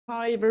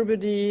Hi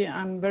everybody,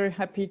 I'm very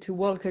happy to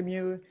welcome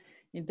you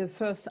in the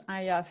first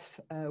AIAF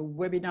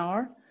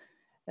webinar.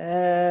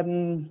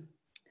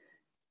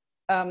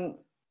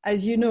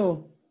 As you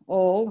know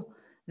all,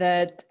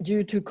 that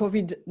due to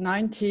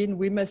COVID-19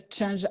 we must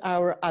change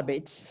our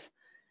habits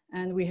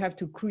and we have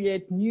to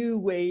create new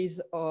ways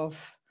of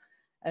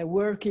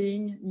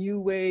working, new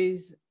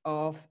ways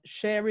of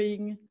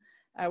sharing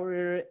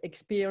our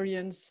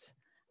experience,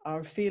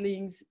 our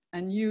feelings,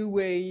 and new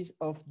ways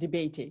of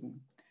debating.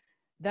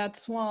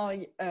 That's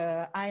why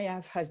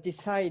AIAF has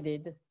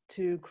decided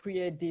to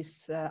create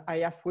this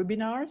AIAF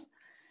webinars.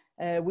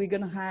 We're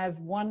going to have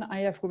one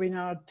AIAF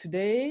webinar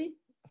today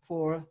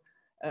for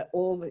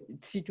all the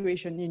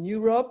situation in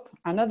Europe,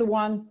 another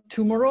one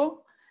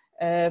tomorrow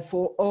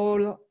for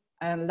all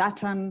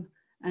Latin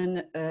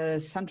and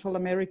Central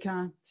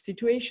America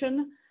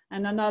situation,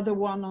 and another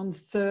one on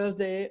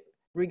Thursday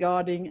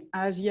regarding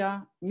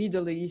Asia,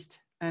 Middle East,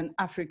 and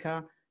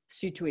Africa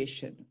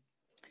situation.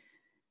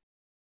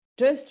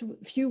 Just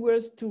a few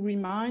words to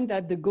remind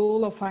that the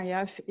goal of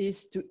AIAF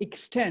is to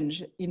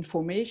exchange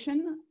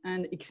information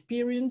and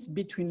experience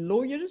between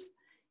lawyers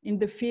in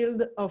the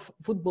field of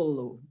football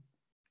law.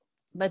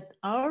 But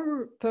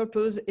our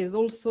purpose is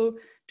also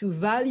to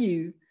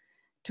value,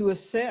 to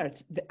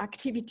assert the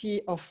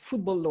activity of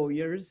football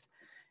lawyers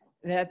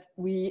that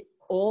we,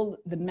 all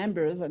the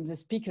members and the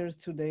speakers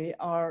today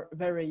are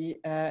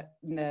very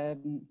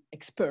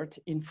expert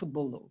in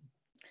football law.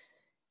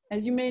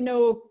 As you may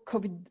know,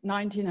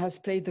 COVID-19 has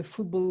placed the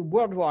football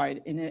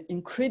worldwide in an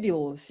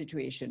incredible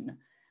situation.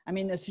 I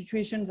mean, a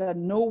situation that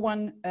no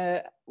one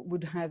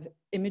would have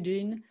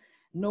imagined,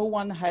 no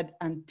one had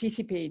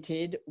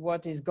anticipated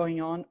what is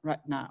going on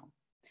right now.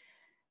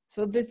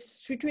 So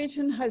this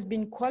situation has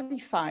been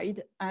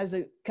qualified as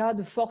a cas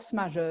de force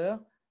majeure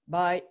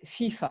by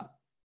FIFA.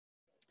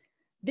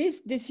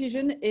 This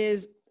decision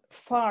is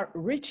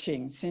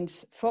far-reaching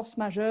since force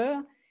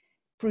majeure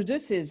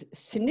produces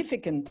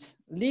significant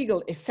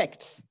legal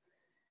effects,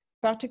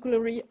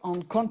 particularly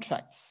on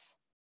contracts.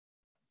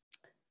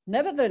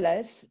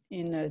 Nevertheless,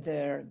 in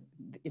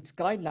its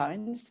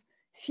guidelines,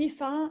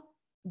 FIFA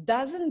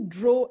doesn't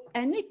draw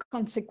any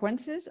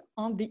consequences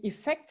on the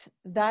effect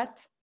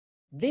that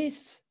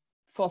this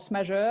force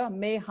majeure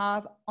may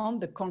have on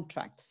the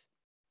contracts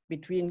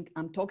between,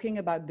 I'm talking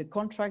about the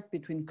contract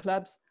between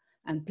clubs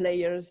and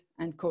players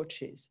and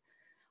coaches.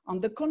 On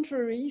the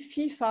contrary,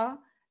 FIFA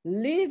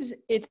leaves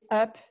it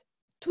up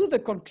to the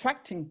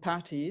contracting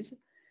parties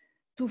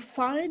to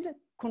find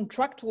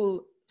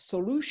contractual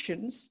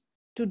solutions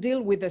to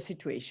deal with the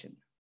situation.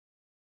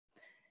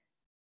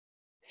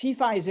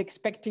 FIFA is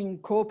expecting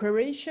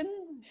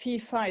cooperation.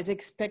 FIFA is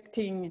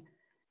expecting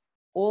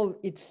all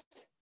its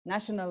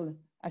national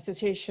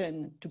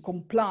association to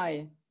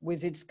comply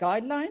with its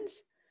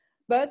guidelines,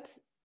 but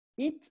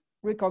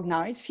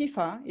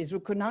FIFA is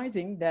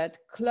recognizing that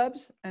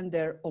clubs and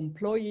their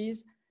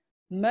employees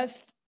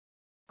must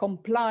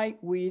comply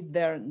with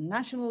their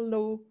national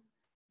law,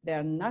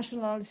 their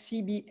national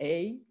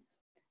CBA,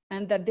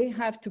 and that they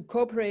have to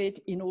cooperate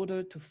in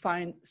order to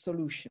find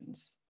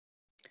solutions.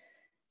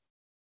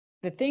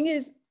 The thing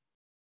is,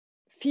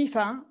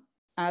 FIFA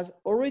has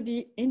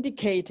already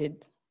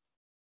indicated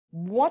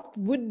what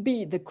would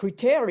be the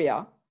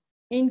criteria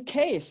in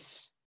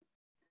case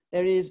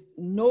there is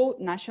no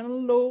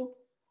national law,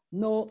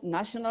 no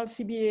national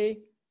CBA,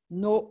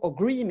 no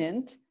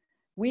agreement.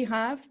 We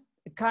have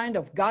a kind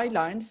of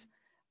guidelines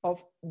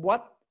of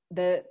what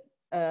the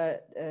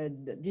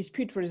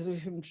dispute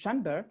resolution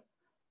chamber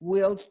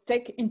will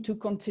take into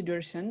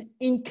consideration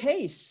in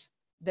case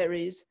there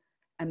is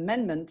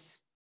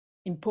amendments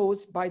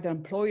imposed by the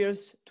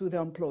employers to the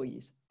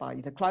employees, by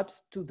the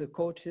clubs to the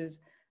coaches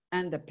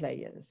and the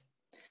players.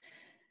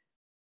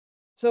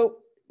 So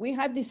we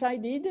have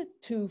decided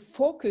to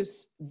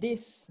focus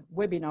this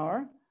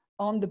webinar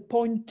on the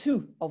point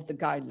 2 of the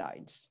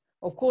guidelines.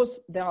 Of course,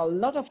 there are a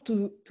lot of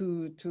to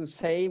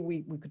say.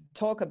 We could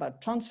talk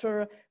about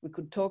transfer, we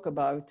could talk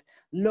about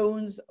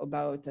loans,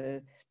 about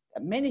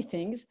many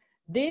things.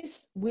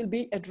 This will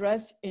be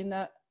addressed in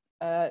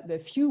a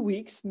few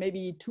weeks,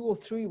 maybe 2 or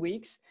 3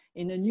 weeks,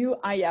 in a new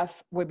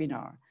AIAF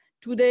webinar.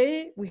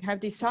 Today, we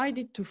have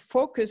decided to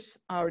focus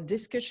our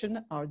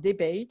discussion, our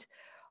debate,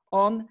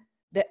 on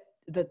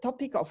the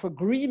topic of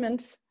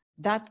agreements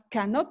that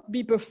cannot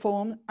be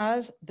performed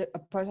as the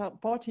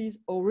parties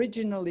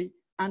originally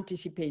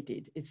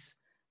anticipated. It's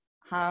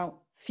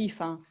how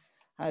FIFA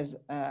has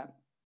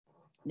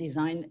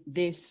designed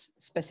this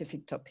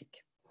specific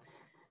topic.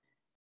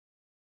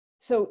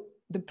 So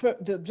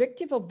the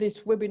objective of this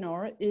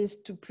webinar is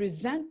to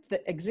present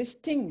the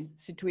existing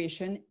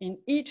situation in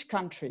each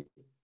country.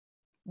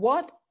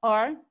 What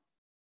are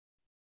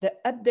the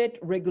update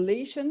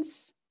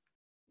regulations,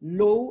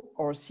 law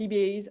or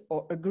CBAs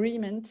or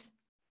agreement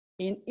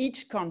in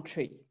each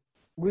country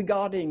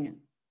regarding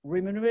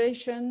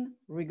remuneration,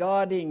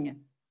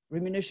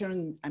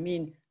 I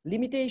mean,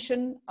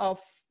 limitation of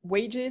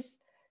wages,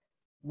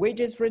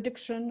 wages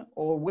reduction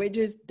or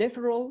wages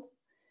deferral?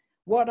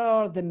 What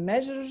are the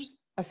measures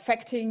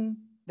affecting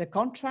the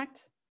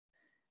contract?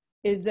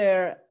 Is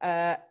there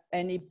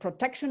any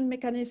protection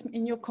mechanism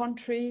in your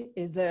country?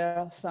 Is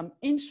there some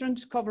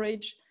insurance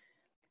coverage?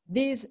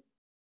 These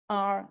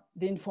are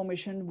the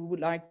information we would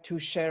like to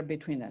share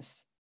between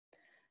us.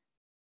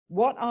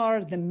 What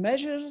are the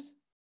measures,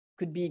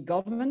 could be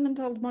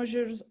governmental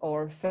measures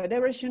or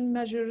federation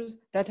measures,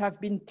 that have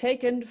been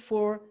taken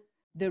for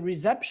the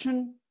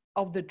resumption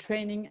of the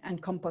training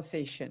and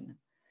compensation?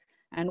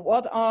 And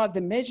what are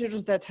the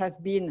measures that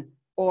have been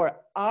or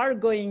are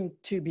going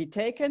to be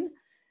taken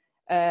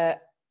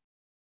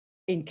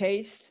in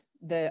case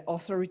the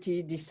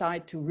authority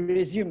decide to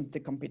resume the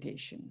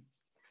competition?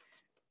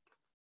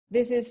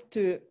 This is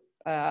to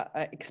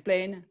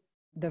explain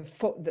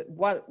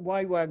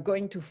why we're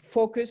going to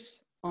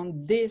focus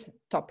on this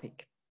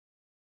topic.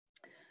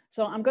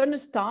 So I'm going to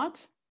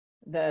start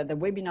the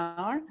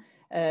webinar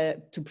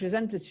to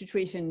present the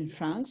situation in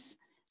France.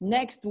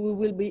 Next,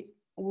 we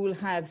will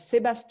have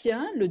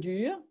Sébastien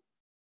Ledure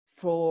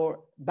for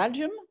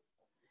Belgium,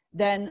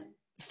 then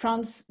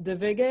Frans de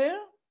Weger,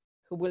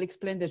 who will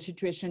explain the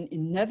situation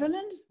in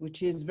Netherlands,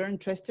 which is very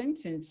interesting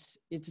since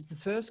it is the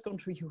first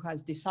country who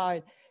has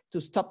decided to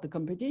stop the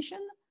competition.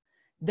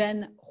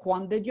 Then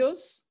Juan de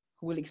Dios,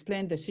 who will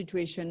explain the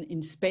situation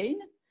in Spain.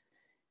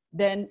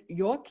 Then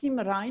Joachim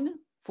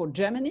for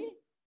Germany,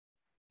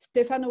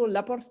 Stefano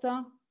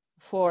Porta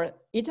for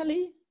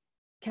Italy,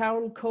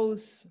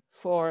 Couse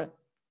for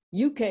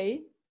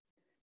UK,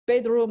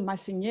 Pedro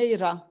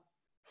Macieirinha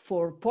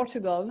for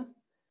Portugal,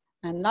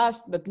 and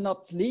last but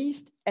not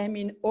least,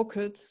 Emin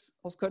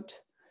Özkurt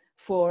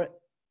for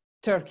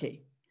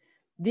Turkey.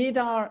 These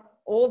are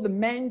all the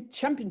main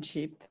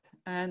championship,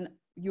 and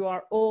you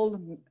are all,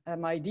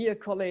 my dear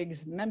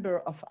colleagues, member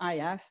of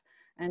AIAF,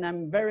 and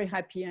I'm very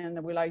happy and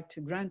I would like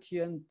to grant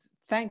you and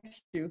thank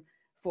you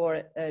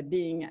for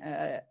being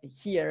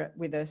here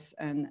with us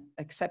and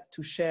accept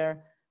to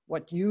share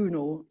what you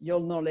know,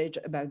 your knowledge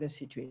about the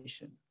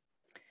situation.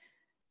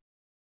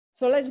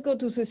 So let's go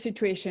to the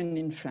situation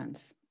in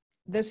France.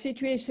 The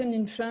situation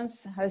in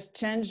France has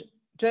changed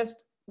just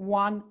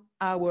 1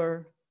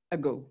 hour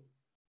ago.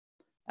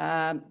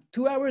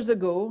 2 hours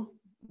ago,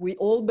 we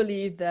all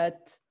believed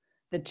that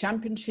the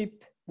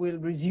championship will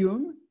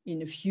resume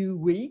in a few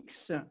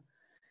weeks.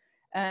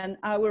 And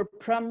our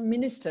Prime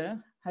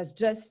Minister has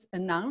just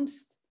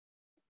announced,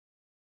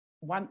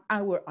 1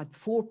 hour at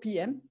 4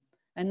 p.m.,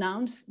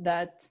 announced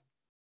that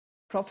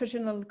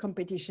professional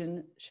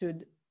competition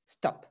should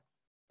stop.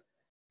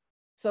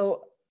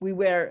 So we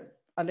were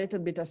a little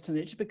bit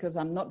astonished because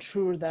I'm not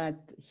sure that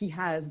he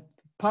has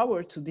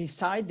power to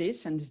decide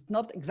this, and it's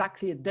not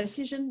exactly a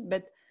decision,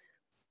 but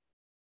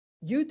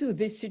due to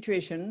this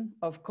situation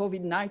of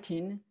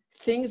COVID-19,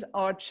 things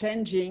are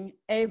changing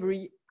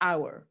every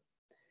hour.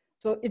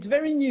 So it's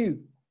very new,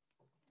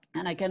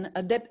 and I can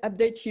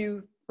update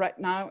you right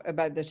now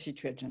about the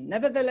situation.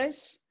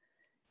 Nevertheless,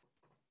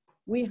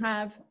 we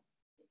have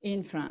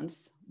in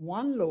France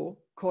one law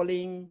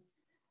calling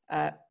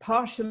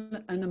partial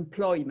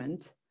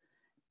unemployment,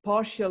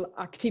 partial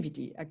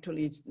activity.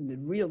 Actually, the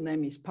real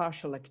name is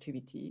partial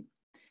activity,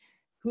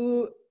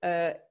 who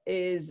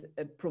is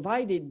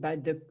provided by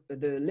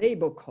the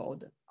labor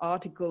code,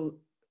 Article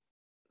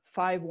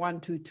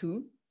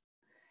 5122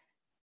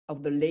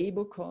 of the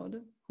labor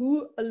code,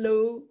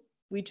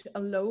 which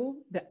allow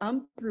the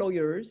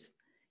employers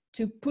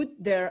to put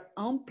their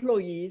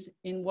employees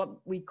in what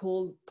we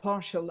call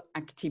partial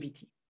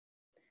activity.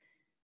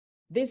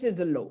 This is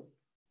the law.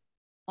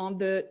 On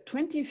the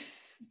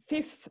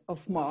 25th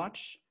of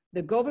March,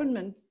 the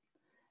government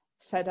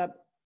set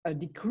up a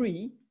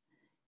decree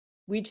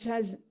which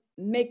has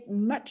made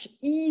much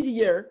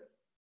easier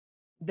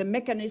the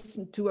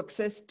mechanism to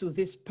access to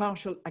this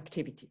partial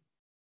activity.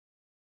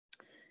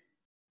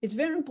 It's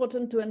very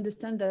important to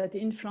understand that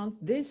in France,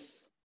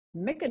 this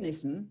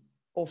mechanism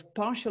of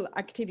partial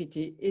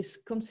activity is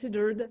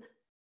considered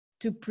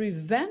to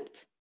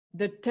prevent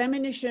the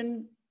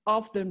termination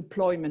of the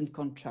employment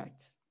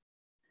contract.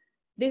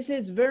 This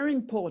is very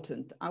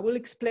important. I will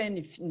explain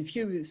in a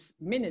few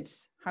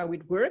minutes how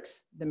it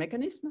works, the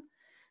mechanism.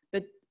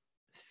 But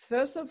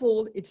first of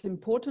all, it's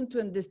important to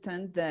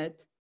understand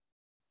that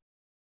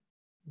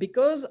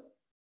because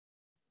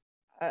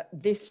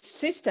this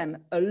system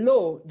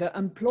allows the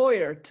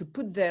employer to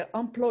put their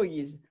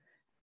employees,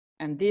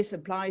 and this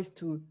applies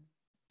to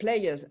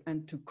players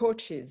and to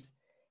coaches,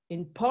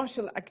 in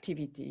partial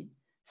activity,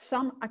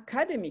 some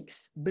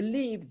academics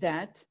believe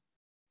that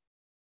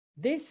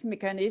this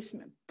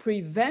mechanism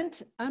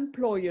prevents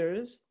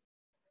employers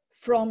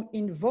from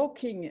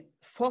invoking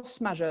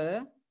force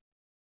majeure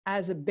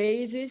as a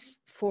basis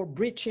for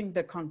breaching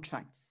the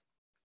contracts.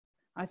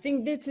 I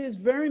think this is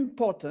very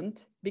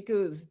important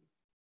because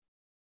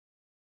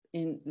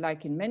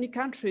like in many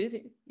countries,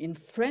 in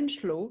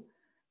French law,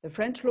 the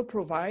French law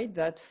provides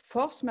that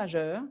force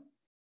majeure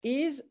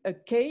is a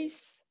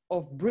case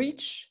of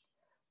breach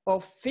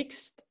of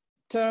fixed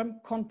term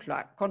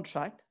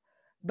contract,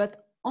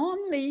 but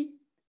only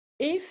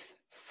if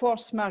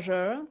force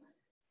majeure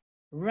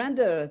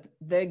rendered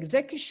the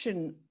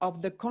execution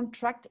of the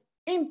contract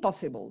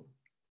impossible.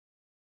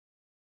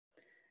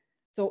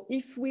 So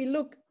if we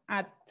look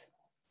at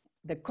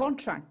the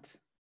contract,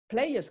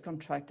 players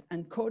contract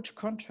and coach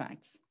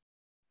contracts,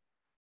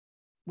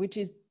 which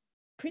is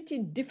pretty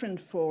different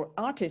for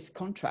artist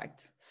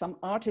contract. Some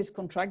artist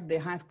contract, they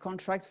have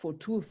contracts for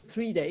 2 or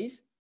 3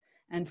 days,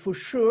 and for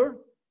sure,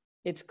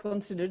 it's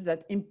considered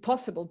that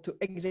impossible to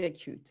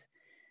execute.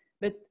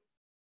 But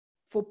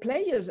for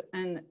players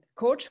and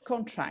coach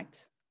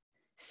contract,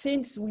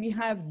 since we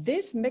have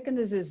this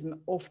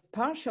mechanism of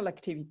partial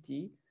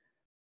activity,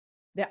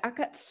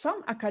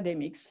 some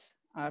academics,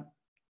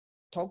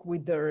 talked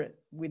with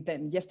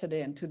them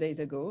yesterday and 2 days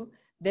ago,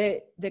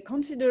 they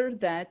consider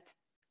that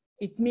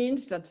it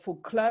means that for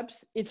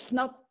clubs, it's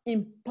not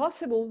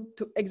impossible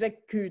to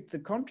execute the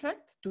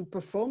contract, to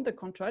perform the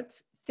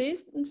contract,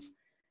 since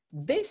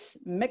this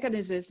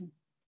mechanism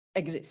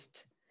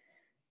exists.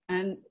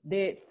 And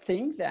they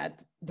think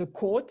that the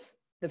court,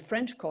 the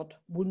French court,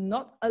 would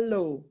not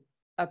allow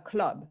a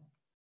club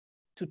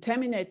to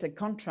terminate a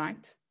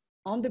contract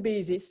on the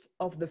basis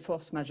of the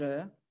force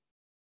majeure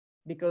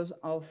because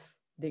of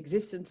the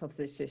existence of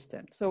the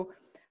system. So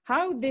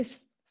how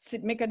this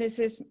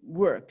mechanism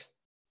works?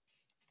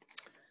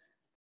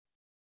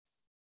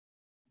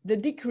 The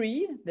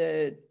decree,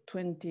 the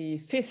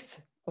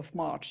 25th of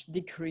March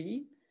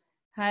decree,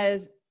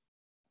 has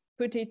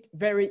put it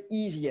very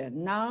easier.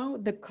 Now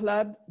the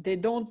club, they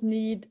don't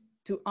need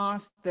to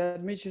ask the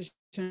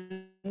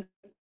administration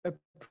a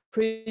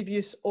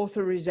previous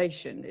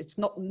authorization. It's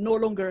no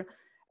longer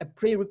a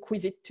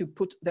prerequisite to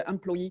put the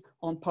employee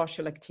on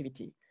partial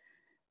activity.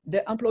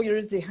 The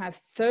employers, they have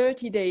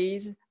 30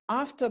 days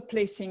after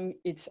placing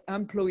its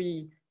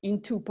employee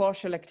into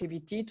partial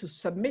activity to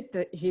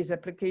submit his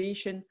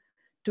application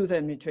to the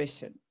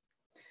administration.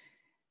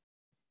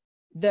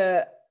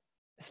 The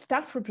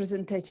staff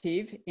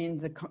representative in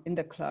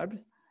the club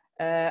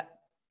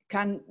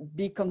can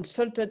be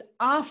consulted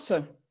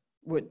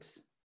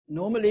afterwards.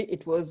 Normally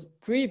it was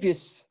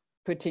previous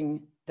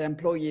putting the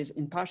employees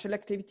in partial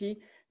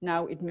activity.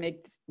 Now it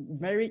makes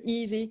very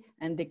easy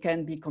and they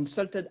can be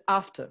consulted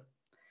after.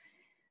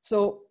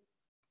 So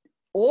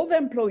all the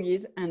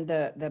employees and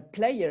the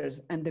players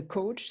and the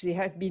coach, they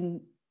have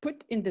been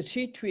put in the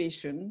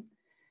situation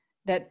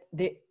that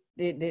they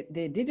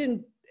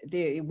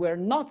were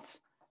not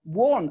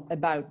warned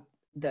about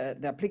the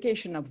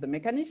application of the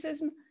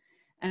mechanism,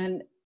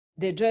 and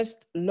they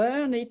just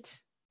learn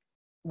it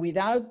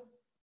without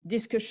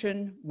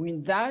discussion,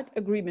 without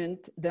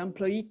agreement. The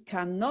employee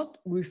cannot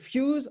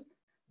refuse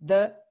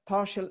the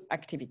partial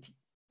activity.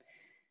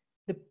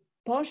 The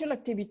partial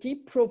activity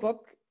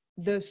provokes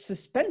the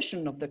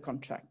suspension of the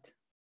contract,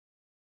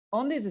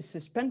 only the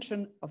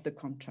suspension of the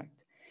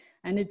contract.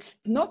 And it's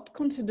not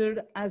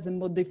considered as a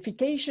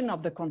modification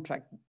of the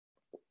contract.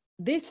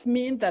 This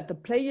means that the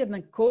players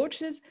and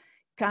coaches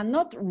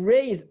cannot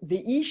raise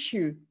the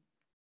issue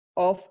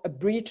of a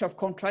breach of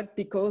contract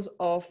because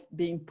of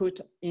being put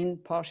in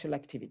partial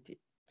activity.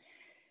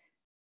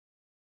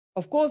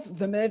 Of course,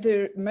 the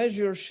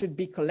measure should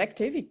be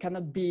collective. It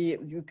cannot be,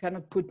 you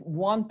cannot put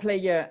one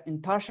player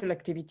in partial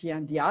activity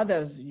and the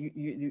others,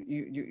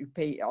 you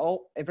pay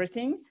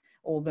everything,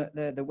 all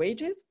the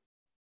wages.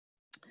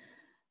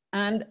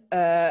 And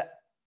the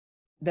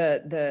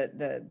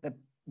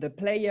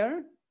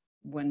player,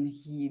 when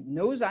he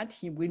knows that,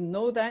 he will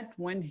know that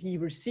when he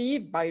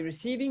by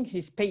receiving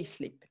his pay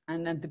slip.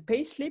 And then the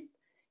pay slip,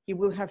 he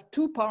will have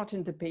two parts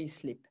in the pay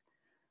slip.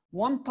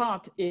 One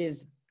part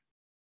is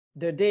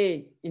the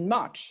day in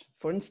March.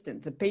 For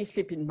instance, the pay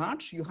slip in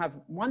March, you have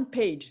one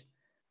page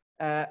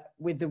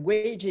with the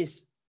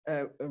wages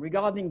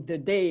regarding the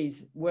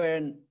days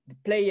when the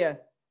player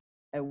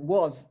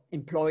was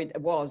employed,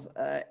 was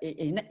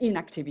in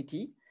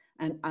activity,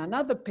 and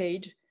another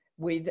page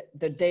with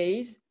the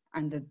days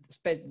and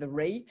the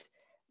rate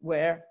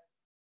where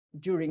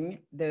during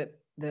the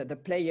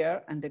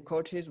player and the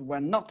coaches were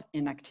not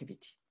in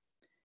activity.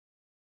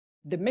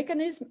 The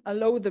mechanism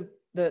allows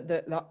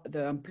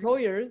the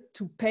employer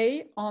to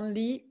pay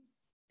only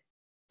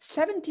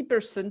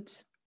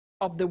 70%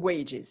 of the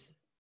wages,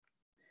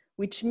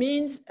 which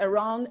means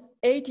around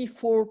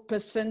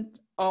 84%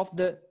 of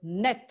the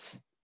net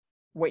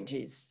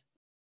wages,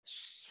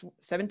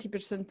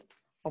 70%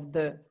 of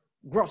the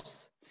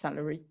gross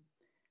salary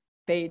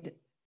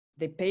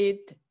they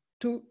paid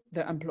to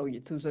the employee,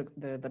 to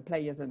the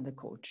players and the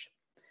coach.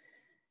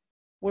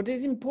 What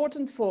is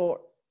important for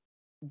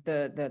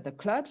the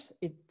clubs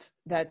is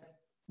that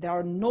there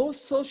are no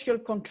social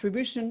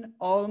contribution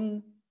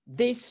on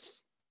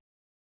this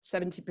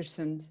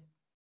 70%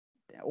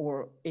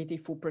 or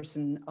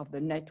 84% of the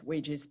net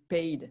wages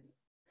paid.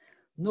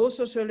 No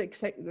social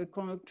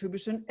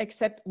contribution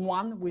except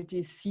one, which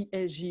is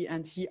CSG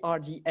and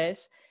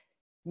CRDS,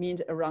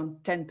 means around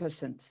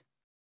 10%.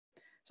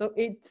 So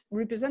it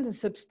represents a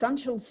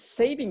substantial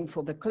saving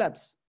for the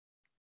clubs,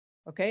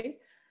 okay?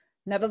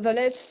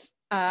 Nevertheless,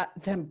 the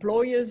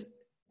employers,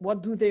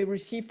 what do they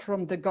receive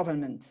from the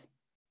government?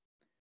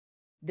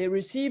 They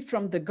receive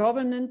from the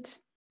government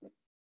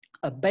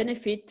a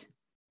benefit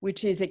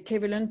which is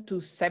equivalent to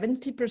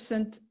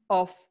 70%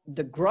 of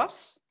the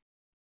gross,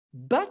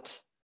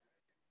 but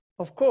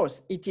of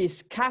course, it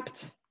is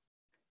capped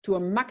to a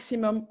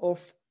maximum of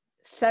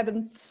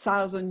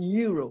 7,000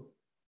 euro.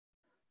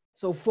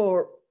 So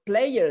for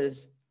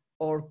players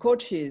or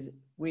coaches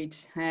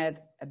which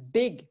have a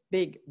big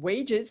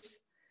wages,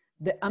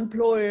 the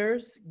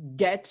employers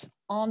get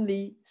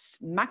only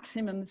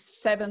maximum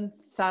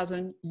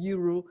 7,000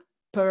 euro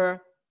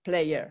per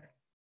player.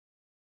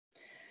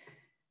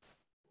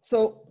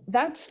 So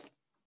that's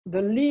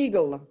the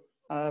legal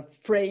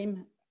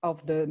frame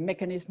of the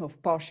mechanism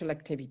of partial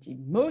activity.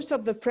 Most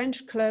of the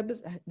French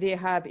clubs, they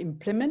have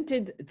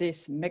implemented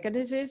this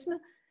mechanism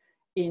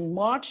in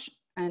March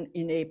and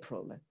in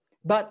April,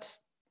 but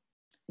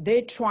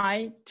they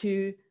try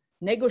to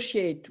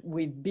negotiate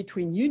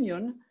between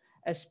union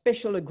a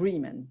special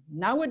agreement.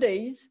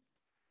 Nowadays,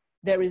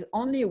 there is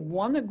only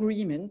one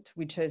agreement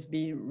which has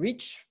been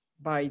reached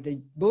by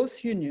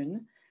both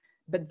unions,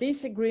 but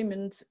this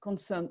agreement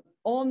concerns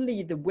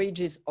only the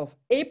wages of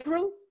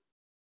April.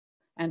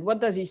 And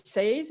what does it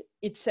say?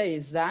 It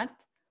says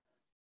that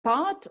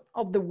part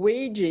of the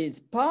wages,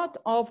 part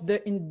of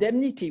the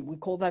indemnity, we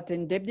call that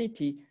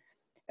indemnity,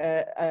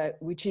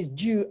 which is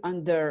due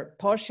under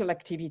partial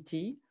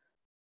activity,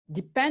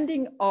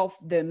 depending on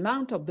the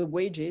amount of the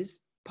wages,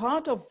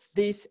 part of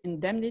this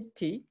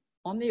indemnity,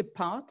 only a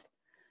part,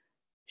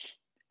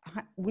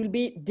 will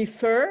be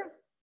deferred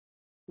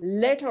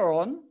later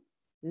on.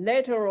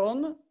 Later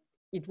on,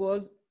 it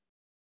was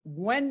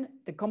when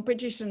the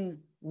competition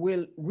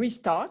will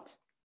restart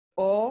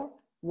or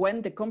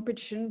when the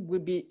competition will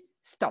be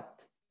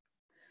stopped.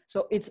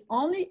 So it's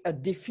only a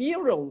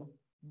deferral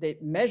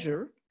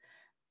measure,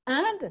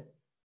 and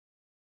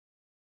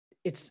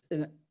it's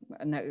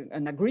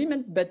an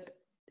agreement, but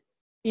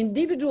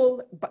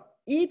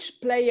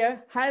each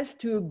player has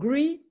to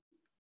agree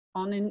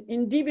on an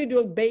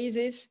individual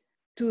basis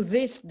to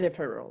this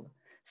deferral.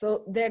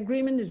 So the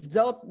agreement is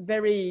not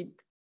very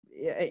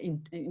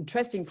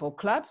interesting for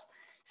clubs,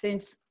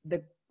 since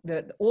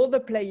all the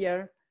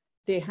players,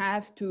 they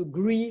have to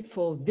agree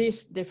for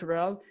this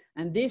deferral,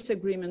 and this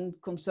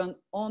agreement concerns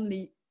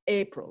only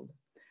April.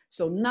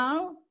 So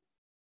now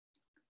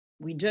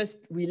we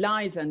just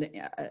realize and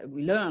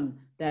we learn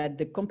that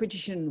the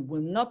competition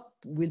will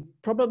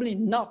probably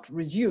not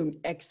resume,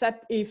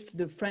 except if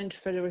the French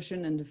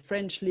Federation and the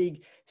French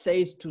League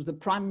says to the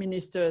Prime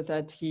Minister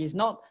that he has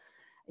not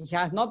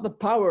the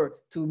power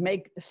to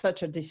make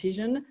such a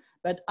decision.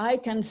 But I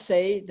can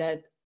say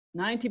that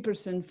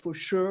 90% for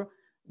sure,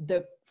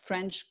 the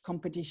French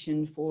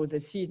competition for the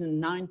season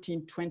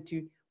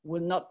 1920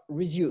 will not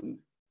resume.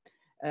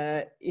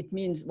 It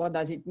means, what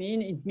does it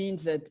mean? It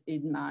means that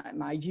in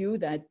my view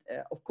that,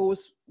 of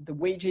course, the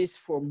wages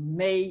for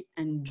May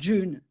and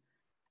June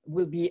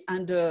will be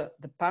under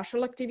the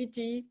partial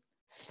activity.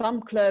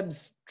 Some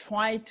clubs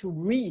try to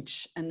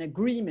reach an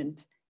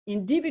agreement,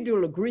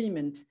 individual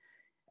agreement,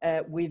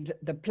 with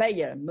the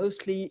player,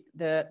 mostly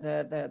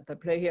the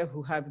player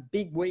who have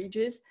big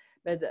wages.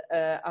 But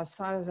as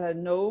far as I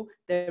know,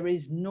 there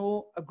is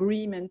no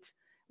agreement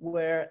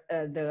where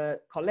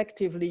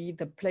collectively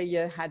the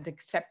player had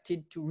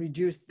accepted to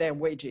reduce their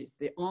wages.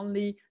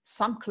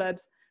 Some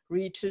clubs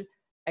reach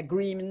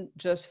agreement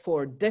just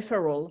for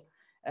deferral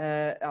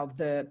of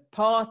the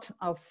part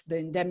of the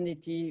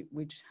indemnity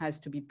which has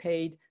to be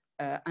paid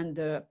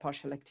under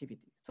partial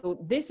activity. So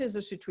this is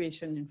the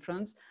situation in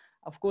France.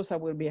 Of course, I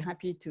will be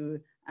happy to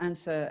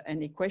answer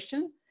any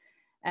question.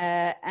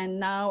 And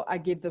now I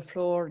give the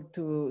floor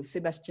to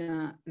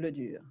Sébastien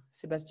Ledure.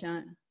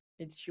 Sébastien,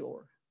 it's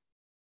your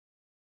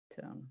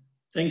turn.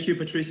 Thank you,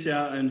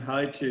 Patricia, and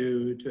hi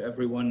to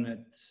everyone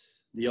at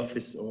the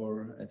office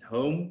or at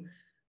home.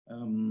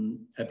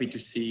 Happy to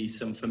see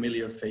some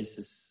familiar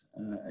faces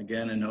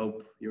again, and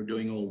hope you're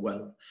doing all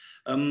well.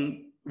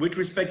 With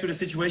respect to the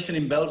situation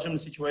in Belgium, the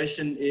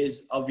situation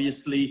is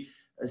obviously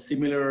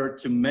similar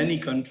to many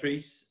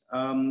countries,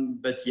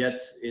 but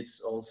yet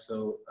it's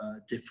also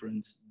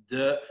different.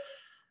 The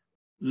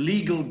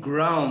legal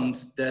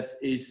ground that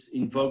is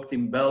invoked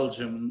in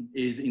Belgium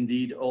is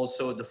indeed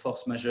also the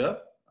force majeure.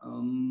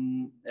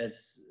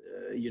 As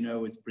you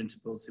know, it's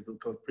civil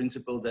code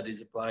principle that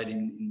is applied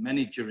in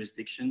many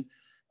jurisdictions,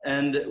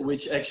 and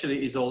which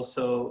actually is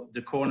also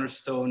the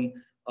cornerstone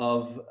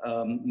of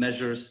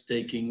measures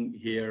taken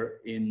here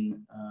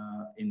in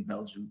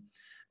Belgium.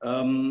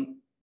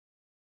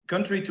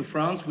 Contrary to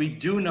France, we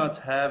do not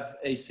have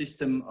a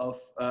system of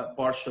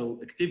partial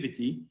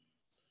activity.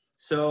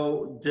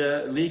 So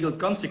the legal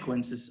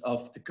consequences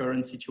of the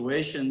current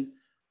situation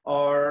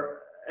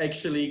are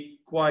actually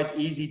quite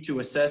easy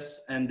to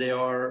assess, and they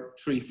are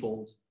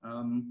threefold.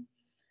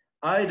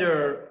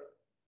 Either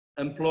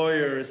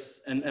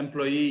employers and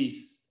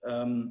employees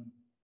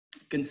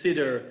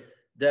consider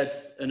that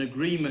an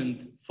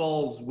agreement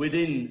falls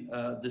within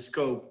the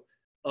scope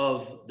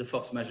of the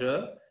force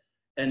majeure,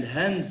 and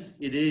hence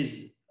it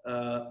is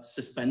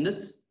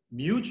suspended.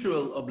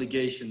 Mutual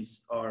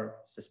obligations are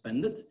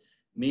suspended,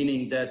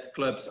 meaning that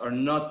clubs are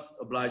not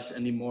obliged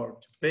anymore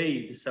to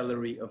pay the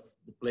salary of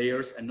the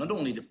players, and not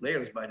only the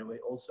players, by the way,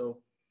 also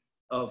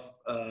of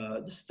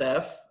the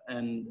staff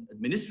and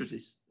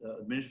administrative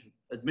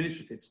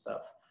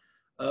staff.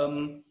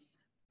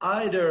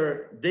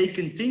 Either they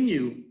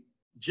continue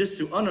just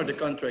to honor the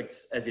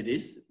contracts as it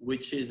is,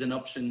 which is an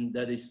option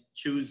that is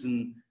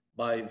chosen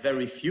by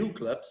very few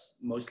clubs,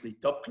 mostly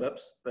top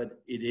clubs,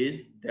 but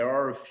there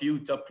are a few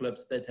top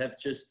clubs that have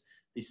just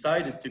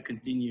decided to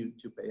continue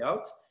to pay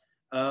out.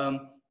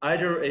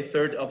 Either a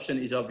third option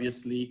is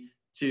obviously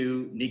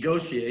to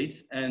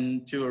negotiate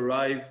and to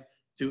arrive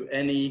to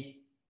any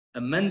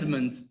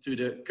amendment to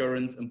the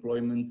current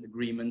employment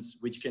agreements,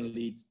 which can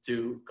lead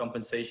to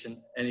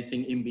compensation,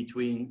 anything in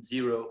between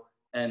 0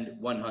 and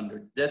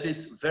 100. That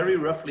is very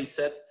roughly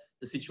set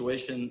the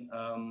situation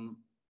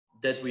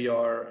that we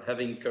are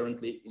having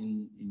currently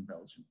in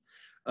Belgium.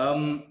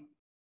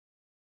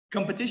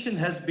 Competition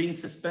has been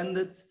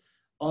suspended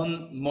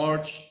on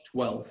March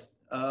 12th,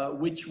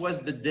 which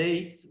was the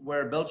date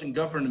where Belgian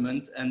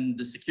government and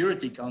the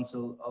Security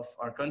Council of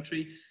our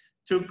country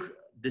took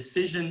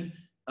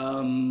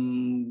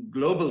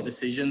global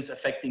decisions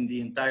affecting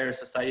the entire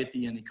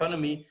society and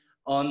economy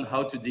on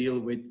how to deal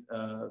with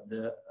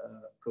the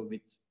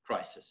COVID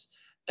crisis.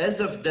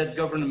 As of that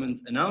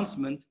government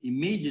announcement,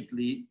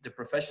 immediately the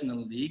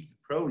professional league, the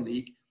Pro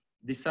League,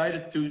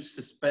 decided to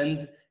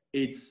suspend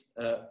its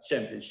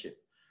championship.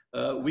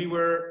 We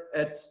were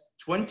at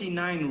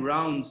 29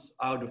 rounds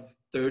out of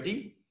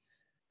 30,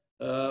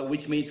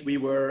 which means we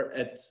were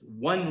at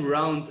 1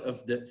 round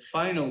of the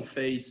final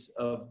phase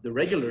of the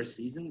regular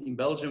season. In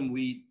Belgium,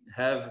 we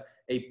have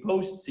a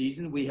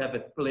post-season, we have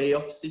a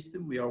playoff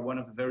system. We are one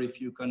of the very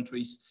few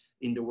countries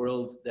in the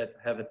world that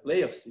have a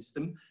playoff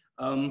system.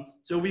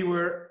 So we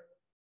were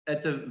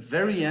at the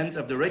very end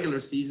of the regular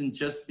season,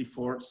 just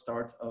before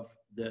start of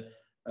the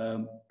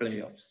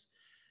playoffs.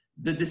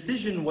 The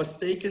decision was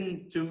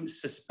taken to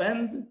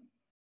suspend,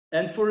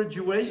 and for a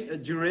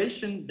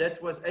duration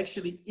that was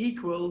actually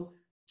equal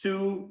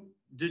to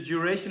the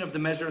duration of the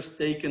measures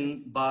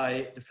taken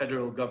by the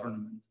federal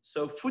government.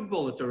 So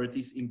football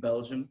authorities in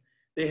Belgium,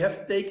 they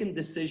have taken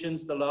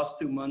decisions the last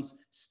 2 months,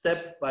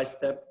 step by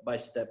step by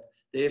step.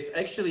 They have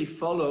actually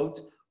followed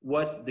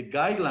what the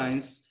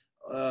guidelines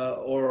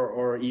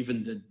or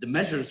even the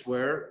measures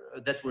were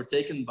that were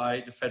taken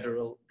by the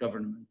federal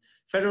government.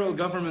 Federal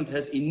government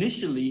has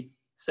initially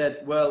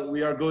said, well,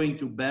 we are going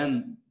to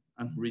ban,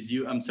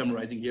 I'm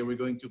summarizing here, we're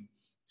going to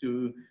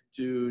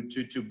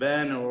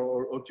ban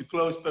or to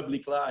close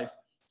public life,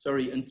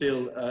 until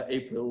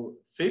April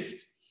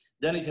 5th.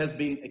 Then it has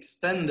been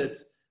extended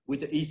with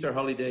the Easter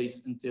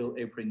holidays until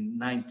April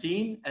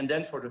 19. And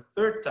then for the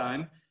third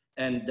time,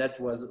 and that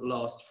was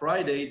last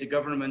Friday, the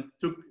government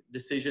took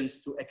decisions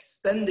to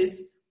extend it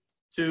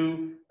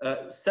to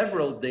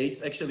several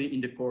dates, actually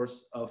in the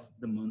course of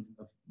the month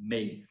of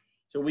May.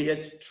 So we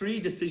had 3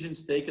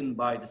 decisions taken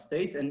by the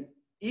state, and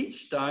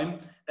each time,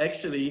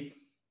 actually,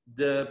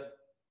 the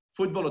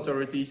football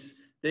authorities,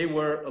 they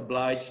were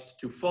obliged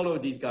to follow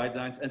these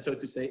guidelines. And so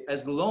to say,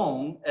 as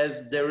long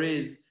as there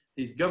is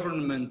this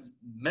government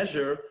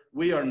measure,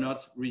 we are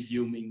not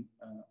resuming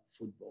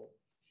football.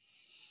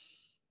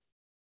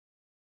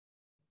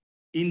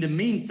 In the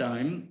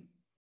meantime,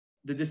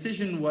 the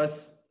decision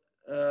was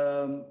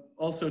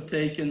also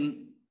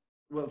taken,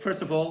 well,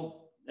 first of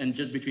all, and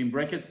just between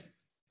brackets,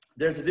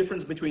 there's a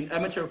difference between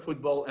amateur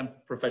football and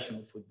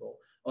professional football.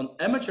 On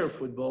amateur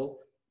football,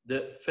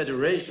 the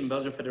federation,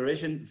 Belgian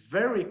Federation,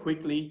 very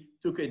quickly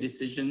took a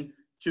decision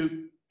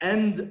to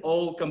end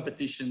all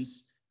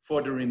competitions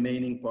for the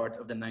remaining part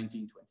of the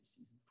 19-20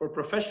 season. For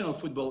professional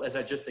football, as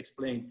I just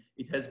explained,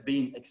 it has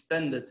been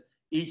extended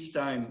each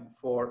time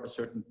for a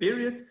certain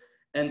period.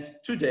 And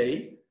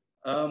today,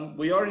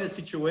 we are in a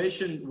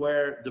situation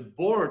where the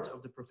board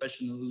of the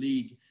professional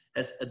league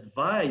has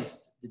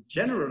advised the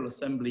General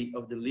Assembly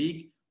of the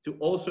league to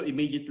also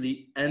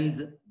immediately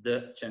end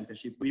the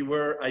championship. We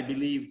were, I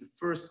believe, the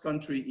first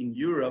country in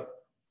Europe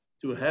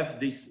to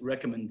have this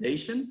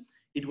recommendation.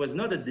 It was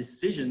not a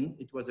decision,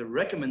 it was a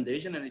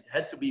recommendation, and it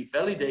had to be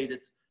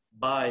validated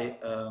by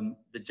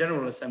the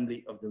General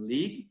Assembly of the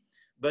league.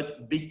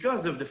 But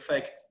because of the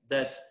fact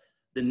that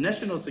the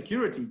National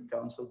Security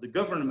Council, the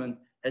government,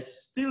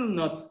 has still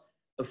not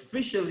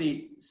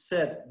officially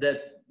said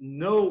that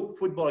no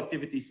football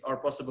activities are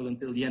possible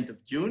until the end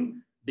of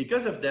June,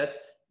 because of that,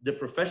 the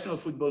Professional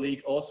Football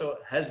League also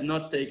has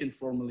not taken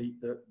formally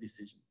the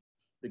decision.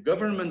 The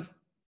government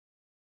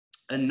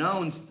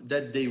announced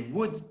that they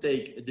would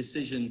take a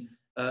decision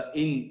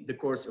in the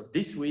course of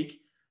this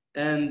week,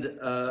 and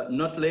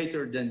not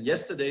later than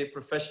yesterday,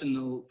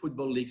 Professional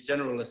Football League's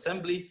General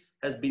Assembly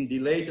has been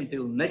delayed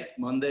until next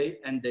Monday,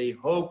 and they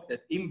hope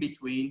that in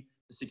between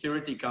the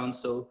Security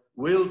Council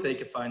will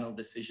take a final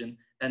decision,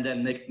 and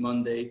then next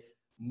Monday,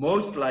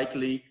 most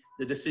likely,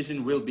 the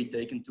decision will be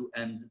taken to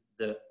end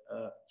the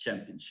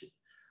championship.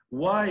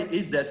 Why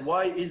is that?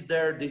 Why is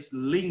there this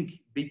link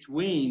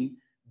between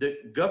the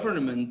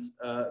government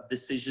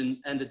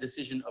decision and the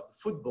decision of the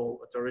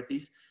football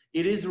authorities?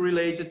 It is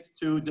related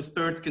to the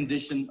third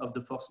condition of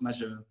the force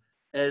majeure.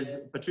 As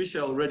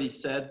Patricia already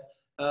said,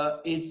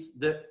 it's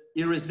the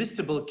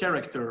irresistible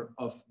character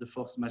of the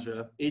force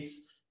majeure. It's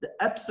the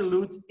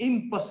absolute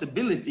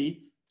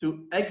impossibility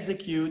to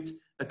execute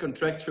a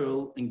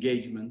contractual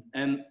engagement.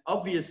 And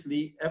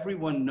obviously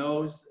everyone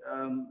knows,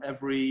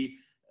 every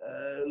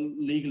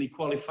legally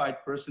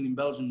qualified person in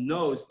Belgium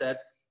knows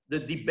that the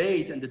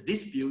debate and the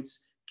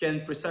disputes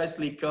can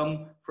precisely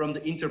come from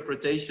the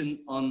interpretation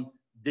on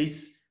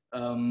this,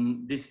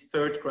 this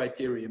third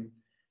criterion.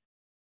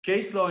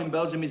 Case law in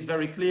Belgium is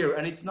very clear,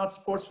 and it's not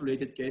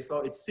sports-related case law,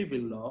 it's civil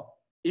law.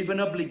 If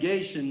an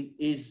obligation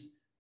is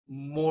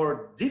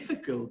more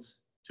difficult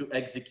to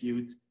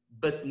execute,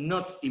 but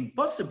not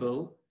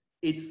impossible,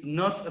 it's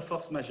not a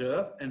force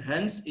majeure, and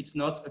hence it's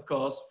not a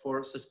cause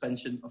for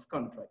suspension of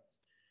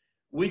contracts.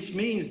 Which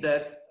means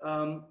that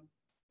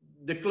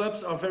the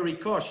clubs are very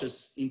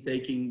cautious in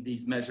taking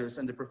these measures,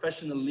 and the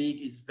professional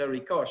league is very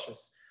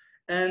cautious.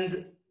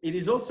 And it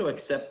is also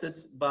accepted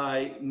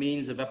by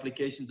means of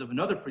applications of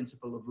another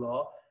principle of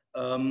law,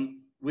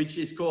 which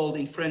is called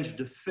in French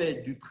the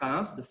fait du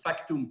prince, the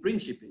factum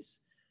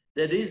principis.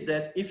 That is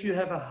that if you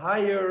have a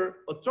higher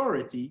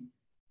authority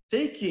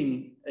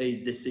taking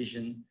a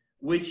decision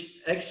which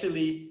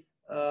actually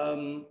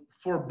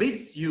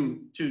forbids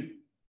you to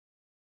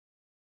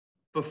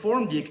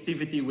perform the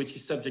activity which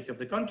is subject of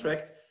the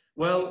contract,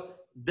 well,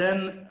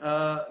 then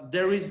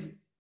there is,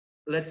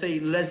 let's say,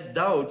 less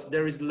doubt,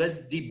 there is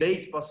less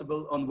debate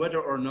possible on whether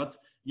or not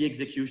the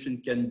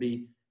execution can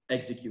be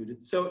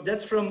executed. So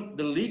that's from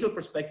the legal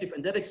perspective,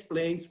 and that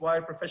explains why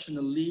a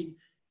professional league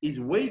is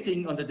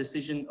waiting on the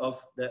decision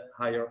of the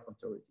higher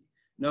authority.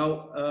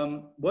 Now,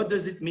 what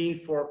does it mean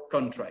for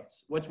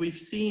contracts? What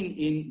we've seen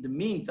in the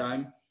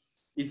meantime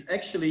is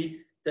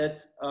actually that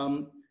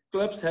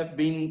clubs have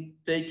been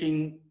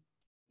taking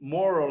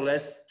more or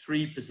less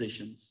three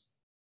positions.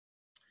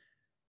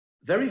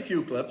 Very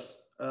few clubs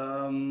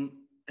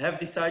have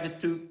decided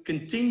to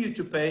continue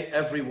to pay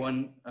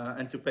everyone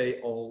and to pay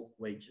all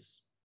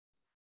wages.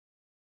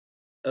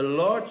 A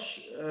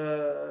large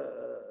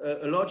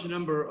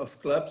number of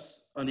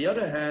clubs, on the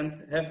other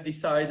hand, have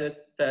decided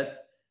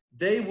that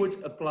they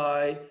would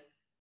apply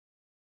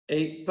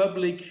a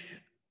public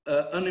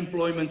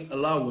unemployment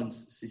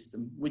allowance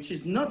system, which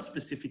is not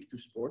specific to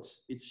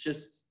sports. It's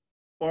just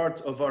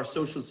part of our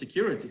social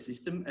security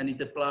system, and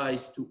it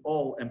applies to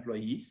all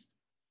employees.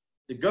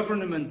 The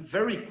government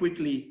very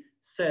quickly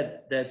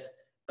said that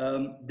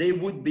they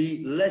would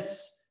be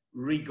less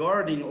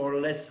regarding or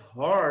less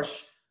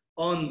harsh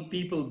on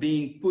people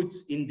being put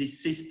in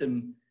this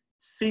system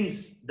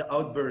since the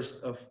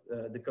outburst of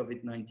the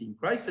COVID-19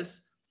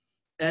 crisis.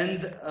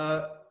 And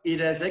it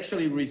has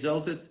actually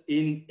resulted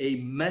in a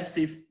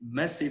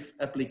massive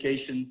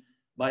application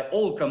by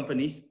all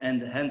companies,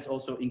 and hence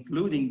also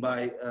including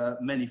by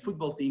many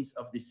football teams,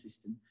 of this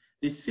system.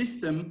 This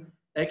system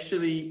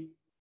actually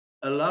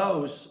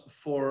allows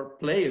for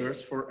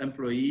players, for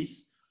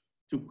employees,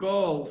 to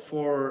call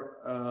for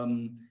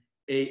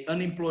a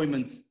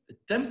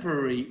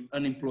temporary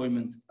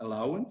unemployment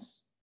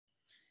allowance,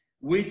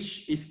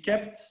 which is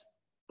kept,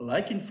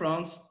 like in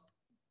France,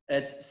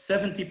 at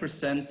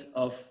 70%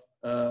 of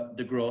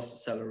the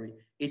gross salary.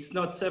 It's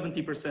not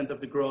 70% of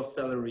the gross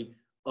salary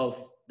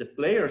of the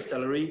player's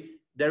salary.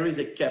 There is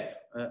a cap,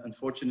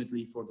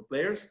 unfortunately for the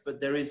players,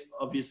 but there is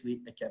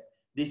obviously a cap.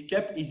 This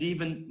cap is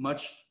even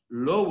much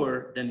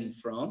lower than in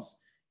France.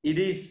 It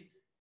is,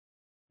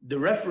 the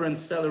reference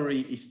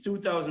salary is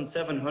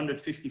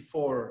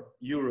 2,754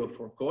 euro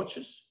for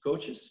coaches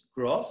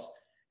gross,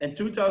 and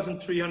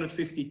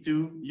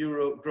 2,352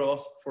 euro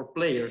gross for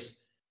players.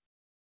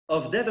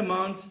 Of that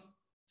amount,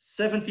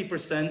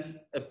 70%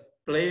 a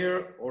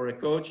player or a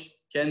coach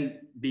can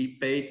be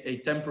paid a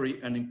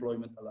temporary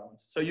unemployment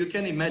allowance. So you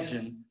can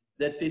imagine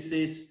that this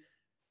is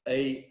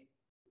a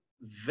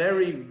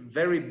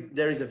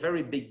there is a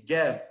very big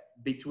gap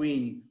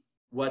between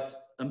what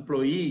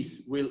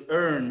employees will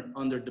earn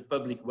under the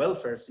public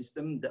welfare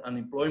system, the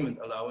unemployment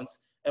allowance,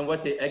 and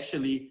what they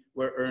actually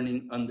were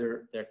earning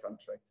under their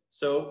contract.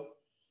 So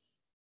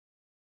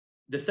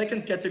the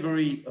second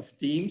category of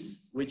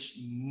teams, which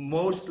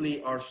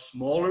mostly are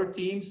smaller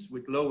teams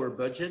with lower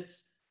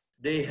budgets,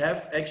 they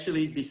have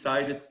actually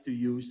decided to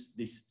use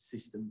this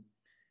system.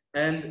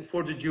 And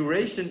for the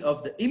duration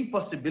of the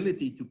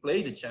impossibility to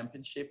play the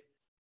championship,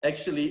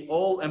 actually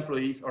all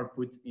employees are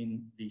put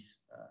in this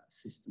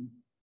system.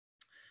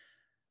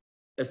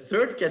 A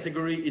third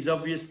category is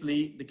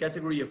obviously the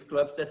category of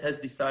clubs that has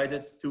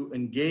decided to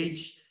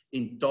engage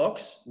in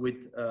talks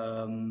with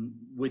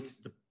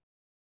the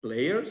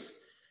players,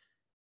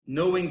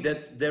 knowing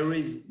that there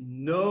is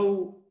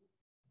no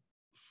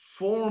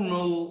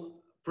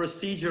formal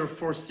procedure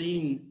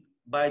foreseen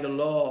by the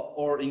law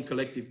or in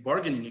collective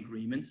bargaining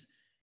agreements.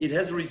 It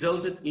has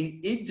resulted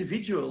in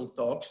individual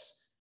talks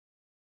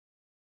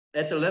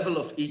at the level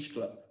of each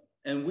club.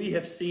 And we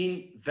have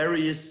seen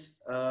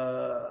various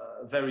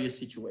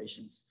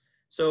situations.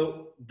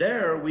 So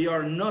there we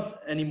are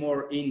not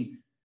anymore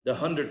in the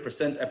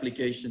 100%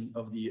 application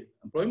of the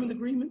employment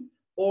agreement,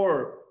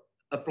 or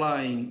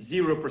applying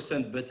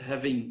 0% but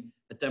having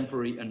a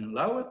temporary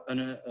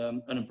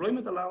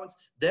unemployment allowance.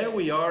 There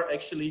we are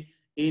actually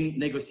in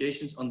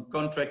negotiations on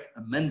contract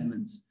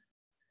amendments.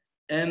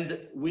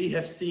 And we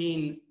have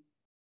seen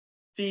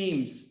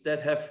teams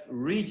that have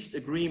reached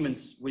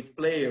agreements with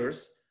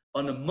players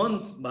on a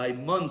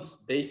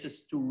month-by-month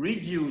basis to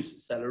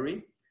reduce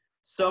salary.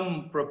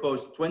 Some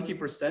proposed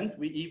 20%.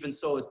 We even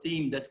saw a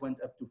team that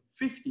went up to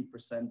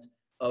 50%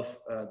 of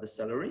the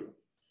salary.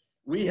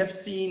 We have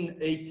seen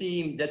a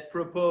team that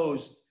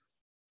proposed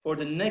for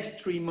the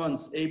next 3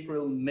 months,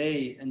 April,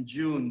 May, and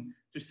June,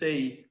 to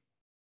say,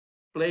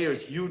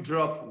 players, you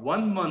drop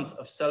 1 month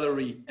of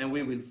salary and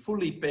we will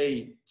fully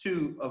pay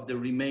 2 of the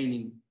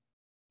remaining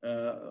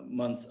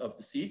months of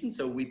the season.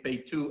 So we pay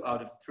 2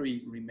 out of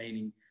 3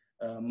 remaining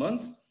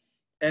months.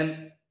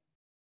 And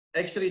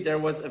actually there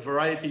was a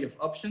variety of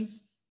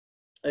options.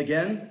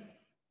 Again,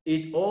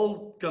 it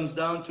all comes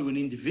down to an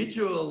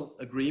individual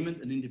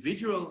agreement, an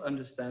individual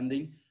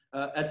understanding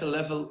at the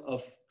level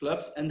of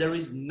clubs. And there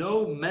is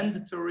no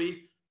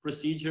mandatory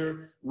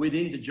procedure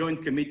within the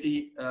Joint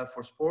Committee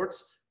for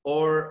Sports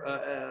or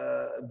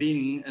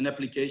being an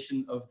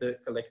application of the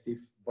collective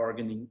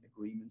bargaining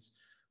agreements.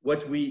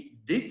 What we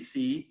did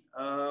see,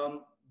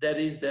 that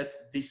is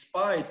that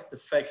despite the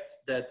fact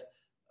that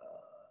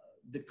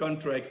the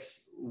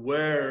contracts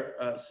were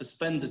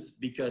suspended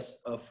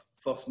because of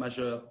force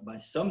majeure by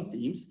some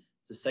teams,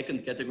 the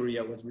second category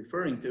I was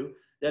referring to,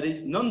 that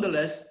is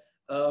nonetheless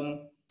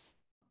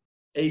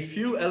a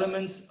few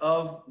elements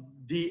of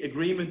the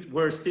agreement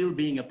were still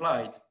being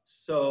applied.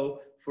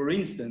 So, for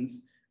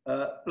instance,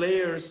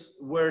 players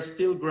were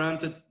still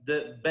granted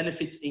the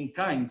benefits in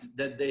kind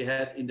that they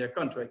had in their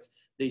contracts.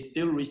 They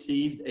still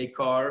received a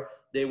car,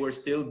 they were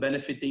still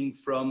benefiting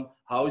from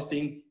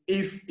housing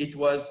if it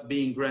was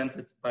being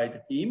granted by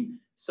the team.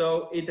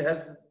 So it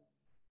has,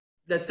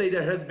 let's say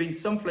there has been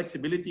some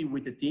flexibility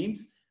with the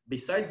teams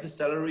besides the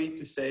salary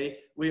to say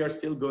we are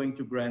still going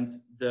to grant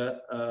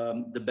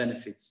the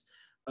benefits.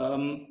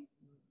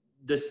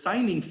 The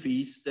signing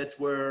fees that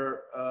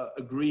were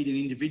agreed in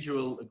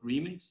individual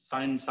agreements,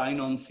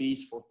 sign-on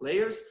fees for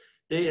players,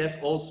 they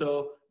have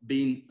also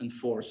been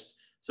enforced.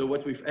 So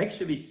what we've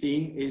actually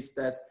seen is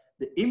that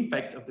the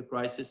impact of the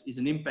crisis is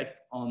an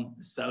impact on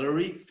the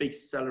salary,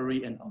 fixed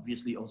salary, and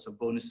obviously also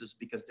bonuses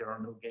because there are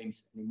no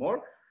games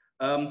anymore.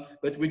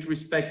 But with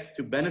respect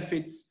to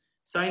benefits,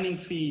 signing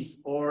fees,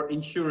 or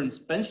insurance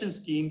pension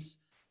schemes,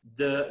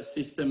 the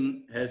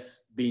system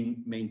has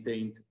been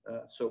maintained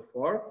so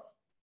far.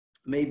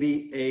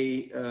 Maybe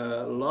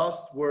a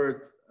last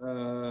word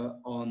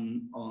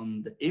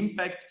on the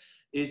impact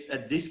is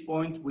at this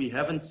point, we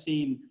haven't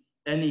seen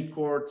any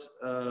court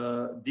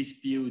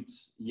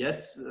disputes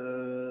yet.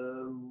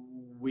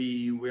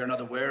 We are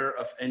not aware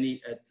of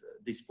any at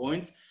this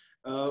point.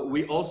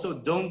 We also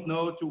don't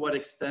know to what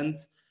extent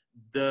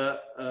the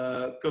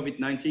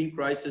COVID-19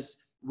 crisis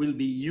will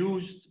be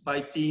used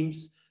by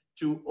teams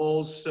to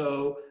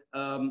also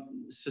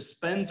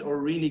suspend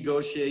or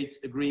renegotiate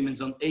agreements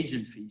on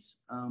agent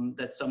fees.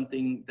 That's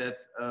something that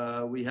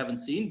we haven't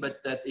seen,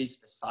 but that is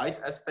a side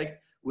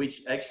aspect,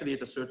 which actually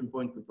at a certain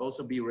point could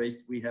also be raised.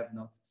 We have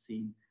not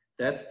seen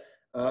that.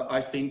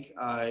 I think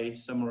I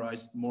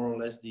summarized more or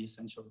less the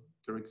essential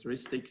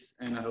characteristics,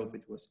 and I hope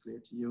it was clear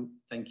to you.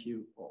 Thank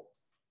you all.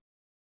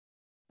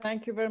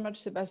 Thank you very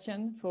much,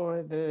 Sébastien,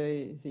 for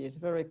this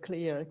very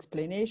clear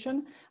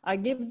explanation. I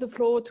give the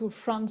floor to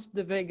Frans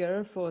de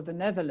Weger for the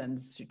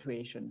Netherlands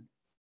situation.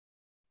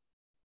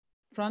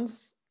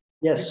 Frans,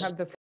 yes. You have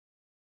the floor.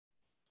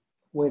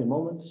 Wait a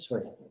moment,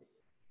 sorry.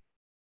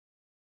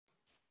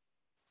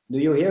 Do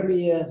you hear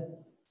me?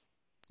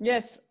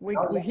 Yes, we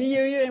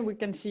hear you and we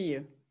can see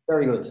you.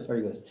 Very good,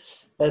 very good.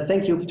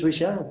 Thank you,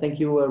 Patricia. Thank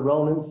you,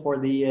 Ronan, for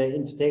the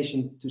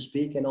invitation to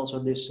speak and also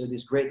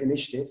this great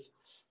initiative.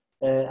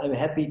 I'm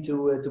happy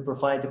to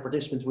provide the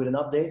participants with an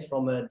update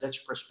from a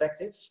Dutch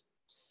perspective.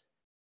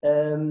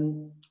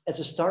 As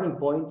a starting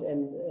point,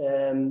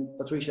 and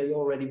Patricia, you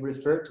already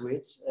referred to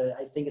it,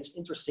 I think it's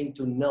interesting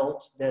to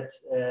note that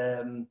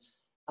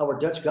our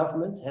Dutch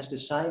government has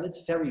decided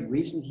very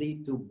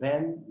recently to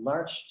ban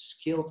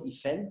large-scale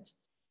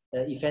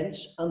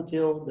events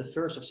until the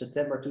 1st of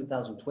September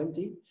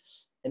 2020.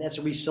 And as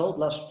a result,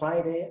 last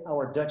Friday,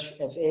 our Dutch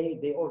FA,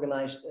 they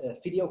organized a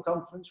video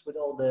conference with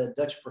all the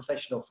Dutch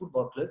professional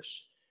football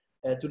clubs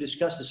to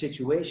discuss the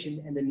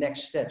situation and the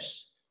next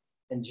steps.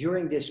 And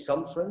during this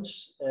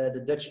conference,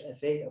 the Dutch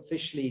FA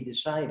officially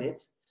decided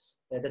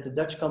that the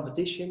Dutch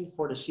competition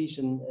for the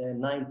season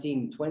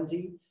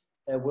 19-20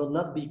 will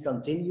not be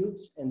continued,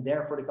 and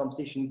therefore the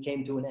competition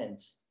came to an end.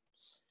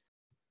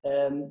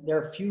 There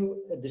are a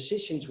few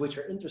decisions which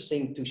are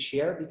interesting to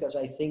share, because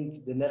I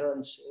think the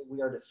Netherlands,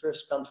 we are the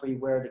first country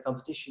where the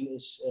competition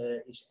is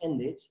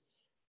ended.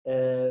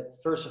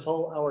 First of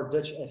all, our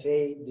Dutch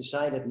FA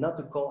decided not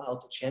to call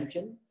out the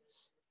champion.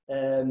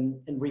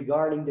 And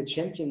regarding the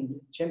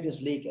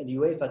Champions League and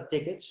UEFA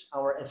tickets,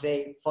 our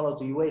FA followed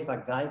the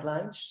UEFA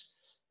guidelines,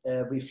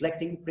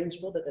 reflecting the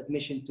principle that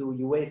admission to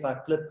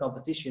UEFA club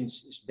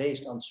competitions is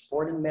based on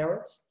sporting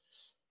merit.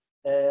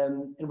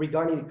 And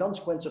regarding the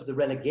consequence of the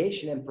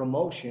relegation and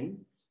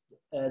promotion,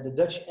 the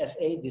Dutch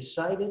FA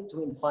decided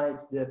to invite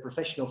the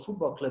professional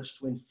football clubs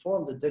to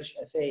inform the Dutch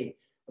FA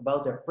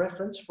about their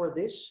preference for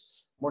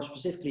this, more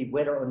specifically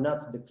whether or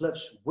not the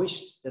clubs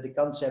wished that the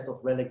concept of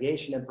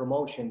relegation and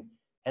promotion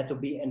had to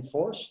be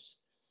enforced.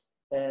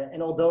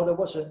 And although there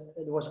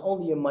was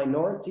only a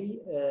minority,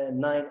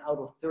 9 out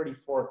of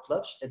 34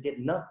 clubs, that did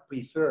not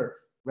prefer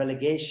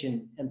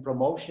relegation and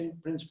promotion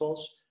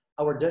principles,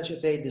 our Dutch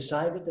FA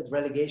decided that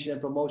relegation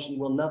and promotion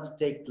will not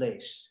take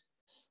place.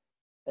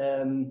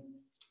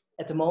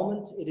 At the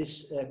moment, it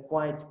is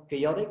quite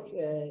chaotic.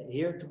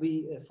 Here, to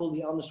be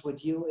fully honest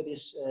with you, it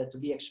is to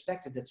be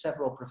expected that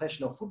several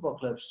professional football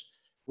clubs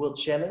will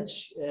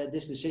challenge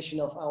this decision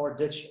of our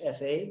Dutch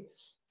FA.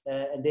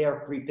 And they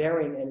are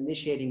preparing and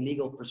initiating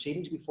legal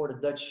proceedings before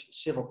the Dutch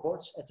civil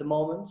courts at the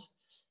moment.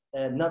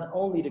 Not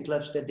only the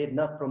clubs that did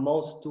not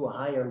promote to a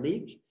higher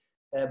league,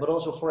 but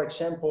also, for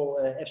example,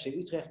 FC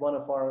Utrecht, one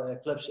of our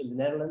clubs in the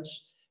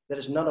Netherlands, that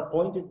is not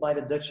appointed by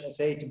the Dutch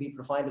FA to be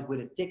provided with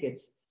a ticket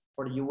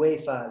for the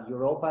UEFA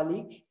Europa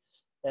League.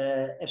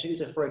 FC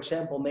Utrecht, for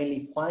example,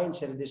 mainly finds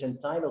that it is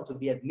entitled to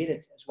be admitted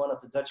as one of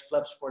the Dutch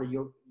clubs for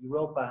the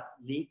Europa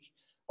League,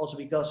 also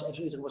because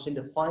FC Utrecht was in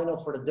the final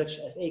for the Dutch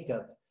FA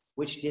Cup,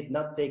 which did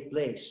not take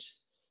place.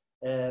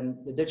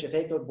 The Dutch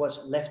FA Cup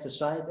was left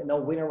aside and no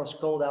winner was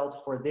called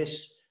out for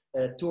this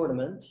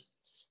tournament.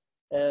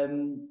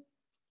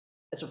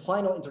 As a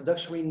final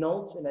introductory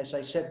note, and as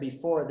I said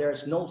before, there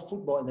is no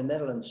football in the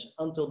Netherlands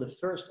until the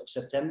 1st of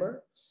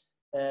September.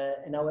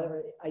 And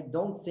however, I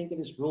don't think it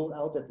is ruled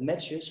out that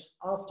matches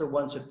after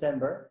 1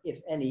 September, if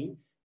any,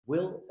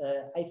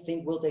 I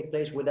think will take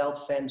place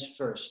without fans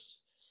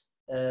first.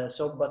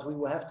 But we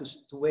will have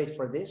to wait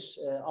for this,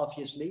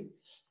 obviously.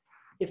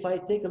 If I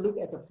take a look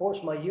at the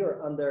force majeure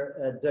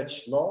under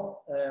Dutch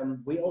law,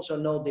 we also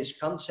know this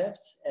concept,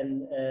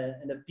 and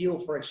an appeal,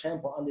 for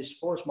example, on this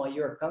force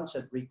majeure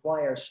concept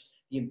requires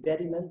the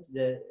impediment,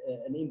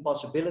 an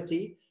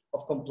impossibility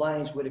of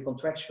compliance with a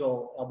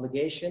contractual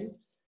obligation.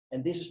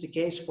 And this is the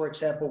case, for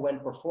example, when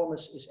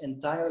performance is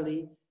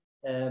entirely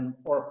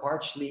or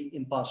partially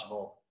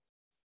impossible.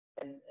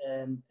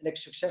 And a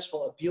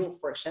successful appeal,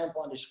 for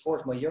example, on this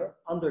force majeure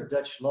under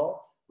Dutch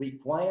law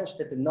requires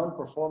that the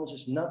non-performance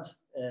is not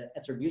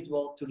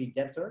attributable to the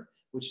debtor,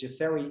 which is a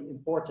very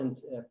important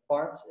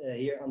part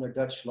here under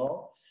Dutch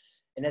law.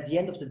 And at the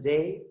end of the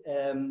day,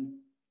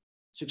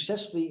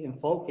 successfully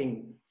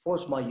invoking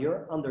force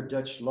majeure under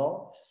Dutch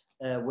law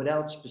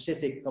without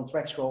specific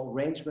contractual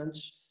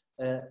arrangements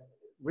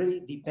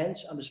really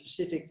depends on the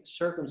specific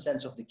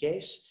circumstance of the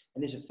case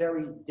and is a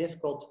very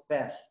difficult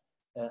path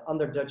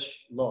under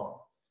Dutch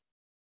law.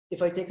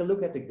 If I take a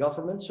look at the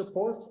government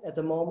support at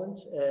the moment,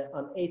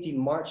 on 18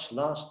 March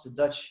last, the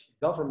Dutch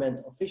government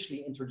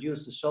officially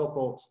introduced the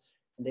so-called,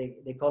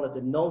 they call it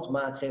the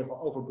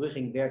noodmaatregel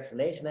overbrugging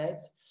werkgelegenheid,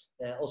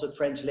 also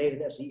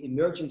translated as the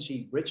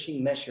emergency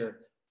bridging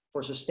measure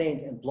for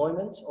sustained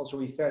employment, also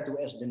referred to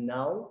as the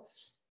NOW.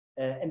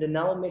 And the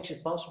NOW makes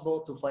it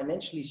possible to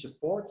financially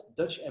support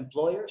Dutch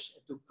employers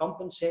to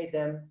compensate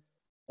them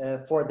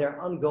for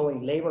their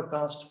ongoing labor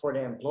costs for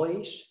their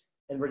employees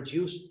and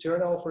reduce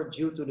turnover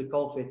due to the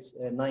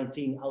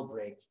COVID-19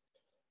 outbreak.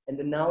 And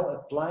the NOW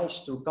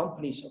applies to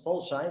companies of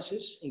all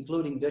sizes,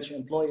 including Dutch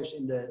employers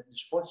in the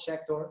sports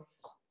sector,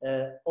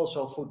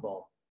 also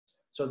football.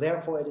 So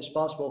therefore it is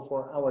possible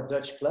for our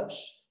Dutch clubs,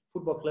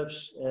 football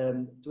clubs,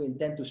 to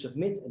intend to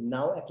submit a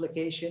NOW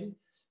application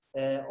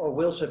or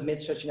will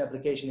submit such an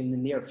application in the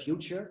near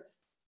future.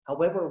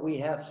 However, we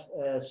have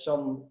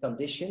some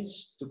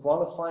conditions to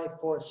qualify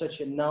for such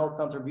a NOW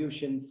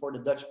contribution for the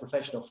Dutch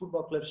professional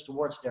football clubs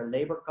towards their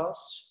labor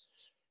costs.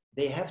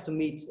 They have to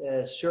meet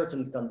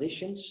certain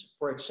conditions.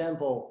 For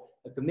example,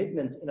 a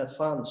commitment in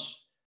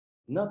advance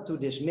not to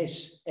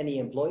dismiss any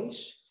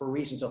employees for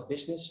reasons of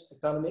business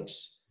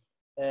economics.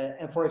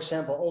 And for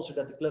example, also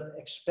that the club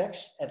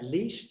expects at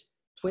least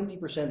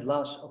 20%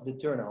 loss of the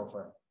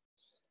turnover.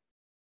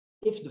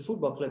 If the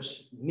football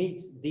clubs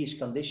meet these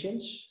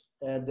conditions,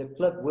 the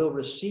club will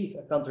receive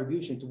a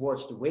contribution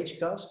towards the wage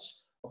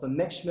costs of a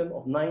maximum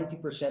of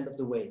 90% of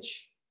the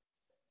wage.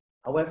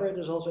 However, it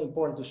is also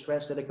important to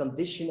stress that a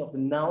condition of the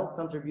NOW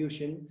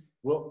contribution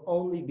will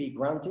only be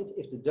granted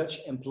if the Dutch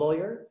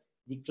employer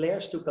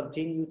declares to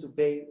continue to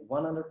pay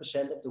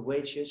 100% of the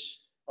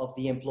wages of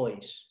the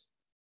employees.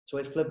 So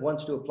if club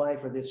wants to apply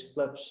for this,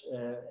 clubs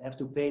have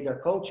to pay their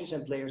coaches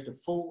and players the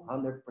full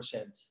 100%.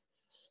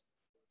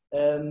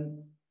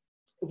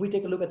 If we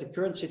take a look at the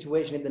current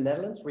situation in the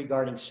Netherlands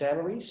regarding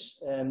salaries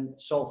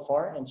so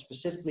far, and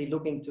specifically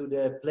looking to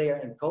the player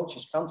and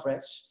coaches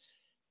contracts,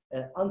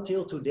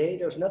 until today,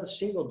 there's not a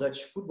single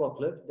Dutch football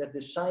club that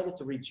decided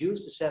to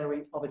reduce the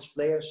salary of its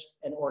players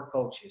and or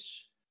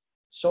coaches.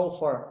 So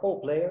far,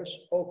 all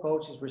players, all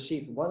coaches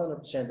receive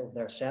 100% of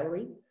their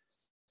salary.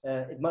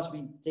 It must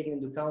be taken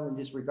into account in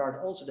this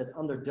regard also that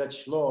under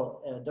Dutch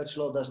law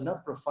does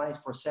not provide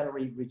for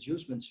salary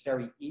reducements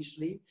very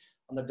easily.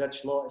 Under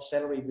Dutch law, a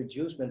salary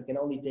reducement can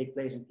only take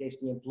place in case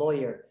the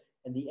employer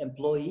and the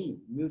employee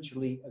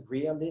mutually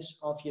agree on this,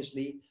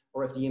 obviously,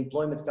 or if the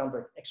employment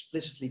contract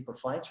explicitly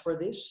provides for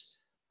this,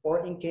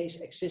 or in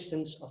case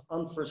existence of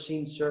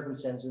unforeseen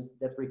circumstances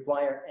that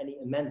require any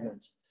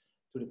amendment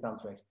to the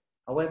contract.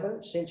 However,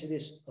 since it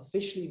is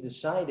officially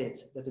decided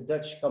that the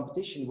Dutch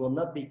competition will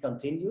not be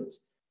continued,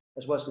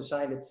 as was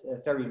decided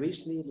very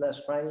recently,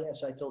 last Friday,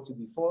 as I told you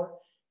before,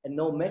 and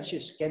no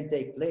matches can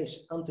take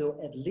place until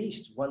at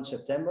least 1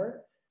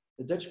 September,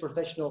 the Dutch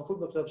professional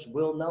football clubs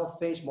will now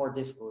face more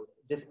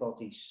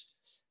difficulties.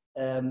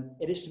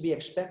 It is to be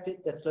expected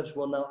that clubs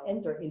will now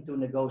enter into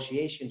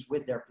negotiations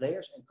with their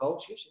players and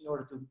coaches in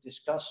order to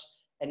discuss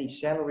any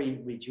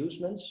salary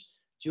reducements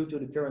due to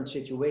the current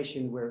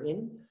situation we're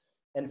in.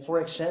 And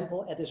for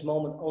example, at this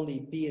moment,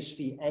 only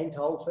PSV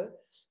Eindhoven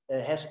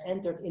has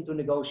entered into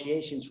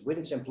negotiations with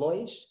its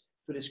employees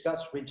to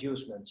discuss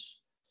reducements.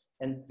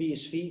 And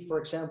PSV, for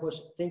example,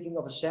 is thinking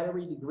of a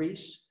salary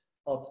decrease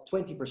of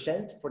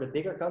 20% for the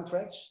bigger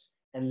contracts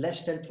and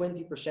less than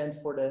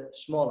 20% for the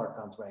smaller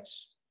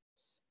contracts.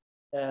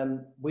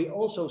 We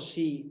also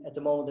see at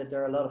the moment that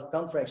there are a lot of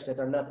contracts that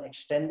are not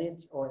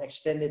extended or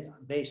extended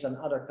based on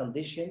other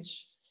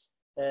conditions.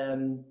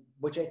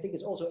 Which I think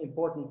is also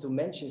important to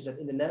mention is that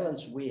in the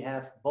Netherlands, we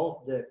have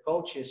both the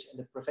coaches and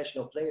the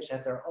professional players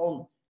have their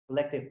own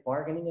collective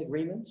bargaining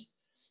agreements.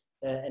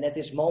 And at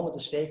this moment,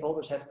 the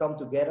stakeholders have come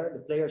together,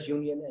 the players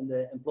union and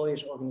the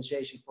employers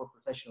organization for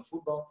professional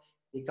football,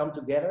 they come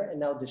together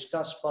and now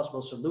discuss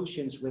possible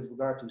solutions with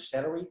regard to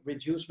salary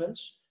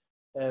reducements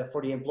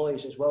for the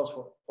employees as well as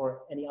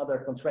for any other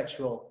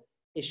contractual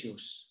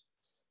issues.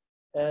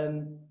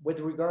 With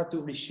regard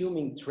to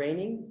resuming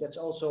training, that's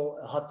also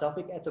a hot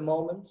topic at the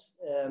moment.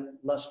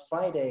 Last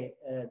Friday,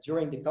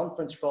 during the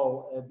conference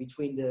call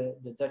between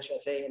the Dutch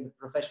FA and the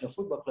professional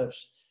football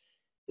clubs,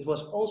 it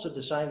was also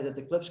decided that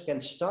the clubs can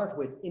start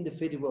with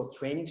individual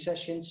training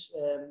sessions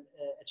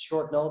at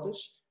short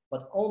notice,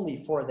 but only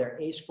for their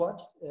A squad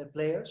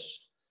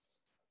players.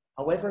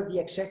 However, the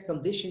exact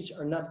conditions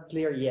are not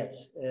clear yet.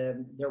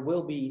 There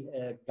will be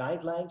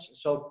guidelines,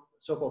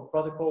 so-called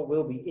protocol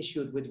will be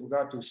issued with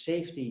regard to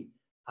safety,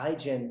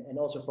 hygiene, and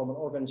also from an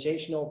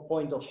organizational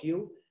point of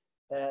view,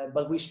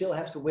 but we still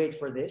have to wait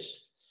for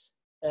this.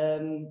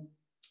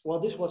 Well,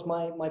 this was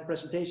my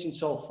presentation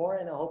so far,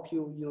 and I hope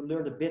you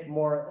learned a bit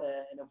more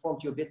and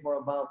informed you a bit more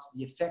about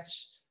the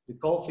effects the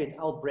COVID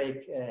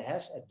outbreak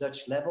has at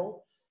Dutch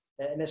level.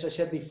 And as I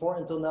said before,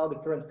 until now, the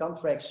current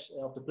contracts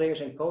of the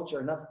players and coaches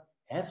are not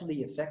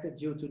heavily affected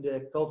due to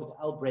the COVID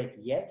outbreak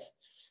yet.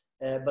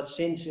 But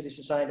since it is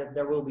decided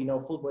there will be no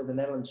football in the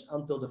Netherlands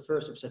until the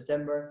 1st of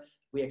September,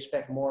 we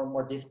expect more and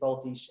more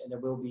difficulties, and there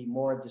will be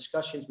more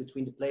discussions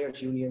between the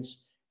players'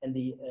 unions and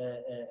the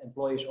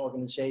employers'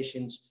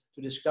 organizations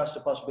to discuss the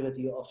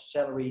possibility of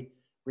salary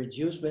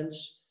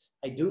reducements.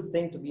 I do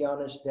think, to be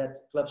honest, that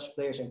clubs,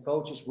 players, and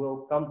coaches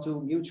will come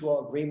to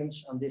mutual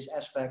agreements on this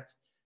aspect,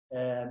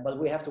 but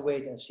we have to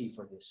wait and see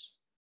for this.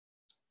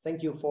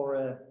 Thank you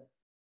for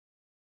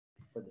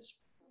this.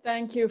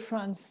 Thank you,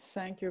 Frans.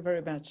 Thank you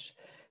very much.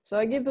 So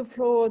I give the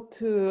floor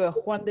to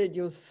Juan de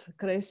Dios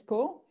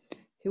Crespo,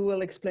 who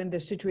will explain the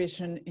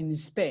situation in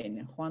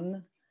Spain.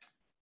 Juan,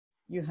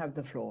 you have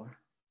the floor.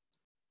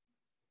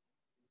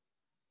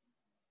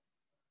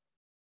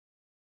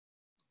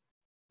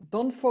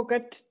 Don't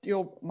forget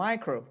your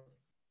micro.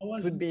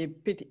 It would be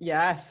pity.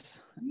 Yes.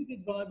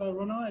 Muted by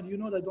Rona, and you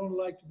know that I don't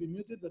like to be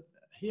muted, but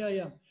here I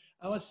am.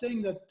 I was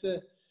saying that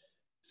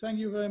thank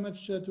you very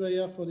much to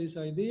AIAF for this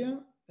idea,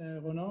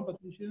 Rona,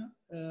 Patricia.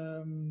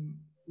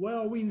 Where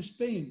are we in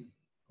Spain?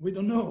 We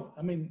don't know.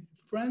 I mean,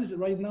 France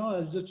right now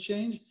has just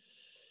changed.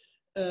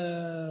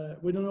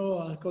 We don't know,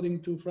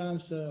 according to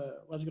France,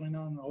 what's going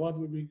on or what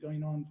will be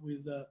going on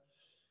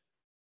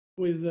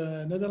with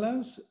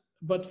Netherlands,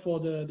 but for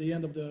the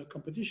end of the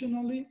competition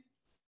only.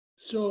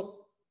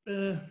 So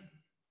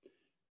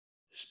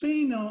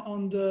Spain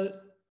on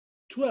the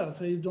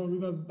 12th, I don't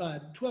remember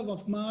bad, 12th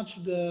of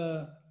March,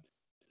 the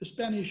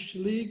Spanish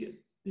league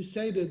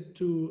decided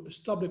to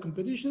stop the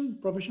competition,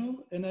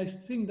 professional, and I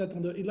think that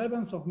on the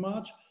 11th of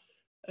March,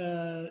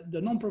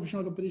 the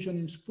non-professional competition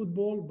in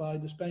football by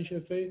the Spanish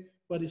FA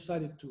were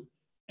decided to.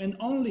 And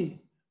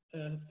only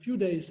a few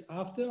days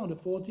after, on the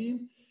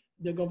 14th,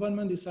 the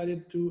government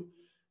decided to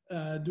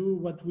do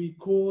what we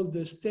call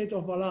the state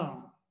of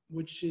alarm,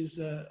 which is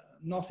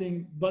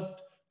nothing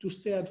but to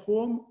stay at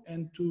home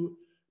and to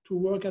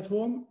work at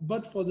home,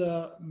 but for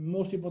the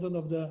most important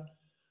of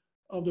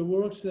the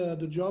works,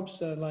 the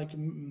jobs like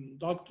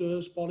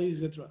doctors,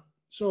 police, etc.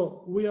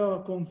 So we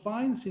are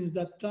confined since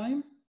that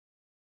time,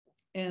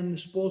 and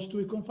supposed to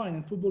be confined,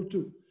 and football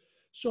too.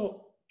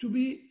 So to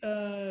be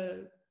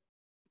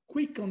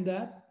quick on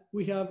that,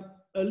 we have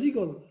a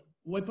legal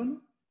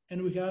weapon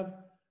and we have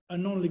a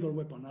non-legal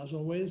weapon, as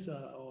always,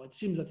 or it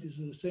seems that it's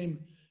the same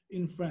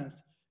in France.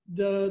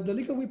 The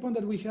legal weapon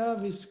that we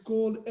have is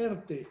called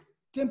ERTE,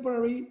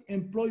 Temporary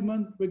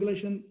Employment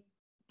Regulation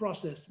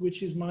Process,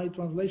 which is my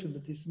translation,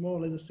 but it's more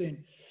or less the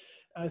same,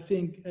 I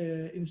think,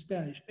 in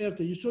Spanish.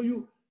 ERTE. So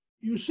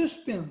you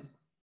suspend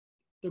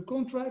the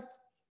contract,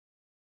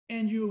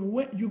 and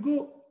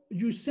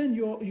you send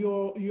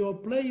your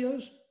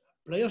players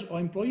or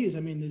employees.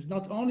 I mean, it's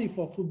not only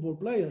for football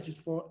players; it's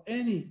for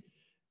any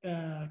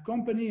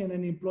company and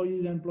any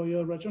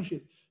employee-employer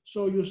relationship.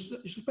 So you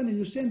suspend and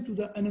you send to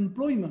the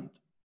unemployment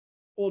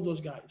all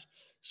those guys.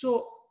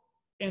 So,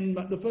 and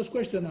the first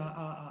question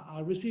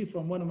I received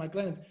from one of my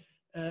clients,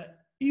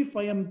 if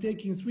I am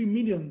taking 3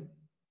 million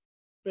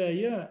per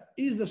year,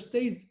 is the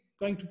state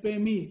going to pay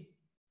me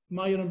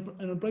my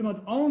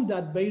unemployment on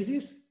that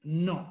basis?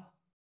 No,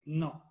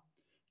 no,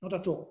 not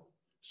at all.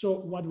 So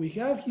what we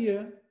have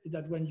here is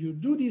that when you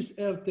do this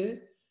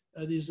ERTE,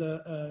 this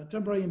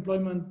temporary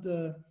employment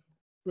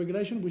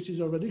regulation, which is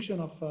a reduction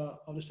of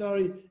the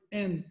salary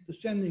and the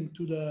sending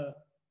to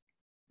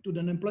the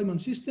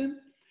unemployment system,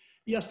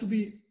 it has to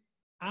be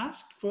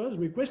asked first,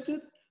 requested,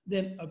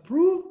 then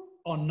approved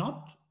or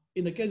not.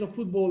 In the case of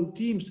football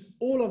teams,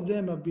 all of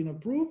them have been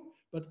approved,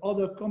 but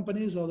other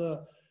companies,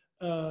 other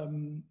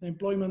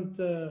employment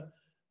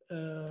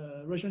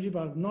relationship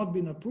have not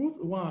been approved.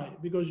 Why?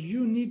 Because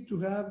you need to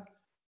have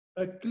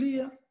a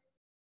clear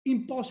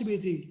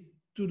impossibility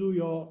to do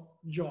your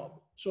job.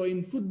 So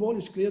in football,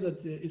 it's clear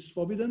that it's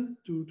forbidden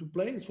to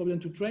play, it's forbidden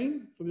to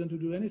train, forbidden to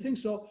do anything.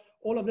 So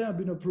all of them have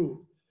been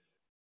approved.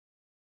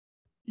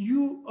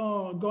 You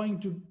are going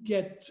to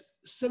get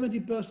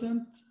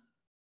 70%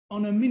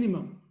 on a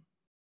minimum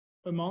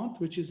amount,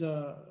 which is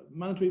a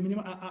mandatory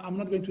minimum. I'm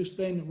not going to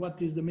explain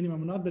what is the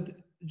minimum or not, but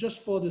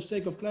just for the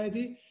sake of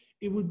clarity,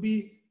 it would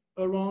be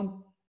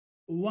around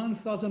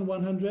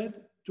 1,100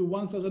 to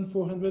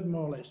 1,400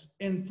 more or less.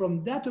 And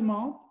from that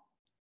amount,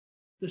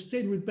 the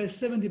state will pay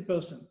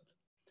 70%.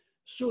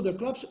 So the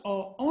clubs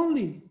are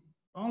only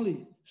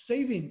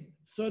saving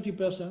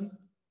 30%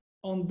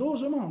 on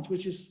those amounts,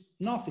 which is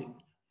nothing.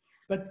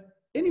 But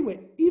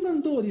anyway,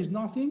 even though it is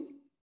nothing,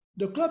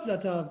 the clubs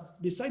that have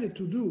decided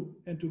to do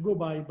and to go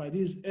by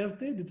this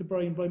ERTE, the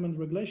temporary employment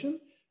regulation,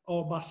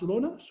 or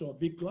Barcelona, so a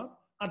big club,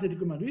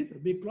 Atletico Madrid, a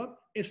big club,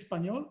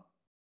 Espanyol,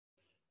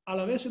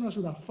 Alaves and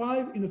Osasuna,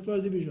 5 in the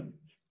first division,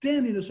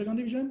 10 in the second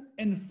division,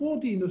 and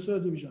 40 in the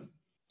third division.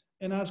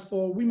 And as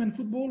for women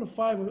football,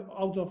 5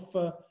 out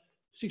of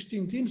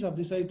 16 teams have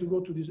decided to go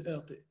to this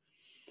ERTE.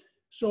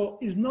 So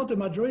it's not a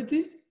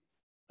majority,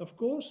 of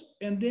course.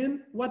 And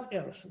then what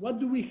else? What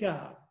do we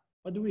have?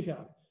 What do we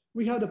have?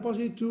 We have the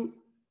possibility to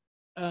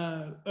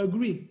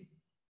agree.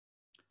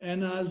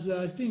 And as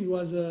I think it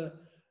was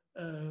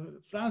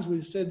Frans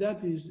will say,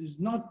 that is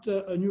not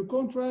a new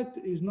contract,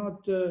 is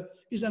not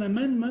is an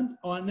amendment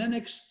or an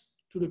annex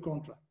to the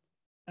contract.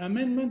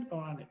 Amendment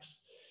or annex.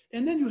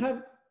 And then you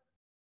have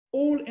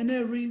all and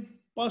every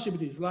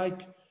possibilities,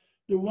 like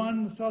the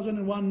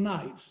 1001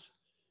 nights.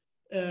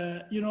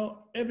 You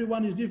know,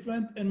 everyone is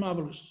different and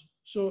marvelous.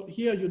 So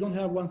here you don't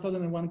have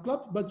 1001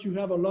 clubs, but you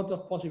have a lot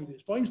of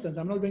possibilities. For instance,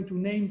 I'm not going to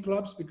name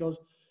clubs because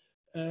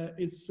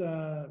it's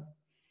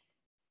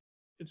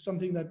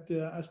something that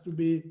has to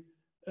be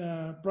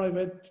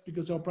private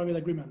because of private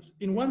agreements.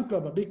 In one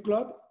club, a big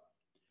club,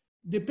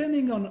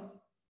 depending on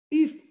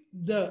if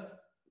the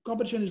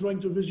competition is going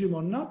to resume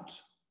or not,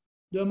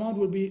 the amount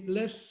will be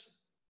less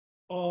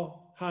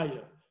or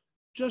higher.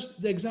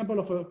 Just the example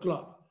of a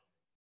club.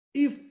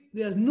 If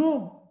there's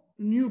no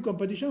new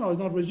competition or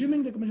not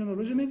resuming, the competition or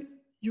resuming,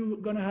 you're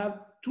going to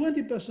have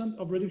 20%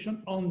 of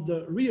reduction on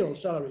the real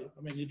salary.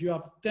 I mean, if you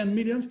have 10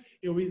 millions,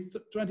 it will be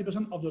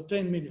 20% of the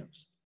 10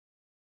 millions.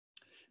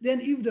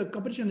 Then if the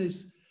competition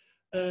is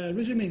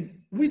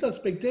resuming without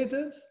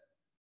spectators,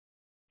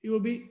 it will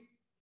be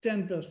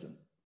 10%,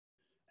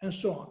 and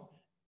so on.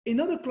 In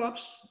other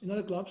clubs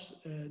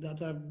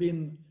that I've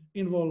been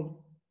involved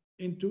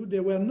into, they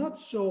were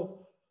not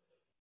so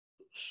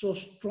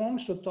strong,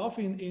 so tough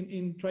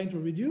in trying to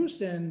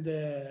reduce, and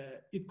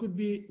it could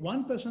be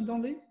 1%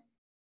 only,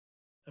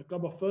 a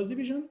club of first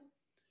division.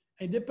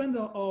 It depends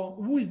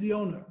on who is the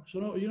owner.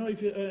 So, you know,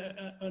 if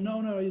an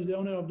owner is the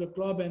owner of the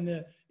club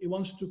and he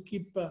wants to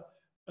keep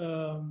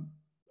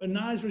a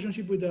nice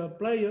relationship with the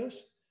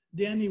players,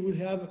 then he will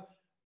have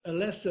a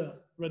lesser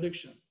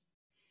reduction.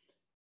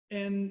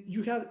 And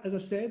you have, as I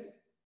said,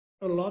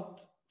 a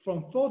lot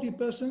from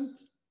 40%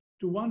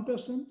 to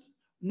 1%.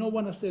 No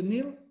one has said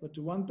nil, but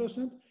to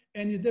 1%.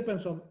 And it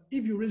depends on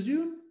if you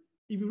resume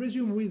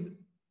with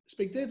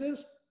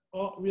spectators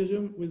or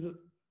resume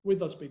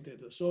without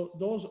spectators. So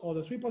those are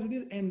the 3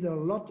 possibilities, and there are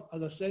a lot,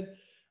 as I said,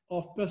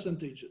 of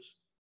percentages.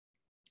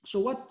 So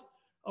what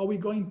are we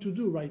going to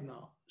do right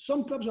now?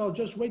 Some clubs are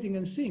just waiting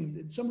and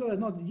seeing. Some clubs are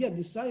not yet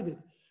decided.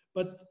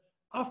 But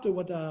after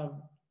what I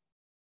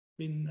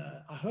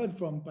heard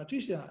from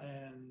Patricia,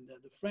 and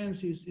the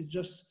France is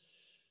just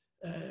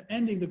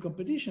ending the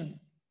competition.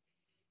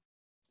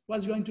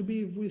 What's going to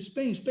be with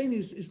Spain? Spain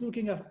is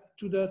looking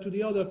to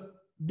the other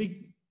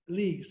big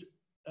leagues: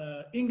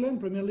 England,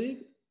 Premier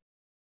League,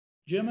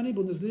 Germany,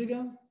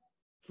 Bundesliga,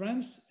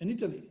 France, and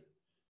Italy.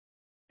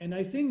 And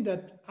I think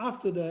that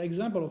after the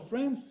example of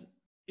France,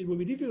 it will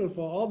be difficult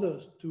for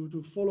others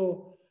to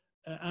follow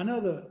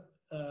another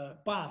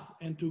path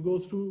and to go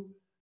through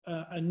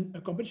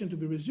a competition to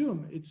be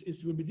resumed.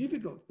 It will be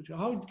difficult.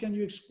 How can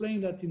you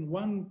explain that in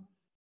one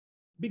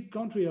big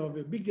country of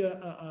a big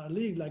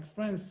league like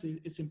France,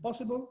 it's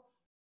impossible?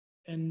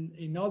 And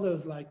in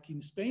others, like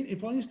in Spain,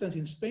 for instance,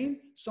 in Spain,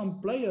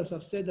 some players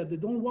have said that they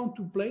don't want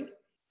to play,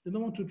 they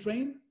don't want to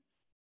train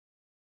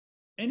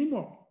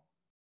anymore.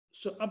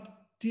 So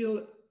up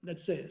till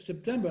let's say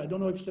September, I don't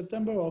know if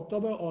September or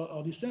October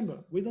or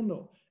December, we don't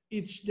know.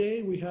 Each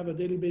day we have a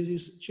daily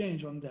basis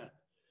change on that.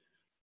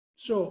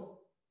 So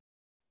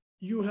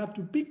you have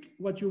to pick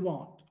what you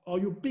want, or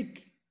you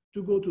pick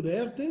to go to the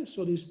ERTE,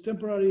 so this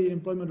temporary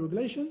employment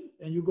regulation,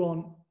 and you go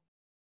on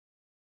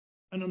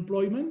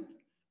unemployment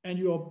and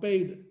you are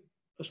paid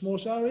a small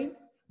salary,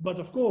 but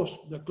of course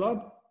the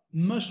club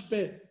must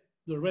pay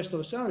the rest of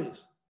the salaries.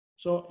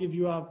 So if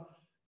you have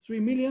 3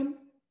 million,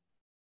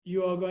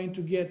 you are going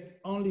to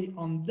get only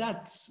on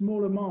that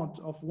small amount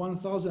of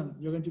 1,000,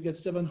 you're going to get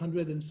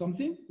 700 and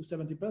something,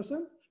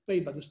 70%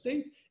 paid by the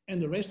state,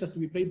 and the rest has to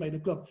be paid by the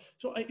club.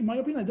 So in my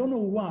opinion, I don't know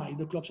why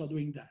the clubs are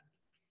doing that,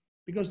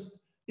 because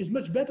it's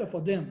much better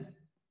for them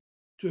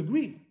to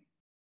agree,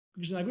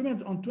 because an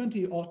agreement on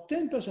 20 or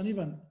 10%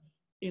 even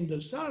in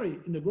the salary,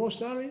 in the gross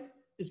salary,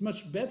 is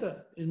much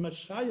better, is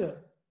much higher.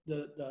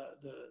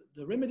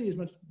 The remedy is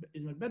much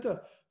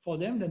better for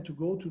them than to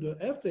go to the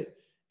ERTE.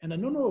 And I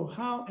don't know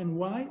how and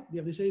why they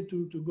have decided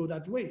to go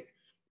that way.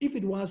 If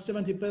it was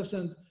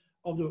 70%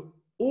 of the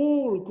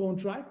whole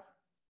contract,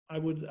 I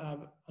would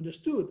have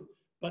understood.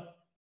 But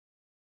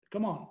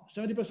come on,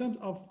 70%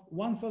 of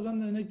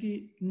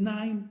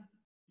 1,089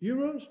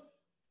 euros.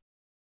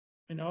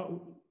 You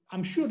know,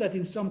 I'm sure that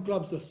in some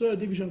clubs, the third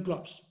division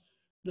clubs,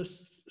 the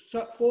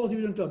fourth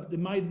division club, they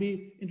might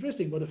be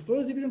interesting. But the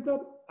first division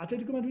club,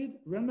 Atletico Madrid,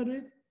 Real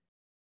Madrid,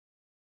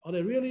 are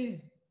they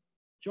really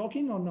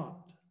joking or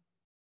not?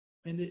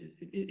 And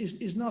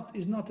it's not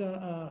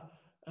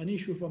an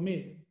issue for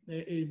me.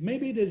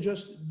 Maybe they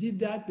just did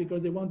that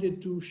because they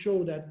wanted to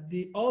show that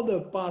the other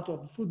part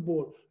of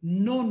football,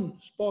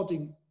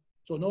 non-sporting,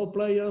 so no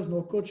players,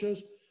 no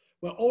coaches,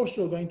 were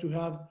also going to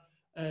have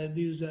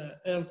this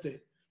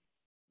ERTE.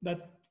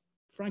 But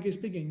frankly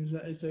speaking,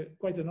 it's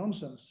quite a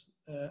nonsense.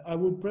 I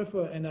would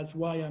prefer, and that's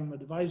why I'm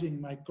advising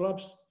my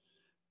clubs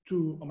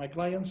or my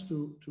clients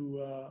to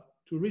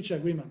reach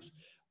agreements.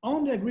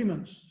 On the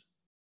agreements,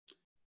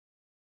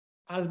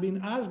 has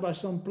been asked by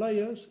some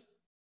players,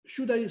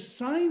 should I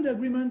sign the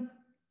agreement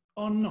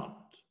or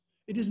not?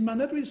 It is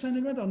mandatory to sign the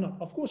agreement or not?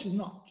 Of course it's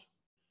not.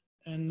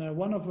 And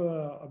one of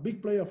a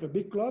big player of a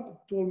big club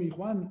told me,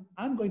 Juan,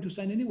 I'm going to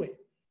sign anyway,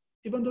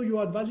 even though you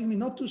are advising me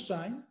not to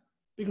sign,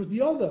 because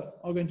the other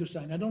are going to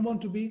sign. I don't want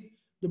to be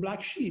the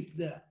black sheep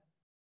there.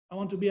 I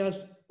want to be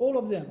as all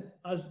of them,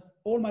 as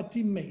all my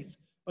teammates,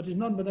 but it's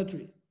not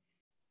mandatory.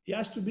 It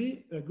has to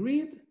be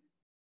agreed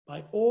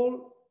by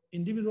all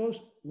individuals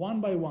one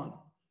by one.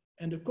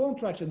 And the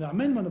contracts and the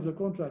amendment of the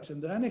contracts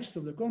and the annex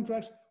of the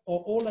contracts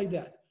are all like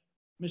that.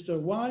 Mr.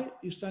 Y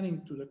is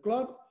signing to the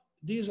club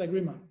this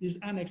agreement, this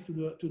annex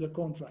to the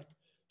contract.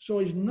 So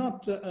it's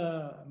not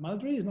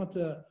mandatory, it's not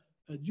a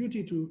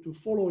duty to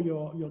follow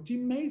your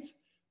teammates,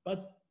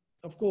 but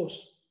of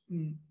course,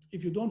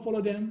 if you don't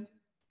follow them,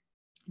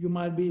 you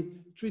might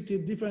be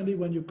treated differently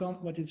when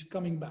it's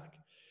coming back.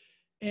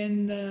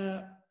 And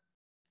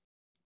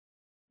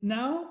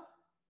now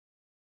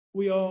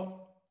we are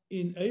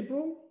in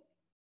April.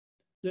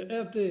 The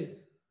ERTE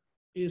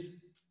is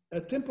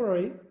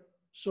temporary.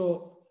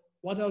 So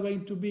what are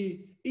going to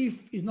be,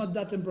 if it's not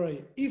that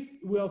temporary, if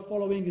we are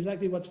following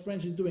exactly what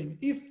France is doing,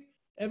 if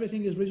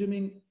everything is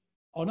resuming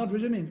or not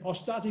resuming, or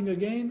starting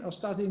again, or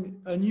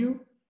starting anew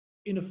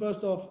in the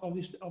 1st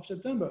of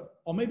September,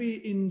 or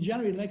maybe in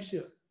January next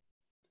year,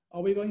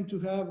 are we going to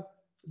have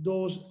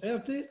those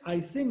ERTE? I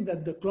think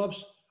that the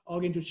clubs are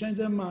going to change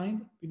their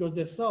mind, because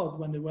they thought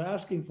when they were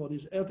asking for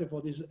this ERTE,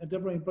 for this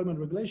temporary employment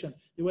regulation,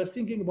 they were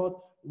thinking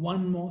about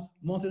 1 month,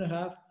 month and a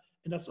half,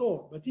 and that's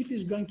all. But if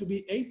it's going to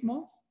be 8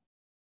 months,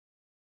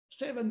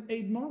 7,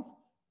 8 months,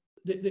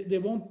 they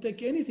won't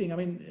take anything. I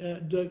mean,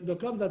 the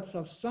clubs that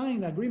have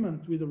signed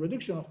agreement with the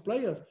reduction of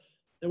players,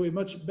 they were in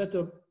much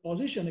better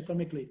position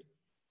economically.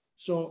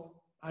 So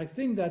I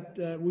think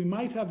that we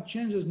might have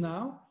changes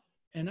now,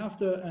 and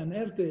after an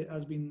ERTE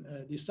has been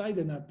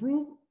decided and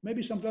approved,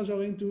 maybe some clubs are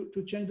going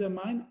to change their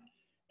mind.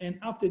 And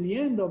after the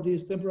end of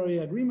this temporary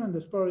agreement,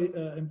 this temporary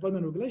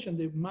employment regulation,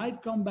 they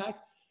might come back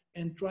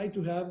and try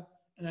to have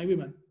an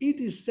agreement. It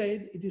is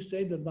said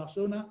that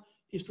Barcelona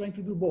is trying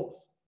to do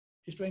both.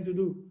 It's trying to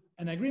do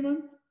an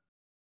agreement,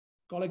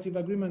 collective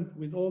agreement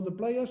with all the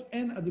players,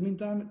 and at the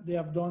meantime, they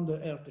have done the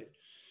ERTE.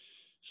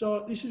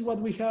 So this is what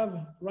we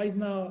have right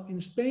now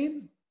in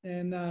Spain,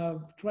 and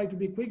try to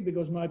be quick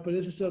because my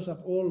predecessors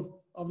have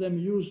all of them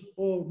used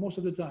most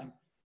of the time.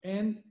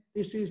 And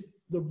this is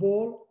the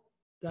ball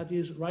that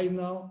is right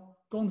now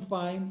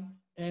confined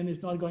and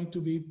is not going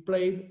to be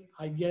played,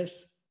 I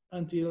guess,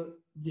 until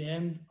the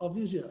end of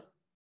this year.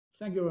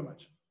 Thank you very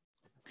much.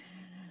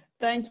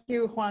 Thank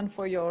you, Juan,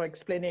 for your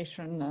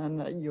explanation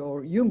and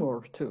your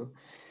humor too.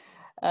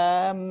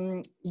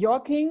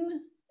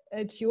 Joachim,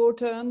 it's your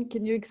turn.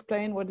 Can you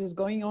explain what is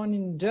going on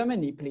in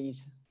Germany,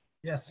 please?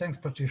 Yes, thanks,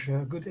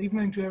 Patricia. Good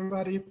evening to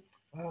everybody.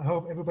 I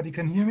hope everybody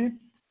can hear me.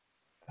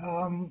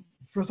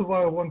 First of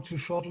all, I want to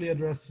shortly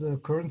address the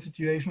current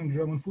situation in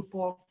German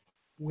football.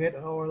 We had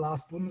our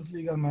last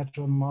Bundesliga match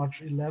on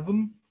March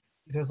 11.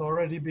 It has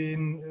already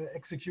been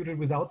executed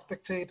without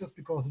spectators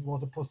because it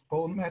was a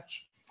postponed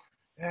match.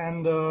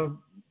 And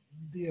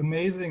the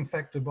amazing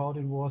fact about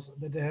it was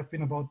that there have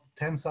been about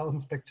 10,000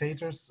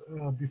 spectators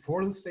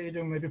before the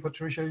stadium. Maybe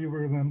Patricia, you will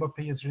remember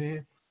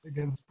PSG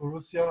against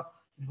Borussia.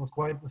 It was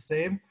quite the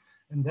same.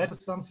 And that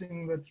is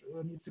something that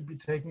needs to be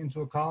taken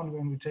into account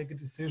when we take a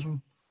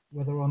decision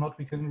whether or not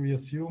we can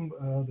reassume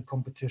the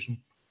competition.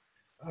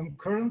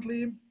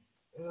 Currently,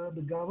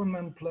 the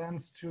government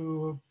plans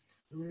to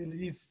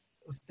release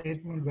a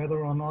statement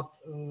whether or not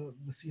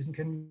the season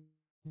can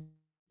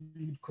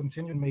be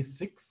continued May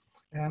 6th.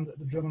 And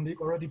the German League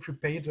already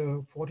prepared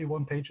a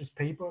 41 pages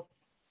paper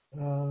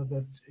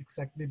that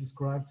exactly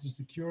describes the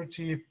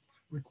security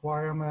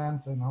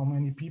requirements and how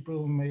many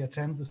people may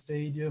attend the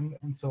stadium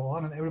and so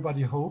on. And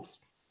everybody hopes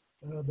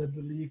that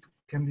the league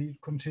can be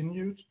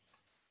continued.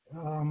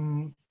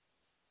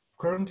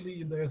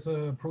 Currently, there's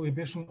a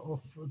prohibition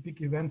of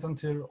big events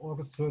until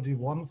August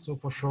 31. So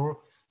for sure,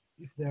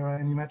 if there are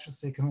any matches,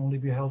 they can only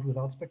be held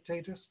without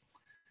spectators.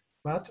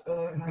 But,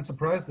 and I'm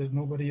surprised that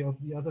nobody of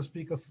the other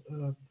speakers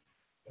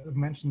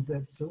mentioned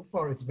that so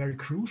far it's very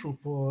crucial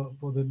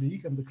for the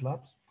league and the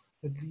clubs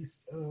that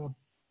these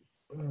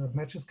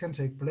matches can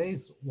take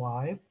place.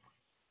 Why?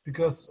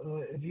 Because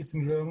at least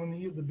in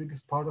Germany, the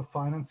biggest part of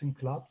financing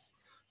clubs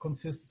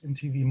consists in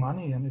TV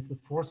money. And if the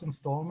fourth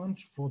installment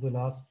for the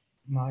last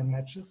 9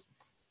 matches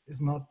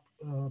is not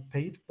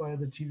paid by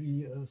the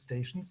TV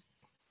stations,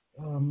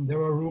 there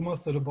are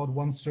rumors that about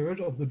 1/3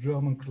 of the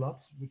German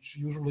clubs, which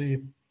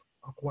usually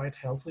are quite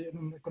healthy in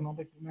an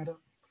economic matter,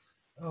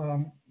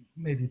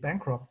 may be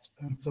bankrupt.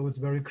 And so it's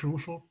very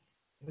crucial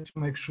to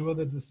make sure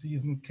that the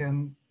season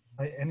can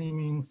by any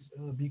means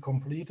be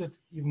completed,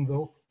 even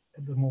though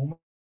at the moment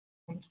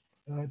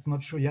it's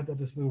not sure yet that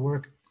this will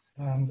work.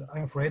 And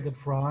I'm afraid that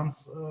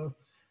France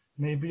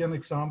may be an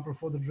example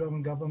for the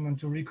German government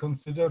to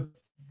reconsider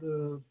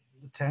the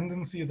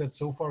tendency that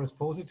so far is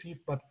positive.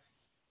 But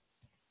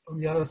on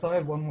the other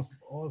side, one must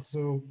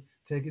also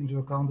take into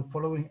account the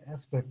following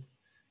aspects.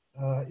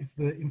 If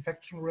the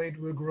infection rate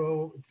will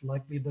grow, it's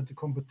likely that the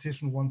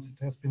competition, once it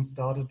has been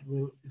started,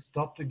 will be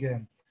stopped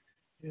again.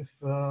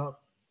 If a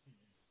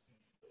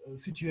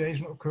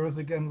situation occurs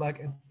again, like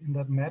in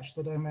that match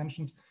that I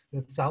mentioned,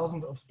 that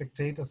thousands of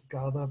spectators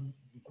gather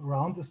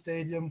around the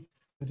stadium,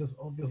 that is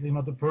obviously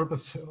not the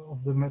purpose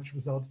of the match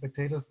without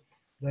spectators,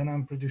 then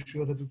I'm pretty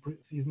sure that the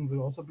season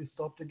will also be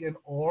stopped again.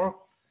 Or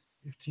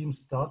if teams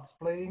start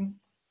playing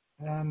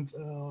and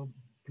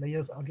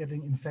players are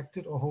getting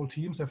infected or whole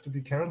teams have to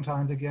be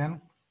quarantined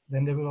again,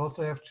 then they will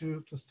also have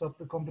to stop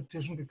the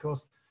competition,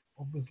 because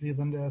obviously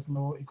then there's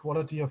no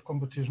equality of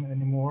competition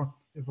anymore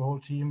if a whole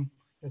team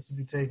has to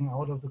be taken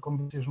out of the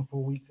competition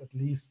for weeks at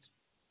least.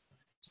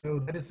 So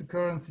that is the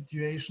current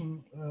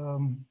situation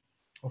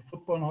of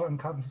football. Now I'm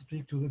coming to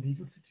speak to the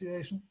legal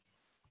situation.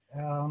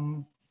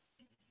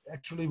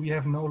 Actually, we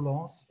have no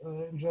laws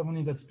in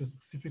Germany that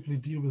specifically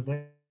deal with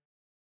that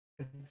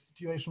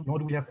situation, nor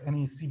do we have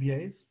any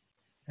CBAs.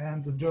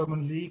 And the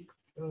German league,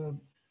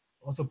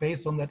 also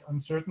based on that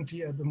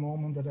uncertainty at the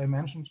moment that I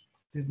mentioned,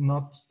 did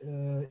not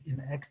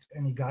enact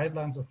any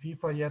guidelines of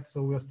FIFA yet.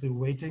 So we're still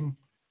waiting,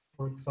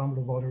 for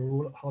example, about a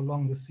rule, how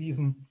long the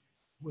season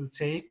will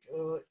take,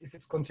 if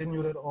it's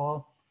continued at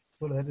all.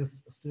 So that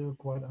is still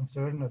quite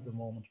uncertain at the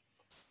moment.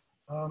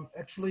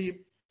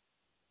 Actually,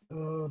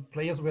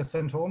 players were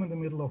sent home in the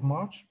middle of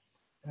March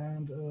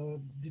and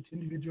did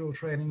individual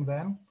training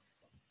then.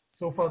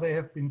 So far they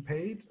have been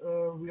paid.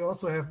 We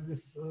also have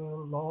this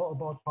law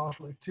about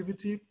partial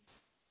activity,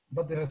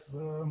 but there's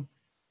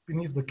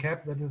beneath the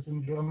cap that is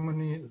in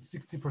Germany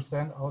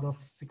 60% out of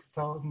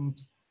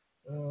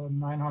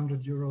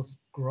 6,900 euros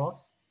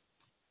gross,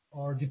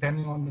 or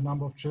depending on the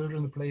number of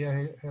children, the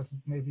player has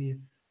maybe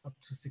up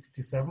to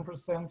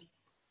 67%.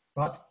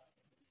 But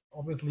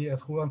obviously,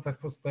 as Juan said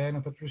for Spain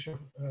and Patricia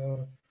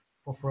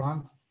for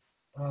France,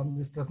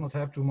 this does not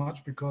help too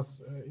much,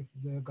 because if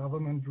the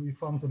government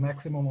refunds a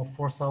maximum of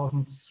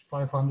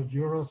 4,500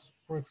 euros,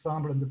 for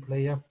example, and the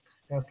player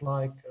has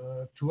like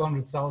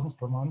 200,000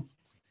 per month,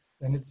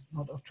 then it's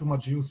not of too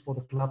much use for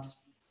the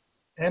clubs.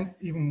 And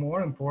even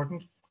more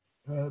important,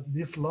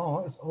 this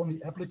law is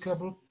only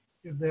applicable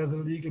if there's a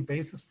legal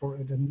basis for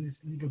it, and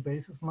this legal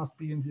basis must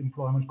be in the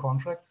employment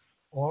contracts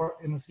or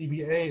in a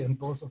CBA, and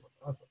both of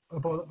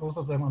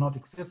them are not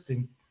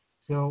existing.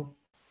 So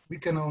we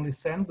can only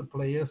send the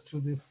players to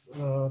this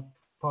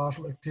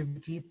partial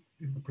activity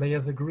if the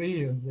players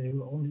agree, and they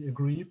will only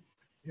agree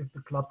if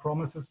the club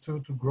promises to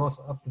gross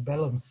up the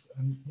balance.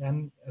 And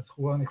then, as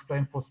Juan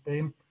explained for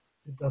Spain,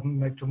 it doesn't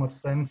make too much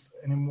sense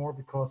anymore,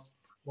 because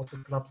what the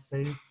clubs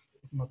save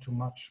is not too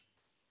much.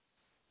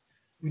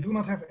 We do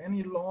not have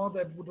any law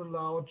that would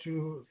allow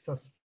to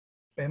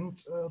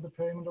suspend the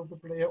payment of the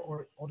player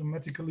or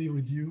automatically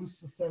reduce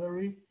the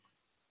salary.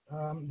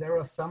 There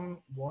are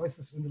some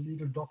voices in the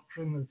legal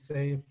doctrine that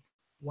say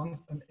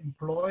once an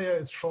employer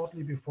is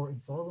shortly before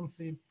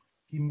insolvency,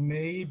 he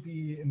may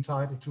be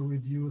entitled to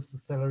reduce the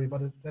salary,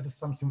 but that is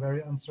something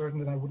very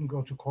uncertain, and I wouldn't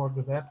go to court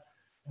with that.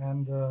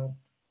 And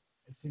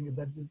I think in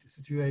that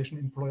situation,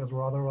 employers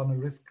rather run a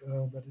risk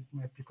that it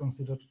might be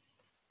considered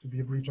to be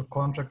a breach of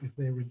contract if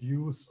they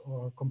reduce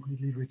or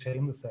completely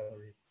retain the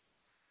salary.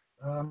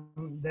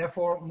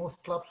 Therefore,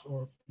 most clubs,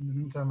 or in the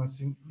meantime, I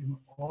think even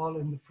all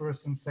in the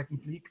first and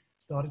second league,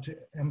 started to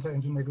enter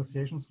into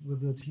negotiations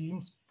with the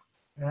teams.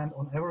 And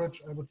on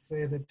average, I would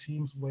say that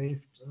teams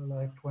waived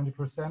like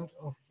 20%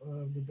 of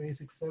the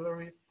basic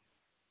salary.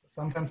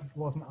 Sometimes it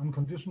was an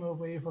unconditional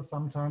waiver.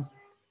 Sometimes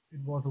it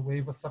was a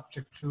waiver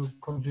subject to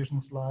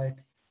conditions like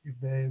if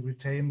they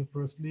retain the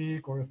first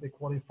league or if they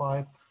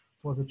qualify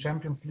for the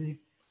Champions League.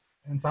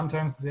 And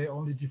sometimes they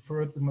only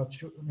deferred the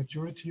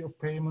maturity of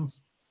payments,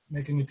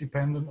 making it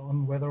dependent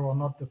on whether or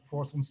not the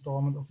fourth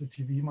installment of the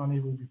TV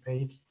money will be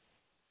paid.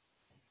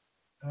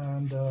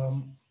 And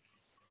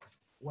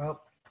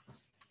well,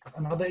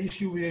 another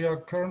issue we are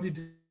currently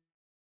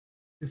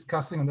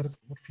discussing, and that is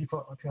what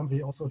FIFA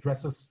currently also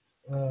addresses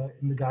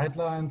in the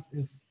guidelines,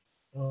 is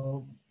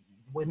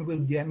when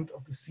will the end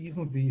of the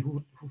season be?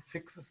 Who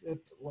fixes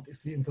it? What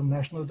is the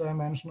international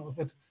dimension of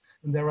it?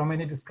 And there are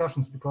many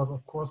discussions because,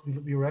 of course,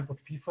 we read what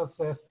FIFA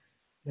says,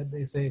 that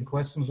they say in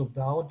questions of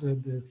doubt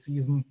the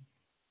season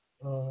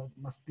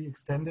must be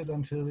extended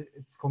until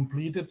it's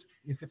completed,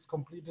 if it's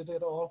completed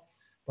at all.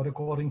 But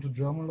according to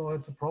German law,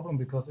 it's a problem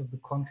because if the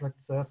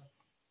contract says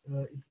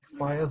it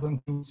expires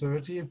on June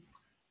 30,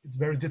 it's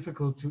very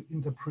difficult to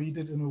interpret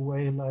it in a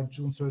way like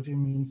June 30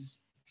 means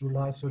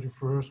July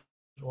 31st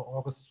or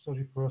August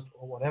 31st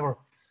or whatever,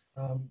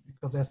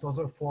 because there's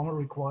also a formal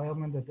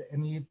requirement that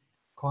any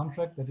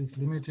contract that is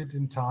limited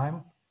in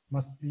time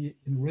must be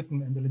in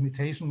written, and the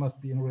limitation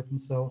must be in written.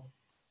 So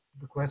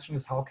the question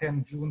is, how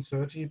can June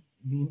 30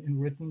 mean in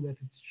written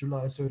that it's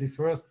July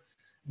 31st?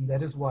 And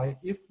that is why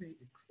if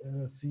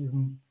the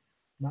season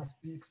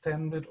must be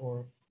extended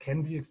or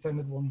can be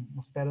extended, one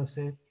must better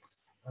say,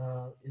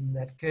 in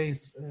that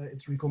case,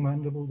 it's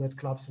recommendable that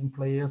clubs and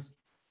players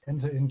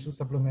enter into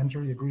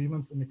supplementary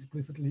agreements and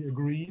explicitly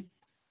agree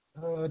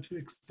to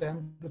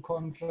extend the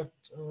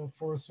contract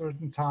for a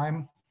certain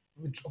time,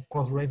 which of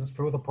course raises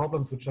further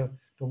problems, which I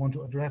don't want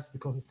to address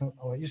because it's not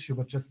our issue,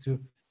 but just to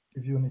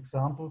give you an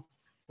example.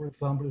 For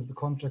example, if the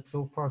contract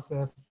so far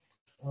says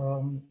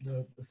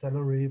the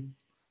salary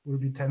will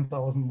be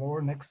 10,000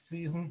 more next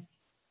season,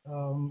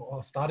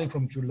 or starting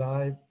from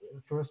July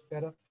 1st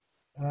better,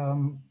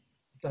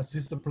 does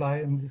this apply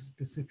in this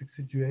specific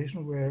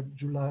situation where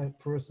July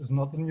 1st is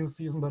not the new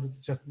season, but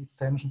it's just an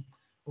extension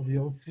of the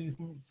old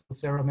season?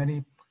 So there are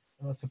many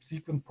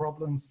subsequent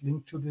problems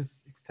linked to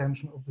this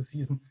extension of the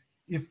season,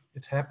 if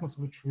it happens,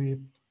 which we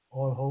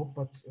all hope,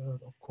 but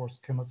of course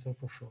cannot say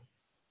for sure.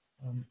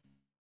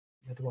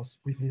 That was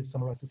briefly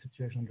summarize the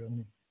situation in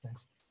Germany.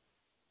 Thanks.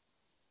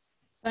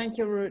 Thank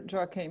you,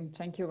 Joachim.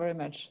 Thank you very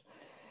much.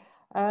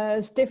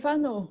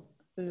 Stefano,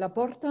 La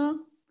Porta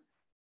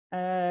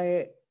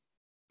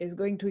is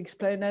going to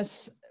explain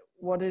us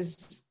what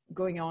is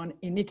going on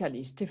in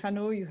Italy.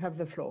 Stefano, you have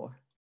the floor.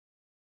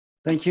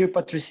 Thank you,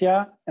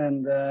 Patricia,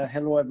 and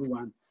hello,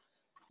 everyone.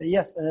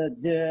 Yes,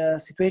 the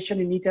situation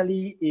in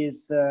Italy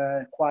is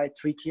quite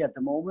tricky at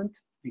the moment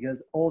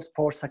because all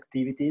sports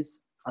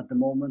activities at the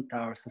moment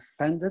are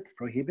suspended,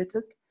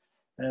 prohibited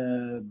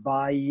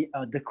by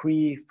a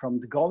decree from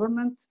the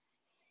government.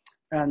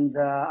 And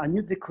a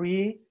new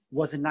decree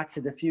was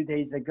enacted a few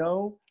days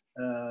ago,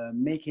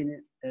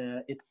 making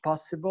it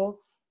possible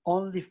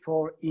only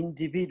for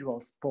individual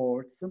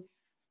sports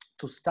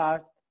to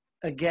start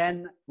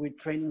again with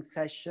training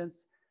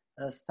sessions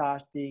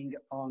starting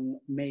on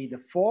May the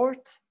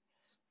 4th.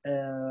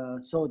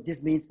 So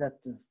this means that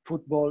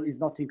football is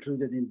not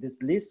included in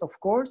this list, of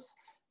course.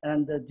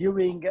 And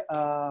during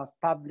a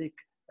public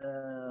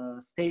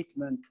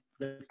statement,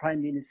 the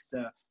Prime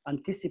Minister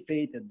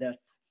anticipated that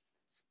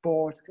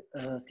sports,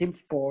 team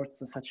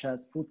sports such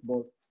as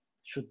football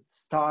should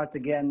start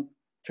again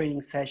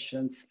training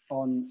sessions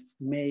on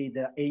May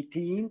the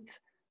 18th.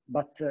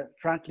 But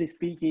frankly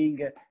speaking,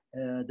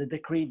 the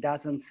decree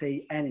doesn't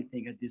say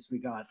anything at this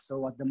regard.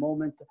 So at the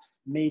moment,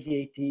 May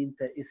the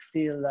 18th is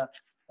still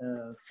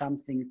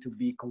something to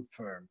be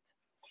confirmed.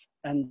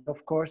 And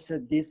of course,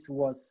 this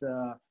was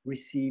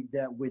received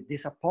with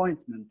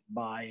disappointment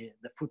by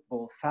the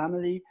football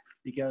family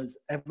because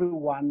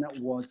everyone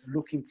was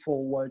looking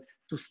forward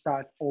to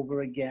start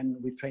over again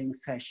with training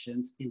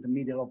sessions in the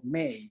middle of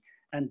May.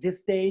 And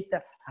this date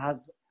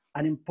has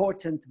an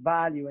important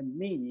value and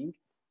meaning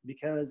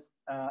because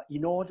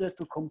in order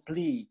to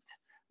complete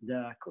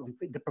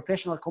the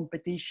professional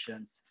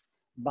competitions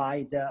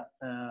by the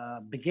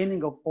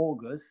beginning of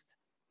August,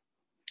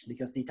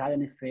 because the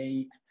Italian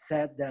FA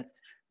said that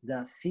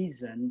the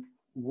season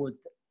would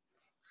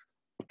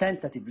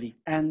tentatively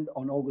end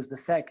on August the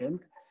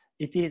 2nd,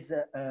 it is,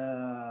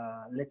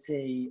 let's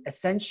say,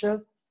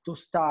 essential to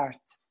start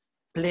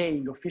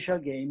playing official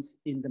games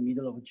in the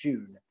middle of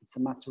June. It's a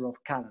matter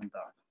of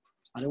calendar.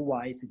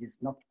 Otherwise, it is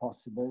not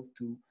possible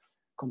to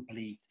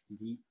complete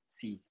the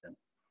season.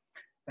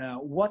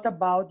 What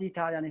about the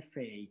Italian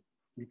FA?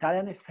 The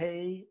Italian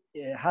FA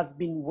has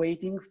been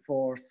waiting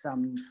for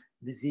some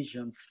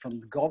decisions from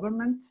the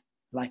government,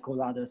 like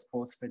all other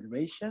sports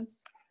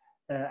federations.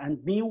 And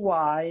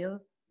meanwhile,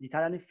 the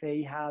Italian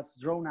FA has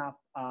drawn up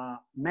a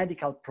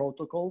medical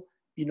protocol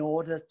in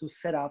order to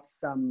set up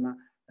some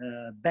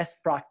best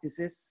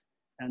practices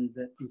and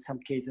in some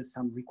cases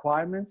some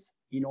requirements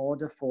in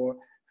order for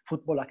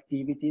football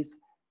activities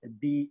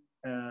be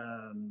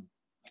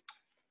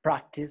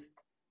practiced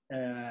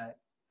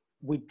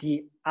with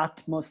the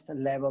utmost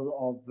level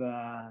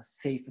of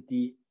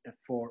safety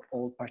for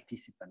all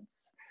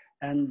participants.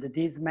 And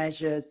these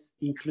measures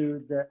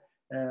include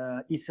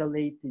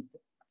isolated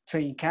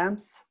training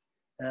camps,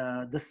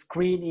 the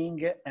screening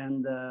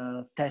and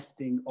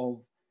testing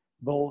of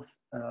both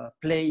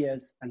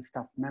players and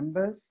staff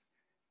members,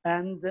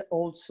 and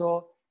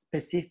also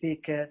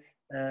specific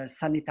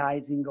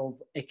sanitizing of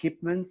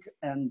equipment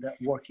and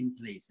working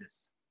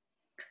places.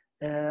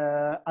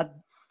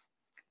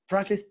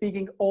 Frankly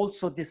speaking,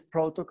 also this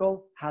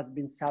protocol has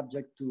been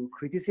subject to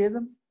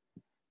criticism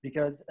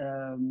because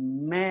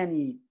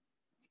many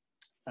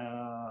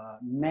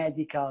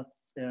medical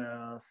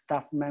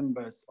staff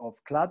members of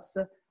clubs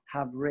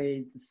have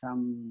raised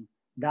some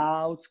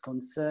doubts,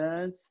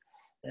 concerns,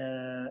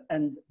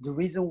 and the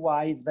reason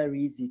why is very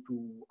easy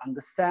to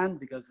understand,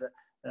 because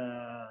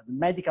the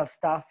medical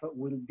staff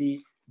will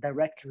be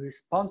directly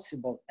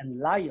responsible and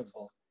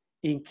liable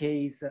in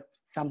case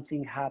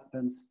something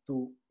happens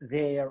to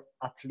their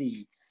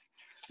athletes.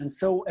 And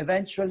so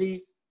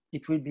eventually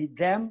it will be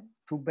them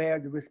to bear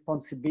the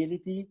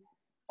responsibility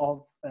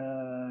of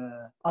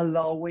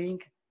allowing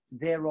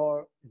their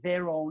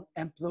own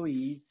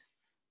employees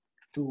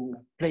to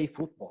play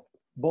football,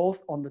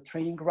 both on the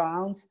training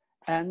grounds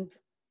and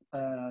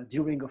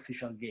during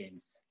official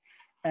games.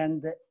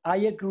 And I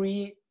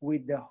agree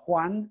with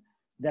Juan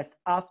that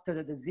after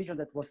the decision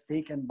that was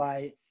taken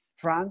by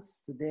France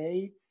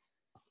today,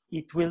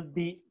 it will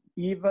be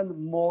even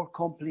more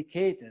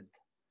complicated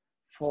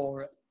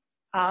for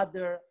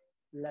other,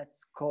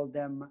 let's call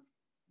them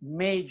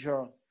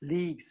major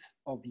leagues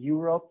of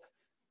Europe,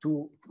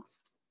 to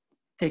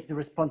take the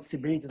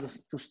responsibility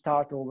to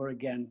start over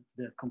again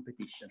the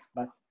competitions.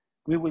 But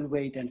we will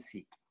wait and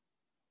see.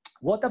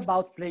 What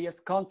about players'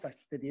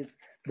 contracts? That is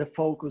the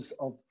focus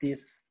of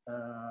this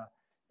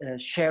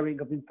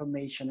sharing of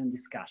information and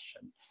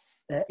discussion.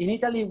 In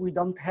Italy, we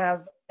don't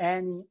have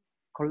any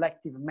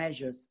collective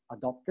measures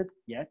adopted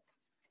yet.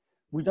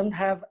 We don't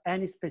have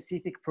any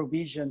specific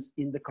provisions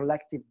in the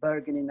collective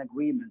bargaining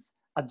agreements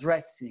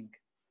addressing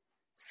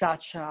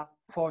such a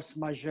force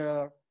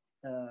majeure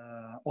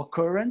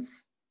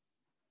occurrence.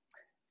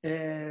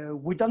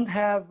 We don't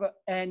have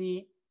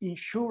any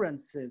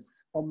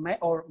insurances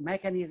or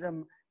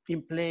mechanism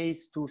in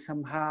place to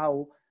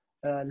somehow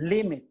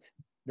limit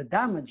the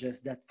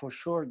damages that for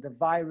sure the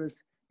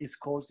virus is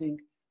causing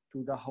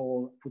to the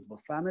whole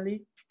football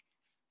family.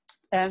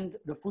 And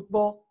the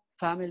football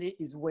family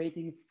is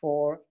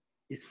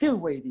still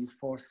waiting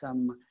for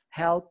some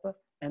help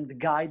and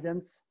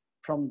guidance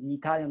from the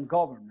Italian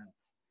government.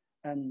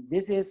 And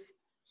this is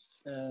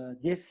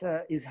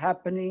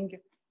happening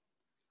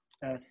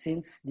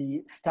since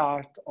the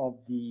start of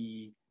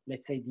the,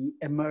 let's say, the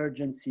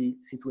emergency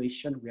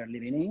situation we are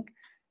living in.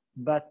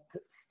 But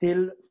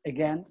still,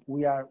 again,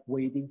 we are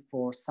waiting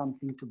for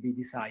something to be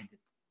decided.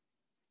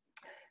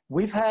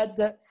 We've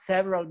had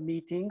several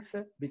meetings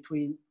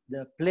between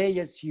the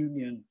Players'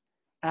 Union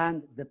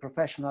and the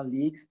professional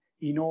leagues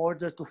in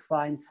order to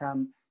find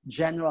some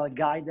general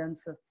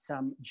guidance,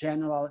 some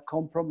general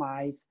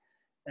compromise,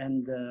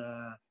 and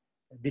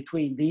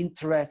between the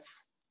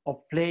interests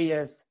of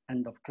players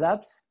and of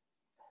clubs.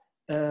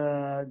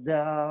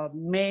 The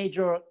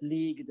major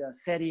league, the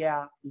Serie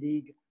A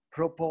league,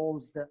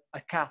 proposed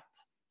a cut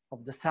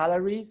of the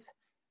salaries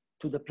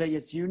to the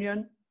Players'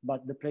 Union,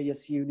 but the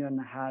Players' Union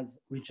has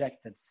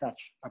rejected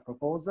such a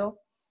proposal.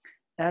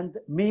 And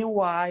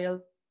meanwhile,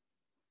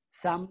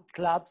 some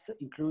clubs,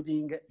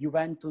 including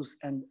Juventus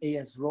and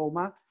AS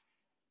Roma,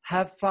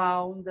 have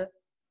found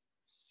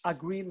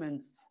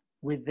agreements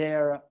with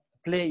their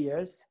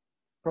players,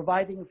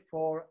 providing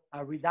for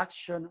a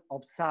reduction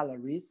of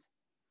salaries.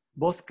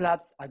 Both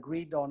clubs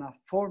agreed on a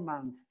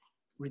 4-month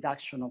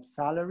reduction of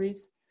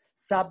salaries,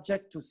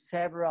 subject to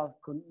several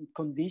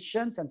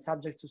conditions and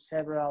subject to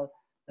several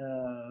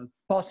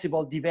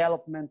possible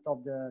development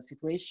of the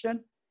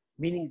situation,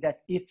 meaning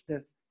that if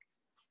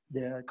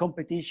the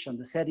competition,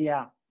 the Serie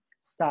A,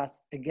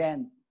 starts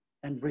again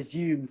and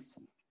resumes,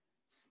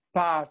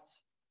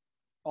 parts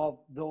of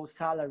those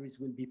salaries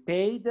will be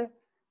paid.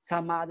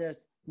 Some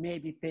others may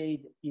be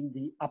paid in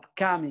the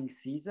upcoming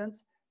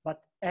seasons,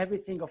 but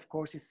everything, of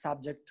course, is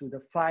subject to the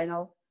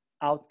final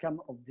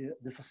outcome of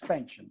the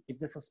suspension. If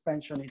the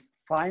suspension is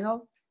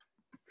final,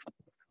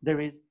 there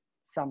is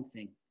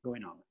something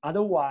going on.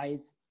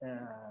 Otherwise,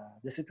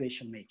 the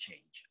situation may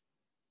change.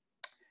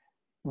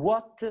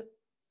 What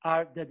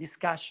are the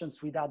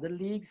discussions with other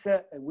leagues?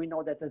 We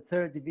know that the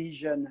third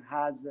division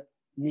has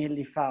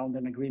nearly found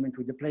an agreement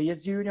with the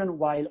Players' Union,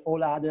 while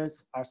all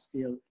others are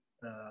still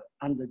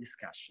under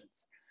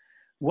discussions.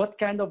 What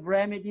kind of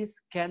remedies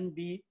can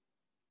be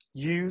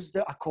used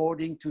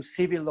according to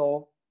civil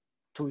law,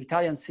 to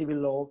Italian civil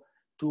law,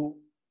 to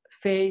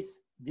face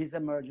this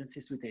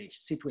emergency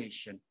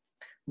situation?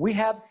 We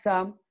have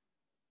some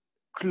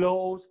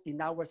clause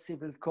in our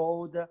civil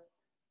code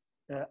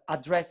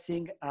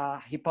addressing a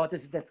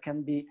hypothesis that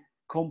can be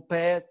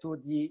compared to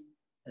the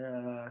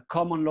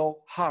common law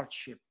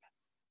hardship.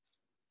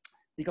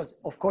 Because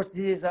of course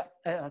this is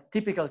a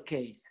typical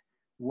case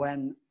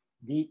when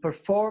the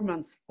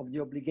performance of the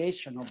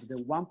obligation of the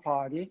one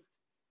party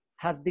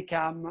has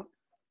become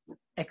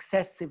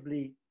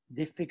excessively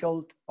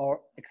difficult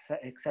or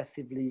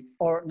excessively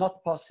or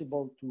not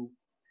possible to,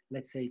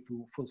 let's say,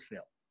 to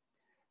fulfill.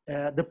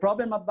 The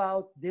problem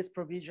about this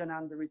provision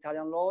under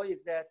Italian law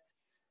is that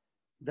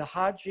the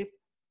hardship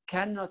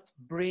cannot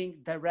bring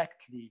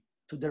directly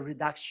to the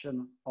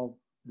reduction of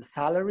the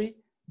salary,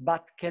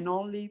 but can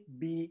only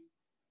be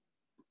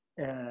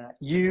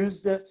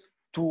used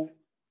to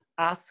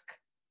ask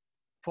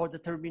for the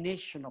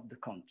termination of the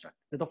contract.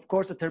 But of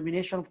course, the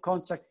termination of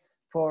contract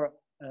for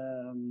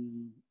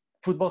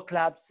football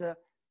clubs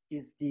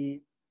is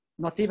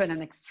not even an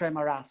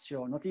extrema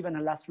ratio, not even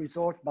a last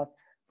resort, but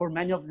for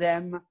many of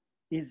them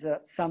is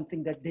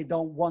something that they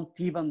don't want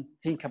to even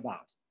think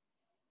about.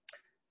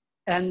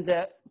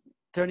 And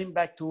turning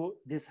back to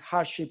this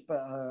hardship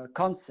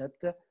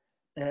concept,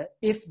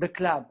 if the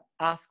club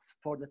asks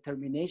for the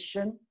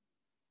termination,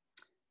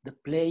 the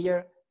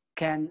player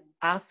can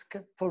ask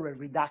for a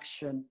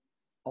reduction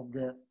of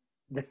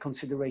the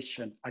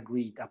consideration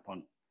agreed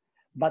upon.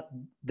 But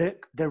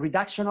the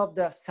reduction of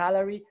the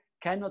salary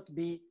cannot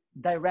be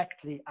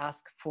directly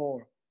asked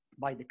for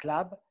by the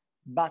club,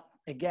 but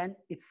again,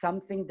 it's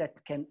something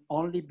that can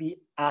only be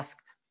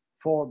asked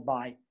for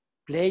by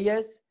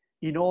players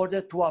in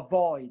order to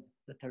avoid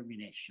the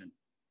termination.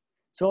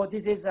 So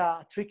this is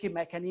a tricky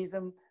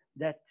mechanism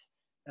that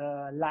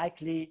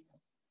likely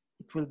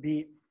it will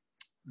be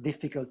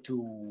difficult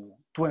to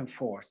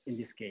enforce in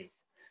this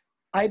case.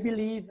 I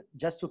believe,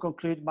 just to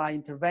conclude my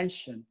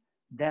intervention,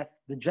 that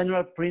the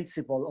general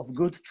principle of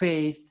good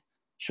faith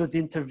should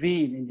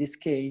intervene in this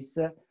case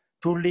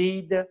to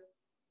lead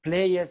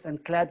players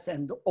and clubs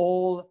and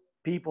all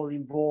people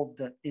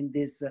involved in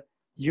this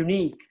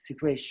unique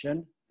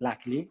situation,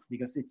 luckily,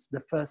 because it's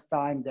the first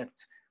time that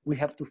we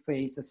have to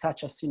face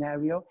such a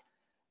scenario.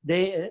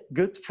 The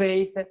good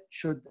faith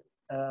should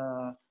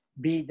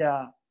be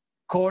the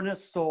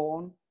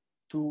cornerstone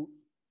to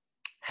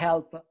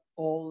help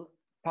all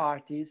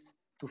parties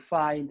to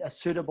find a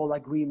suitable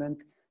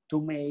agreement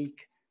to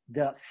make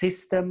the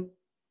system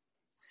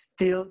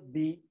still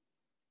be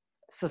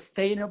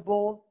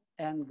sustainable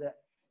and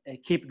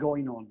keep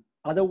going on.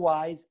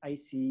 Otherwise, I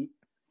see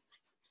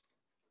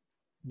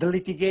the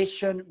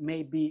litigation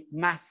may be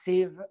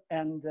massive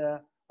and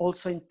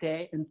also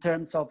in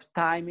terms of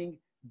timing,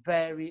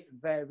 very,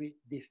 very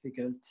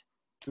difficult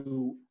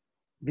to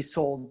be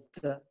solved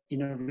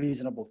in a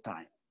reasonable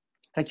time.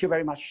 Thank you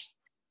very much.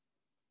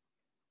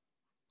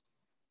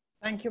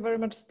 Thank you very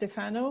much,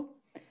 Stefano.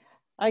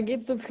 I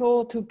give the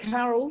floor to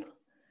Carol.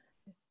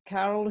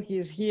 Carol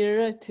is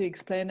here to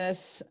explain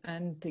us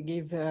and to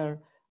give her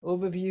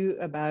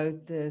overview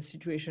about the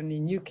situation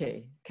in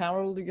UK.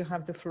 Carol, you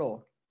have the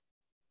floor.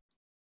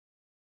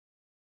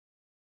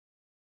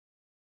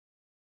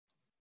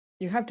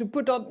 You have to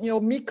put on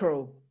your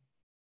micro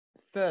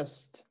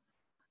first.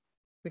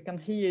 We can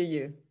hear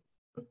you.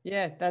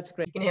 Yeah, that's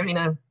great. You can hear me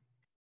now.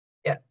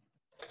 Yeah.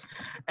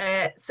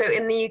 So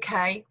in the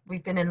UK,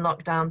 we've been in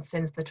lockdown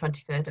since the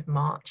 23rd of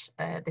March.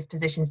 This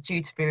position is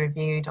due to be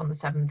reviewed on the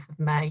 7th of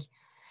May.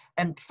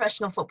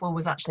 Professional football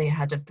was actually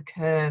ahead of the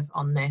curve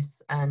on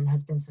this and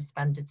has been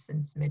suspended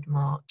since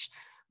mid-March.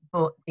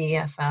 But the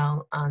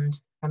EFL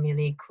and Premier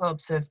League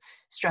clubs have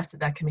stressed that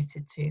they're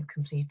committed to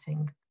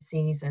completing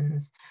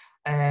seasons.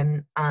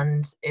 And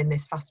in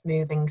this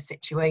fast-moving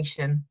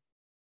situation,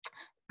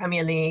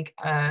 Premier League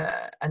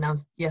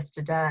announced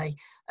yesterday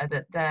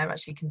that they're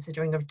actually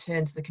considering a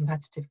return to the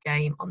competitive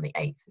game on the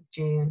 8th of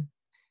June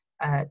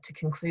to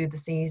conclude the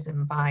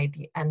season by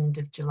the end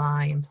of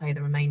July and play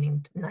the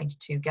remaining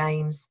 92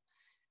 games.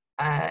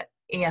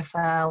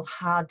 EFL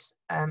had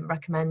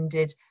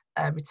recommended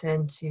a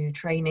return to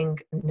training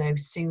no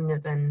sooner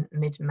than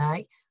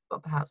mid-May,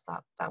 but perhaps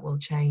that will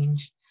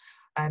change.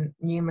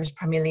 Numerous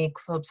Premier League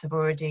clubs have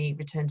already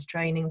returned to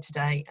training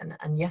today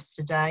and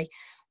yesterday.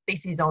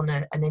 This is on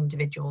an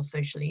individual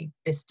socially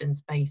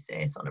distanced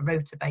basis, on a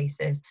rota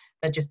basis.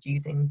 They're just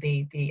using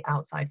the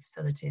outside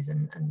facilities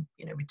and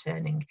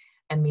returning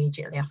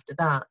immediately after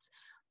that.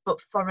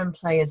 But foreign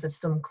players of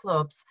some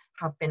clubs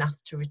have been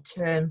asked to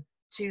return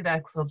to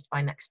their clubs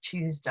by next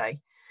Tuesday.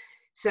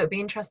 So it'd be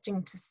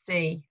interesting to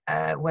see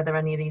whether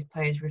any of these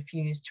players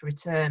refuse to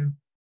return.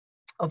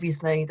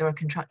 Obviously, there are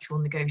contractual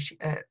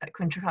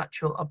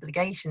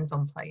obligations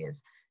on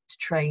players to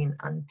train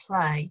and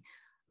play,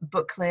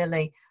 but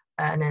clearly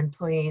an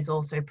employee is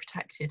also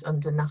protected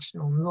under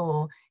national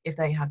law if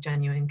they have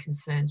genuine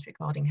concerns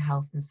regarding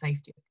health and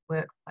safety of the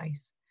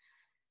workplace.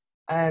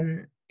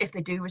 If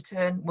they do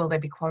return, will they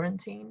be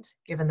quarantined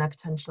given their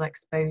potential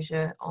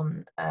exposure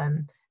on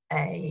an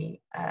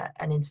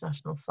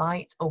international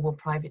flight, or will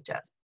private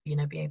jets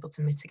be able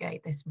to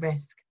mitigate this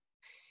risk?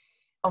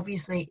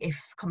 Obviously, if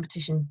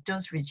competition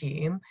does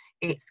resume,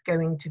 it's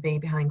going to be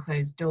behind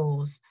closed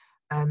doors.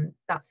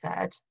 That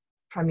said,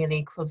 Premier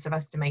League clubs have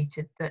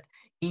estimated that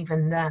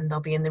even then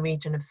there'll be in the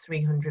region of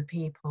 300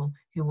 people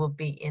who will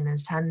be in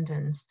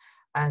attendance,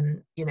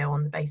 you know,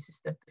 on the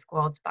basis of the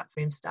squads,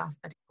 backroom staff,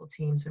 medical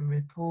teams and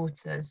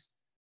reporters.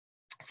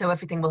 So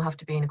everything will have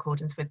to be in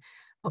accordance with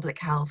public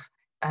health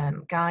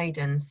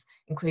guidance,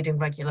 including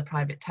regular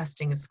private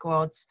testing of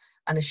squads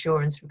and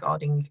assurance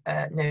regarding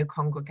no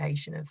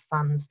congregation of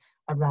fans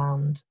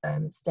around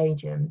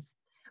stadiums.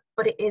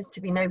 But it is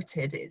to be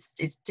noted,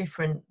 it's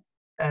different,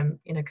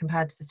 you know,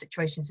 compared to the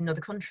situations in other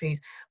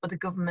countries, but the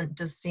government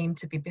does seem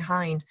to be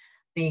behind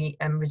the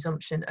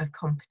resumption of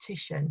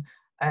competition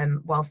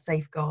while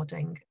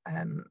safeguarding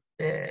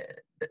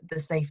the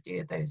safety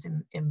of those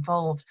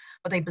involved.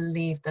 But they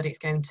believe that it's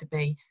going to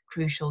be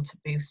crucial to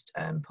boost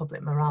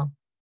public morale.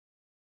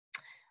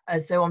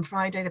 So on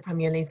Friday, the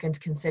Premier League is going to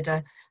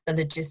consider the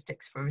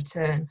logistics for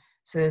return.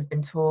 So there's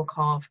been talk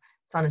of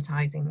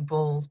sanitising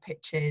balls,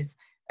 pitches,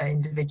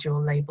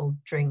 individual labelled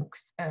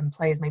drinks,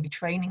 players maybe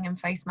training in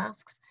face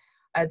masks.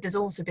 There's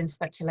also been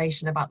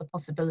speculation about the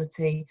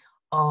possibility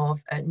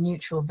of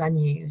neutral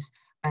venues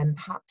and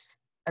perhaps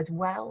as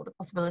well the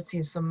possibility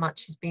of some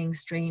matches being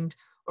streamed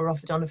or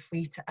offered on a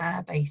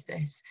free-to-air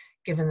basis,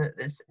 given that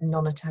there's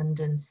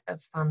non-attendance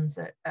of fans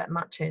at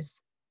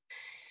matches.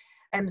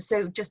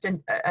 So just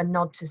a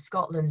nod to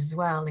Scotland as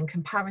well. In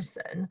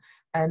comparison,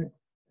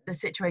 the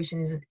situation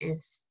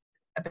is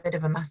a bit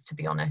of a mess, to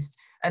be honest.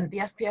 The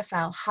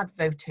SPFL had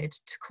voted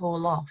to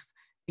call off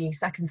the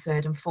second,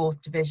 third and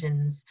fourth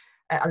divisions,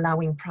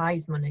 allowing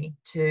prize money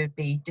to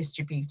be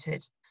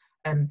distributed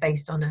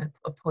based on a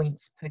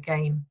points per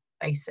game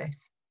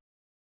basis.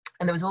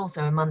 And there was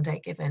also a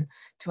mandate given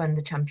to end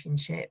the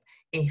championship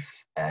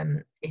if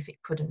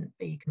it couldn't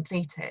be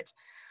completed.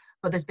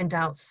 But there's been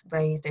doubts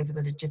raised over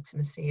the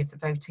legitimacy of the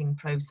voting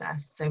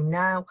process. So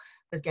now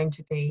there's going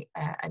to be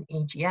an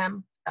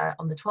EGM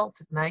on the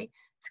 12th of May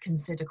to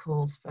consider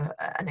calls for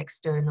an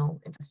external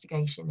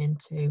investigation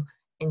into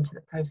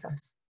the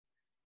process.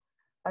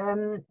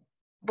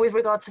 With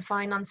regard to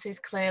finances,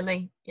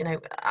 clearly, you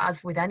know,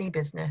 as with any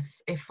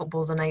business, if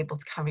football's unable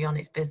to carry on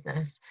its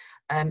business,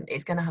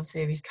 it's going to have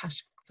serious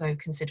cash flow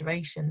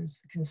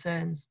concerns.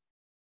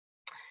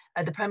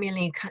 The Premier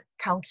League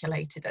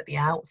calculated at the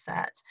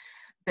outset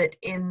that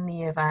in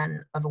the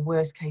event of a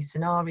worst case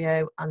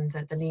scenario and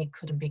that the league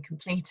couldn't be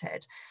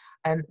completed,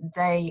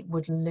 they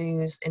would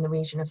lose in the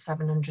region of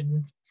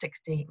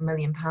 £760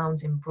 million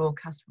in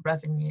broadcast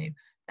revenue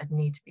that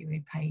need to be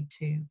repaid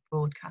to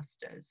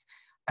broadcasters.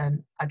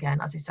 Again,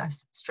 as I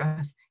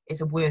stress,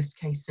 it's a worst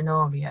case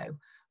scenario.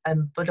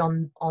 But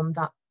on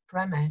that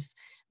premise,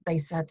 they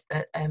said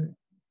that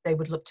they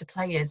would look to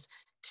players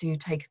to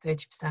take a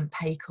 30%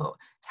 pay cut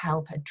to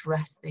help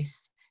address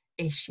this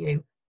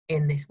issue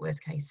in this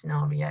worst case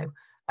scenario.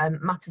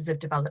 Matters have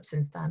developed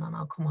since then, and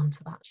I'll come on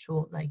to that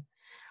shortly.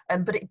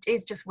 But it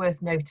is just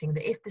worth noting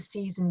that if the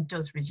season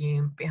does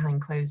resume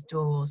behind closed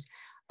doors,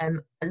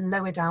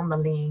 lower down the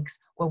leagues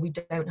where we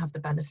don't have the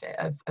benefit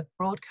of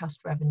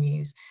broadcast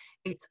revenues,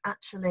 it's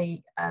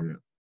actually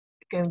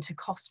going to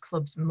cost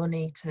clubs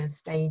money to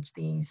stage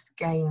these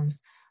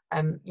games.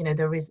 You know,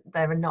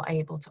 they're not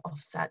able to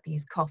offset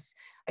these costs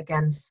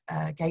against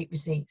gate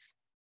receipts.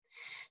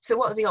 So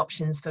what are the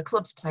options for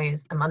clubs,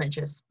 players and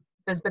managers?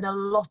 There's been a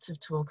lot of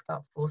talk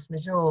about force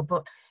majeure,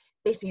 but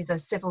this is a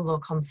civil law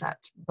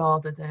concept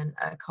rather than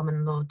a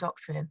common law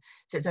doctrine.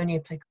 So it's only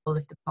applicable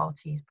if the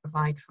parties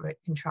provide for it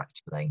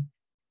contractually.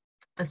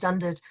 The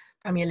standard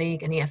Premier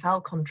League and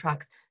EFL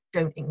contracts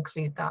don't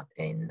include that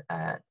in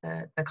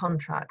the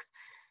contracts.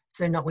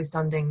 So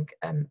notwithstanding,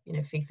 you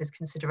know, FIFA's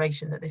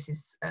consideration that this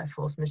is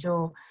force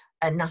majeure,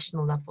 at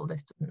national level,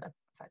 this doesn't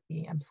affect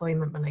the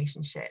employment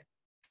relationship.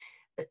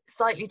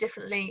 Slightly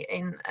differently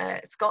in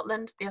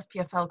Scotland, the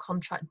SPFL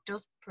contract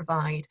does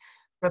provide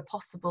for a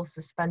possible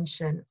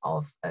suspension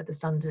of the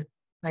standard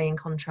playing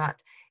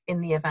contract in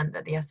the event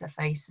that the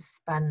SFA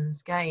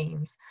suspends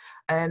games.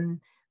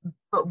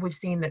 But we've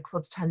seen that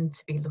clubs tend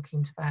to be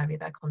looking to vary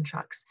their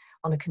contracts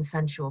on a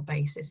consensual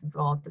basis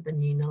rather than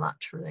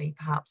unilaterally,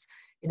 perhaps,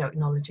 you know,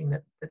 acknowledging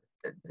that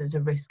there's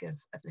a risk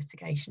of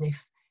litigation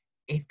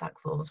if that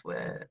clause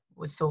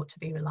was sought to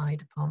be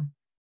relied upon.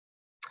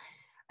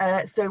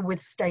 So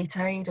with state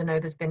aid, I know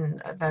there's been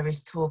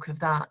various talk of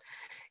that.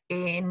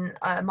 In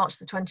March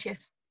the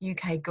 20th,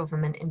 UK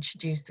government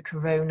introduced the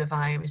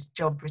coronavirus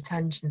job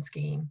retention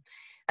scheme,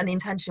 and the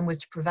intention was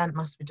to prevent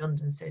mass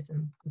redundancies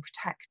and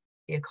protect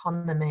the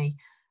economy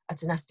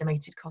at an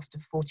estimated cost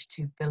of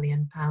 £42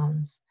 billion,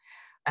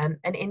 and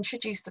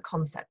introduced the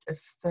concept of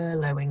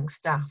furloughing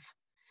staff.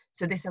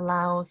 So this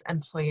allows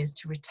employers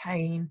to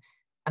retain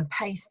and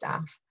pay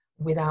staff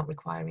without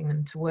requiring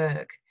them to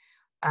work.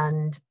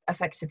 And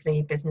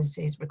effectively,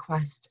 businesses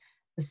request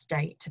the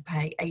state to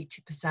pay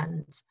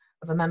 80%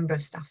 of a member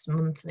of staff's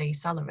monthly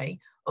salary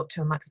up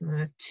to a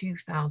maximum of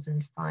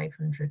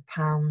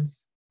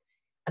 £2,500.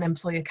 An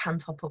employer can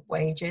top up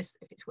wages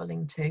if it's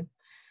willing to,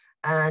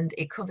 and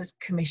it covers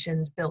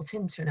commissions built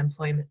into an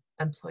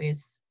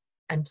employee's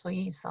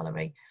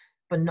salary,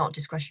 but not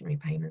discretionary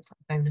payments like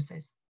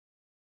bonuses.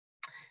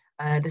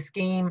 The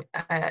scheme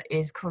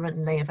is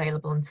currently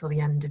available until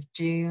the end of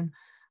June,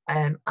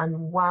 and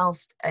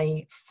whilst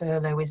a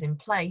furlough is in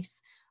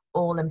place,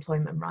 all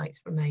employment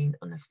rights remain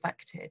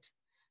unaffected.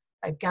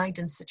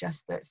 Guidance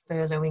suggests that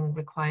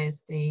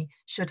furloughing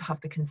should have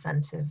the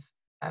consent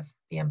of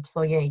the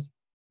employee.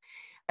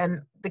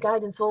 The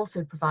guidance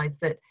also provides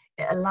that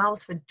it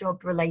allows for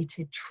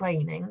job-related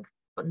training,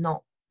 but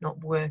not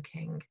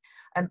working,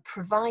 and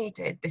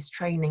provided this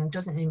training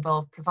doesn't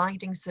involve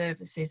providing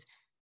services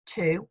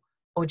to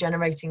or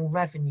generating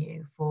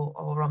revenue for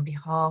or on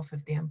behalf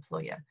of the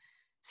employer.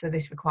 So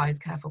this requires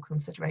careful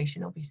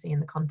consideration, obviously, in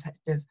the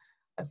context of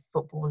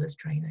footballers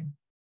training.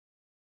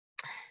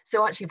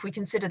 So actually, if we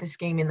consider the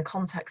scheme in the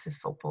context of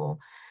football,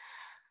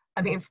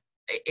 I mean,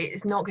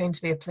 it's not going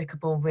to be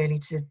applicable really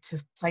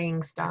to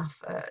playing staff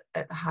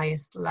at the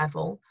highest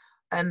level,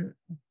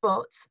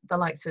 but the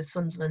likes of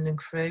Sunderland and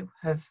Crewe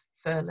have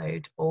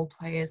furloughed all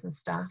players and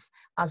staff,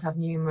 as have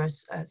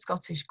numerous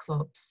Scottish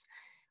clubs.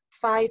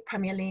 5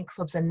 Premier League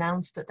clubs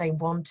announced that they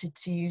wanted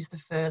to use the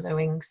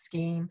furloughing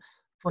scheme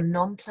for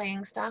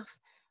non-playing staff,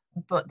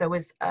 but there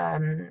was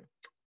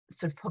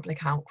sort of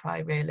public outcry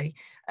really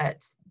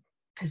at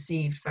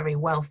perceived very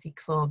wealthy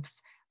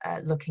clubs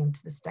looking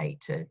to the state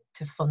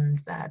to fund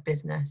their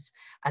business.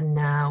 And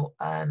now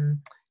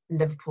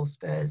Liverpool,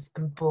 Spurs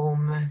and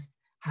Bournemouth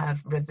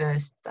have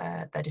reversed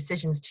their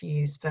decisions to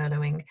use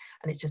furloughing,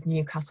 and it's just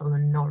Newcastle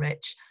and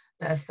Norwich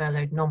that have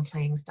furloughed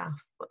non-playing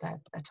staff, but they're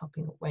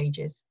topping up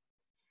wages.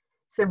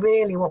 So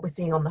really what we're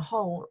seeing on the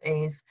whole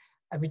is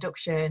a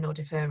reduction or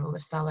deferral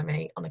of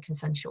salary on a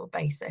consensual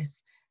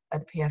basis. The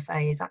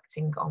PFA is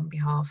acting on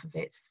behalf of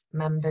its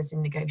members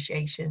in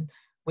negotiation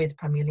with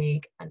Premier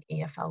League and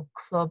EFL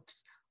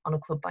clubs on a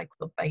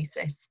club-by-club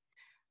basis.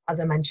 As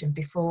I mentioned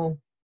before,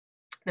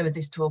 there was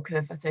this talk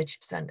of a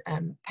 30%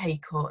 pay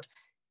cut,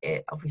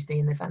 obviously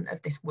in the event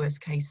of this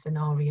worst-case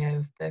scenario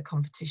of the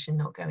competition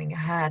not going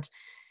ahead.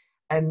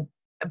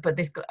 But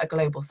a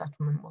global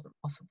settlement wasn't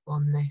possible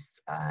on this,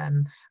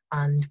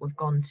 and we've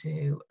gone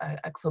to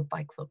a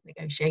club-by-club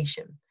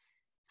negotiation.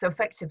 So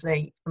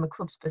effectively, from a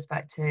club's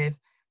perspective,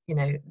 you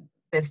know,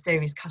 there's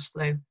serious cash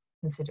flow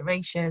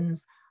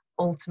considerations.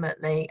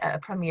 Ultimately, at a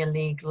Premier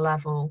League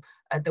level,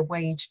 the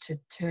wage to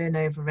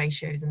turnover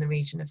ratio is in the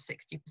region of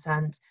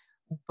 60%,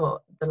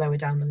 but the lower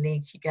down the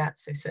leagues you get,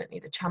 so certainly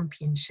the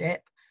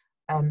Championship,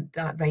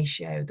 that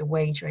ratio, the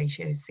wage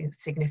ratio is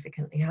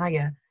significantly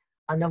higher.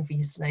 And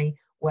obviously,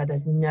 where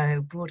there's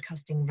no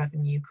broadcasting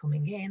revenue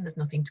coming in, there's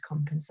nothing to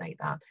compensate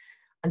that.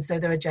 And so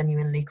there are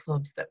genuinely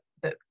clubs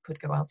that could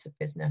go out of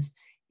business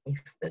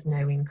if there's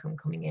no income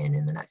coming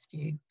in the next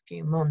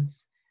few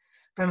months.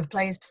 From a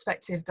player's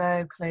perspective,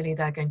 though, clearly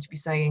they're going to be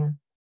saying,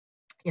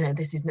 you know,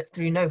 this is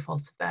through no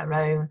fault of their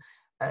own.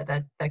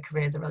 Their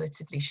careers are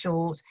relatively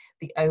short.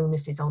 The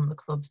onus is on the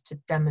clubs to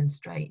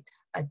demonstrate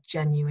a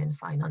genuine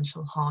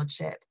financial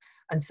hardship.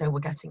 And so we're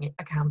getting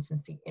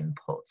accountancy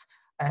input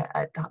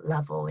at that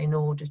level in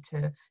order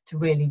to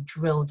really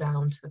drill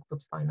down to the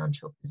club's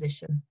financial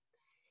position.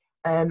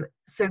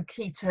 So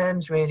key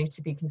terms really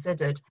to be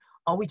considered.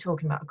 Are we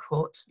talking about a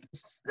cut?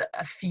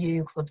 A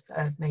few clubs that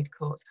have made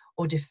cuts,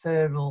 or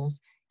deferrals?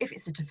 If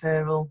it's a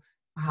deferral,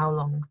 for how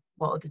long?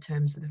 What are the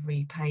terms of the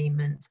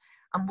repayment?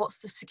 And what's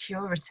the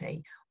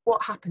security?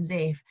 What happens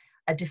if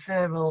a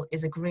deferral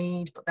is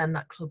agreed, but then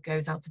that club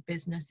goes out of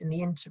business in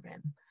the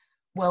interim?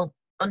 Well,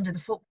 under the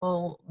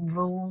football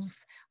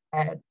rules,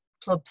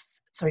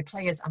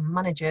 players and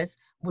managers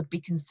would be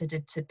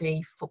considered to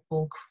be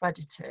football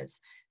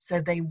creditors.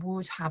 So they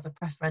would have a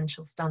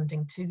preferential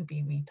standing to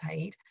be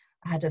repaid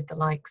ahead of the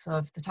likes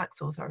of the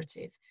tax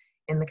authorities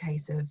in the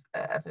case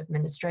of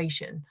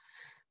administration.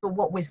 But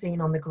what we're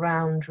seeing on the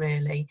ground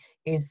really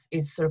is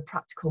sort of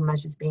practical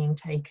measures being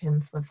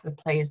taken for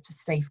players to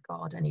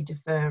safeguard any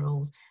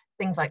deferrals,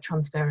 things like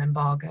transfer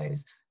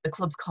embargoes. The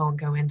clubs can't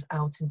go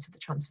out into the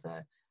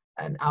transfer,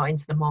 out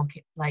into the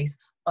marketplace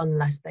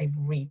unless they've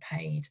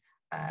repaid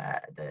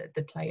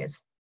the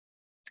players.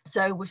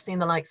 So we've seen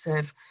the likes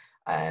of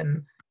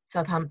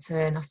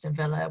Southampton, Aston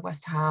Villa,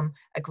 West Ham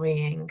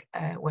agreeing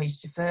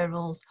wage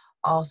deferrals.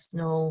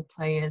 Arsenal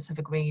players have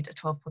agreed a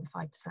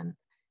 12.5%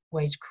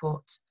 wage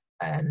cut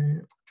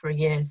for a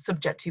year,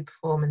 subject to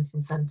performance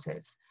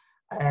incentives.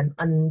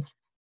 And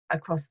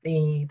across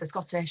the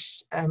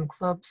Scottish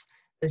clubs,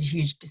 there's a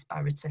huge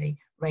disparity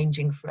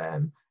ranging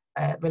from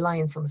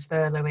reliance on the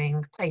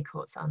furloughing, pay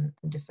cuts and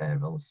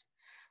deferrals.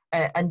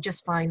 And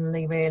just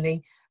finally,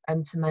 really,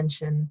 to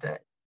mention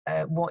that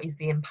what is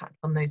the impact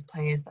on those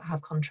players that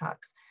have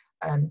contracts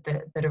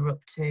that are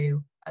up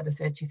to the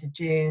 30th of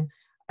June,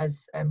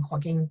 as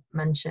Joachim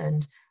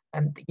mentioned,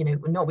 you know,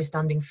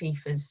 notwithstanding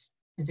FIFA's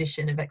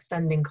position of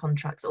extending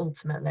contracts,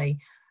 ultimately,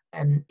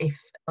 if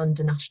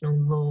under national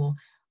law,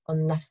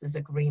 unless there's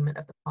agreement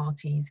of the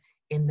parties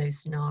in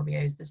those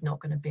scenarios, there's not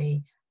going to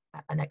be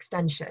an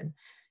extension.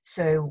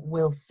 So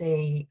we'll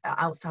see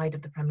outside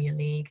of the Premier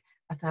League,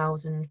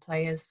 1,000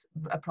 players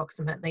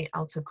approximately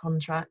out of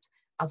contract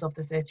as of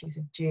the 30th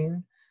of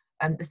June.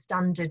 The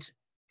standard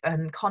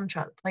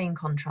playing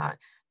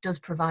contract does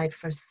provide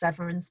for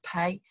severance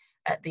pay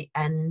at the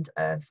end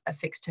of a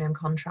fixed term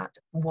contract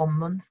 1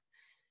 month.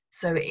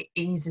 So it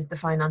eases the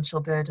financial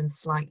burden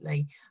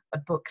slightly,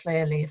 but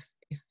clearly if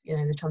you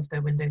know the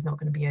transfer window is not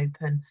going to be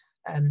open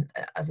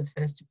as of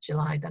 1st of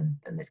July, then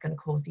it's going to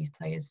cause these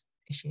players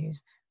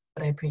issues.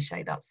 But I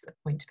appreciate that's a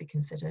point to be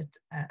considered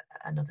at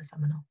another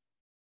seminar.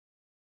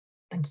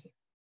 Thank you.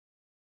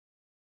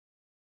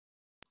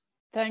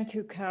 Thank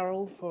you,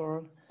 Carol,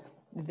 for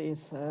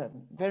this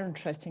very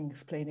interesting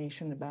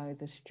explanation about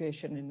the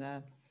situation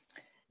in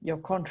your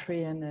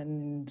country and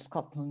in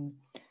Scotland.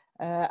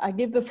 I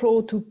give the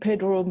floor to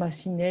Pedro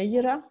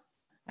Macieirinha.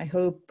 I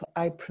hope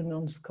I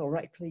pronounced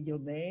correctly your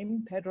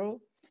name, Pedro.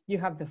 You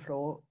have the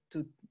floor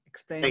to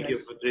explain the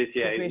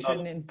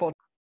situation in Portugal.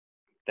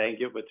 Thank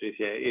you,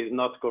 Patricia. It's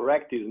not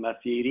correct, it's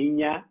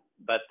Macieirinha,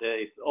 but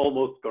it's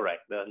almost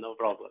correct, no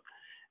problem.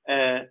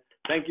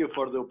 Thank you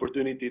for the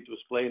opportunity to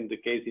explain the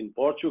case in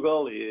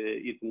Portugal.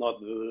 It's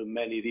not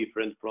many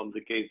different from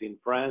the case in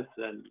France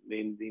and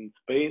in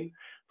Spain,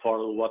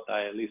 for what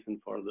I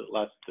listened for the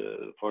last,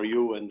 for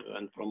you and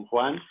from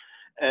Juan.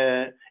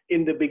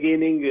 In the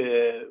beginning,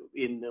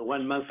 in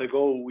 1 month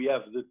ago, we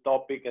have the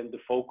topic and the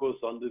focus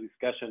on the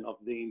discussion of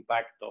the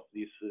impact of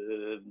this,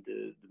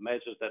 the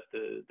measures that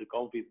the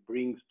COVID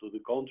brings to the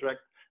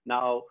contract.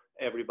 Now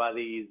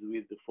everybody is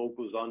with the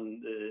focus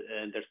on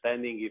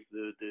understanding if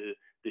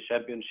the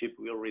championship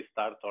will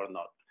restart or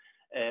not.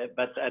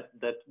 But at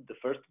the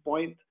first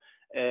point,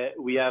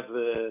 we have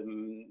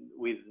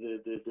with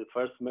the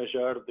first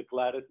measure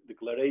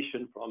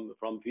declaration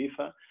from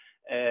FIFA.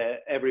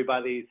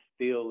 Everybody is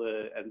still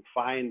and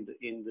find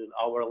in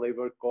our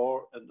labor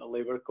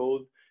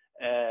code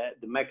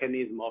the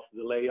mechanism of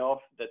the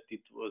layoff, that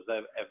it was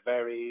a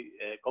very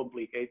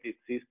complicated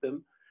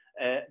system.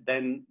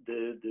 Then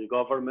the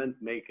government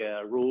make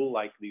a rule,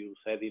 like you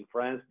said in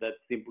France, that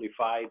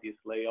simplified this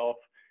layoff,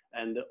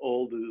 and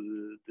all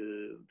the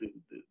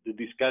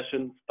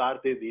discussion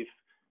started if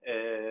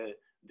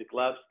the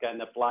clubs can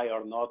apply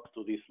or not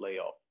to this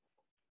layoff.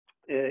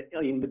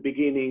 In the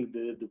beginning,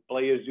 the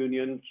players'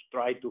 unions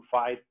try to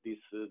fight this.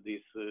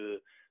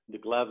 The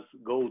clubs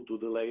go to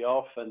the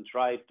layoff and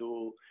try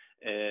to,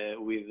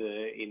 with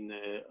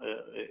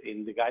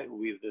the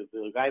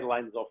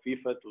guidelines of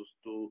FIFA,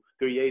 to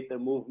create a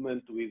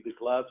movement with the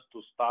clubs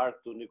to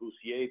start to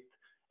negotiate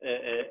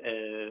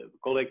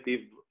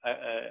collective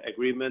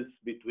agreements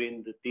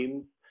between the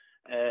teams,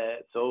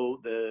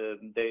 so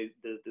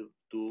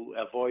to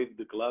avoid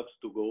the clubs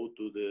to go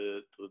to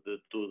the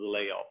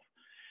layoff.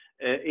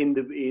 In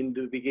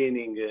the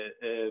beginning,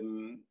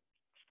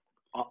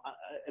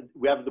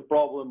 we have the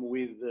problem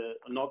with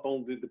not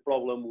only the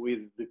problem with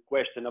the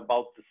question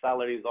about the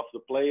salaries of the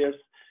players.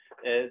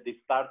 This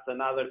starts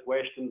another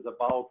questions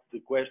about the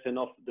question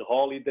of the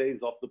holidays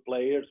of the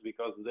players,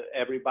 because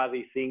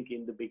everybody think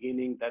in the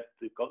beginning that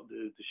the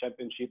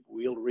championship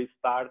will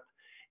restart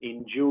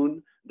in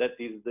June. That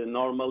is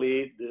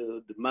normally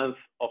the month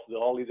of the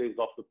holidays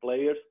of the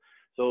players.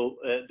 So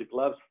the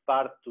clubs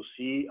start to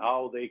see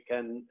how they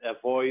can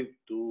avoid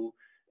to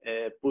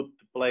put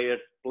the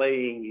players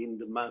playing in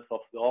the month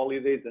of the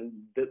holidays, and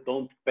they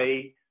don't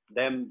pay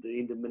them the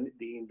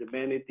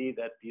indemnity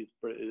that is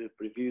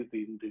previewed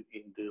in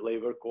the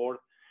labor code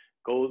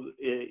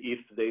if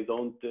they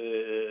don't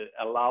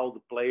allow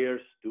the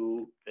players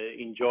to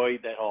enjoy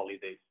their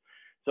holidays.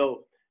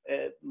 So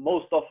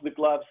most of the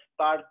clubs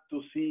start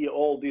to see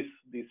all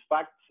these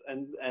facts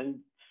and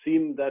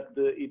seem that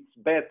it's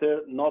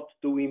better not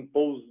to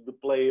impose the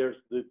players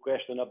the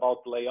question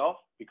about layoff,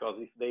 because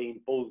if they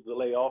impose the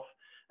layoff,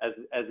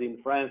 as in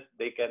France,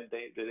 they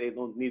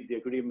don't need the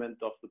agreement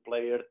of the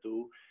player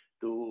to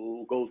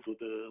go to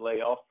the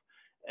layoff.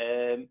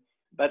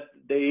 But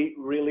they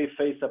really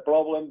face a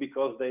problem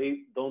because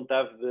they don't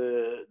have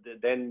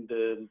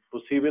the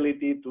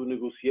possibility to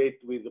negotiate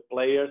with the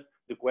players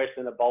the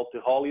question about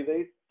the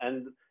holidays,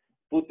 and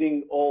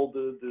putting all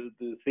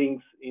the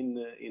things in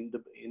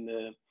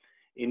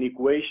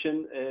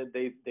equation,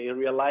 they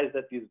realize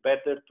that it's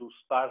better to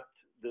start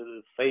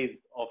the phase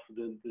of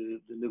the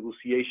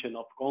negotiation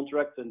of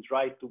contracts and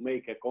try to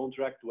make a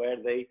contract where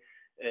they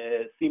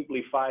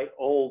simplify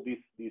all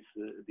these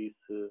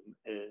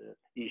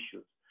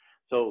issues.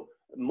 So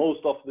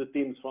most of the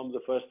teams from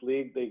the first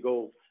league, they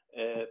go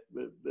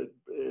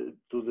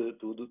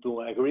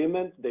to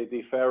agreement. They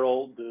defer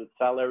all the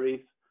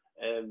salaries,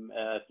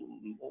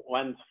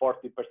 one's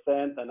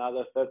 40%,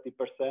 another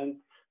 30%,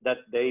 that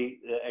they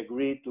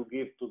agree to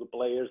give to the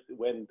players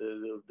when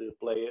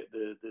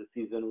the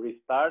season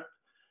restarts,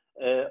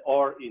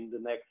 or in the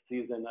next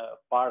season,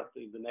 part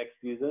in the next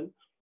season.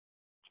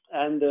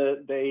 And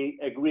they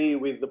agree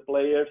with the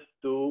players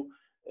to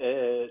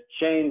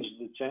change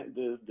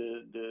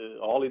the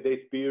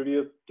holidays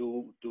period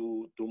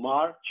to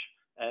March,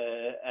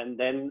 and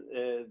then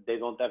they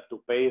don't have to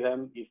pay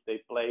them if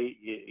they play.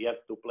 You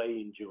have to play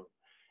in June.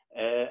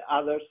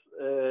 Other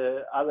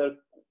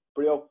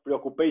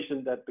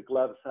preoccupation that the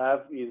clubs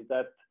have is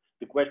that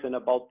the question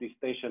about the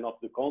extension of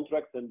the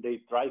contract, and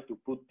they try to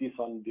put this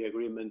on the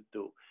agreement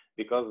too,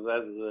 because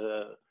as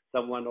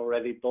someone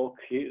already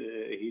talked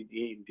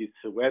in this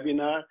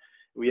webinar,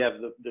 we have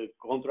the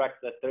contracts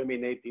that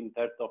terminate in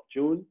 3rd of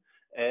June.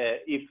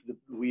 If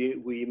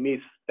we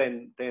miss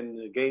 10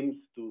 games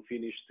to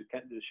finish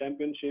the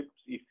championships,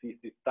 if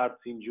it starts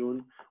in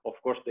June, of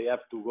course they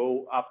have to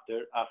go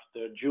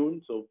after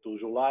June, so to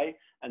July,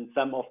 and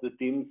some of the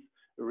teams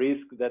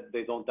risk that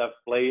they don't have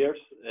players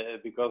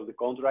because the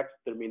contracts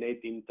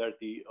terminate in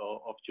 30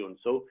 of June.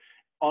 So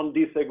on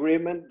this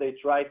agreement, they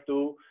try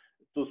to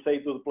say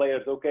to the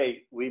players,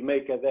 okay, we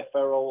make a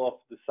deferral of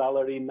the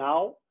salary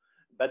now,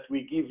 but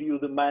we give you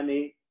the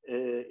money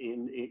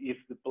if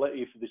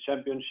the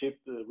championship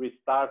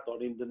restart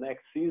or in the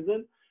next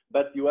season,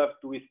 but you have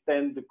to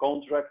extend the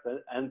contract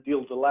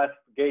until the last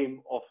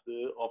game of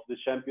the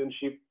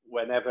championship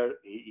whenever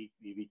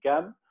he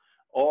comes,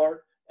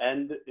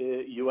 and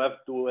you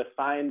have to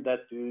assign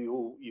that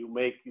you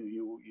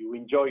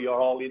enjoy your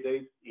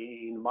holidays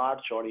in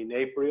March or in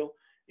April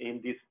in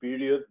this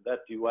period that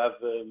you have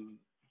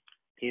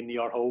in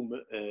your home.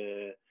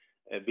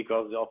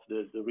 Because of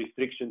the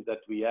restrictions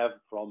that we have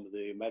from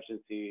the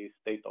emergency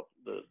state of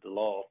the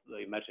law of the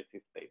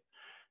emergency state.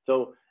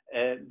 So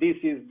this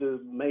is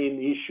the main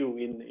issue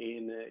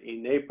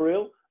in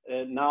April.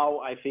 Now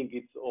I think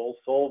it's all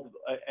solved.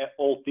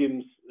 All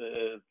teams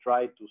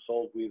try to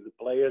solve with the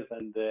players,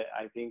 and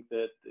I think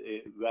that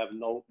we have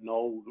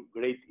no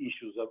great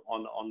issues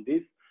on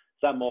this.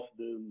 Some of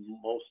the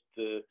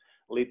most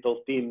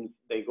little teams,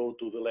 they go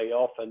to the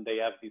layoff and they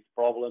have these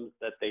problems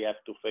that they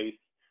have to face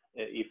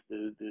if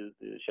the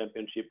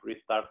championship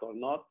restarts or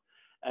not.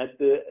 At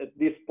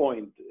this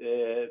point,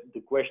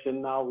 the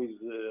question now is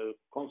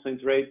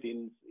concentrate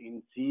in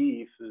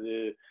see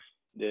if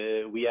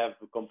we have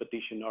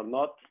competition or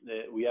not.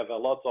 We have a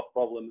lot of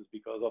problems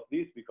because of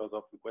this, because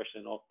of the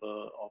question of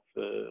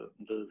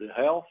the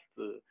health.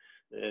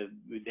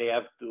 They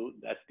have to,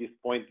 at this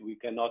point, we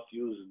cannot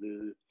use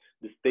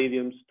the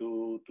stadiums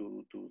to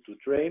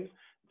train.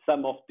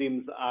 Some of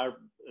teams are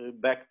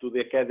back to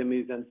the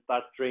academies and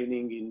start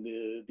training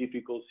in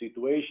difficult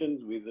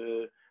situations with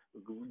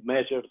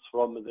measures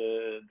from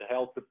the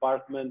health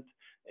department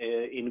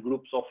in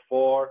groups of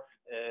 4,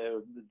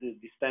 the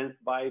distance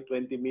by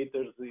 20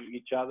 meters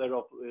each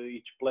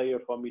player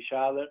from each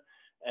other,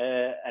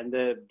 and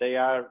they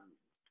are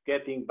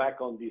getting back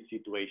on this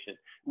situation.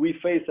 We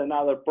face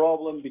another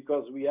problem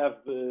because we have,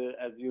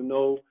 as you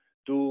know,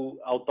 2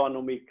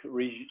 autonomic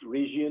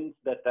regions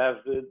that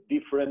have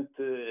different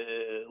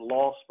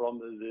laws from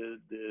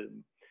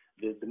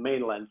the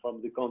mainland,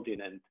 from the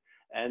continent.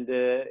 And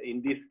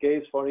in this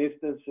case, for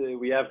instance,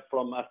 we have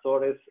from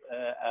Azores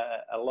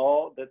a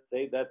law that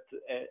say that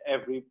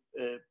every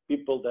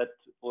people that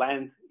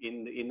land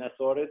in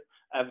Azores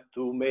have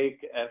to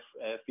make a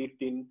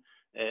 15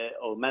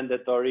 or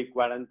mandatory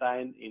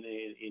quarantine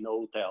in a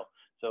hotel.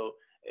 So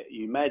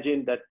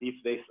imagine that if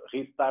they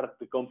restart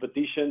the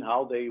competition,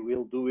 how they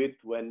will do it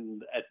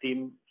when a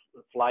team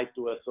fly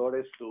to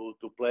Azores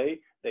to play.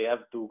 They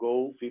have to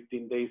go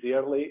 15 days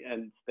early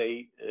and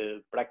stay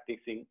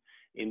practicing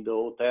in the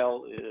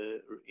hotel,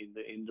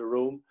 in the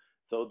room,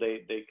 so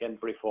they can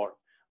perform.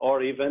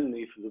 Or even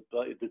if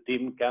the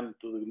team come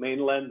to the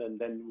mainland and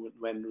then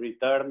when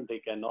return, they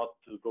cannot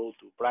go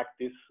to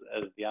practice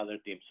as the other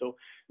team. So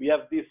we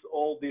have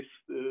all these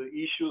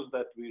issues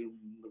that we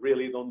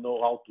really don't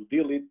know how to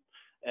deal with.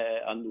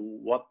 And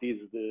what is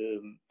the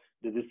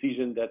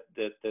decision that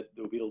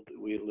will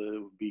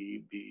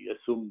be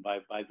assumed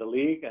by the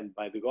league and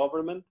by the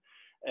government.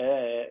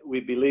 We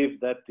believe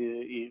that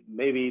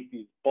maybe it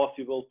is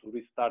possible to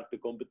restart the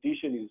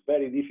competition. It's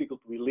very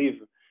difficult. We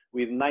live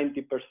with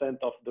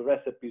 90% of the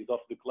recipes of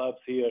the clubs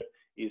here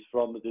is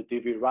from the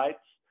TV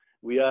rights.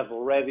 We have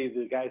already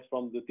the guys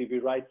from the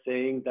TV rights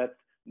saying that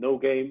no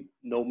game,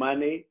 no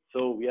money.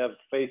 So we have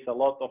faced a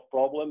lot of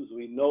problems.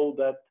 We know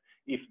that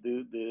if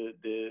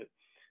the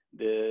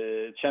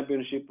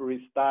championship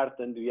restart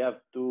and we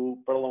have to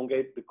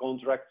prolongate the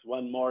contracts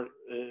one more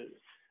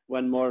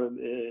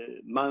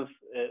month,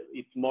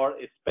 it's more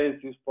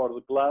expensive for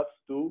the clubs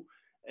too.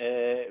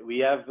 We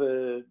have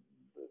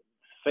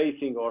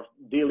facing or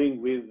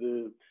dealing with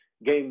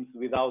games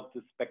without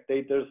the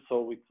spectators,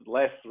 so it's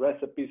less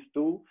recipes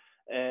too,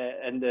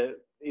 and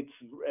it's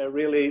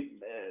really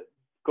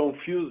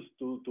confused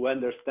to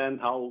understand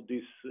how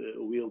this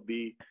will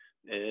be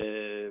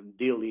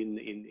dealt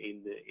in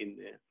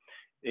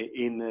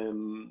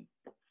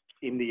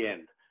the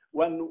end.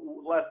 One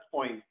last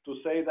point to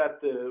say that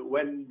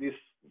when this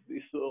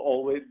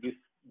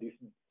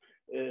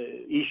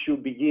issue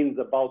begins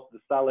about the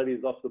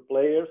salaries of the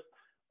players,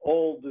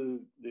 all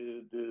the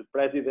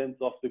presidents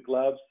of the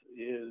clubs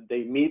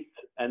they meet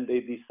and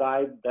they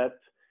decide that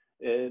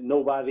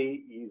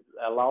nobody is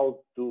allowed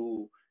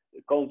to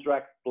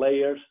contract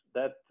players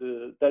that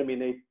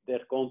terminate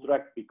their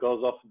contract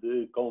because of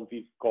the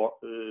COVID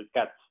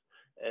cuts.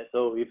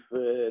 So if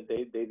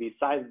they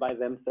decide by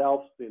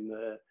themselves in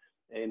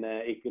an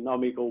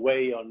economical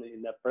way,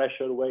 in a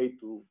pressure way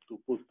to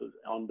put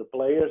on the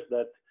players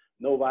that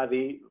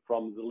nobody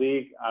from the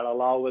league are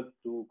allowed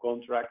to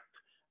contract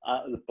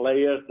the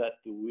players that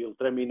will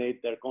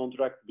terminate their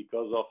contract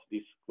because of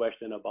this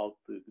question about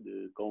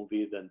the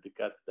COVID and the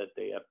cuts that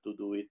they have to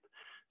do it.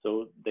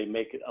 So they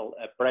make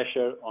a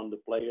pressure on the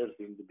players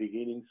in the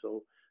beginning,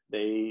 so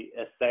they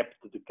accept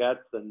the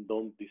cuts and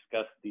don't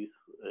discuss this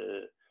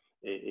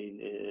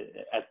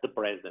at the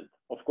present.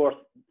 Of course,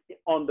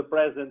 on the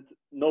present,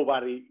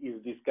 nobody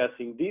is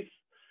discussing this,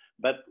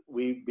 but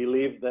we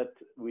believe that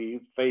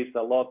we face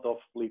a lot of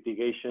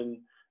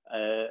litigation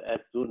as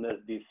soon as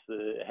this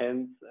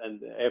ends,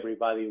 and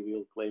everybody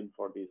will claim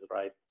for this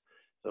right.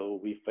 So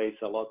we face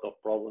a lot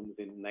of problems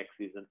in next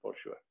season for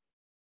sure.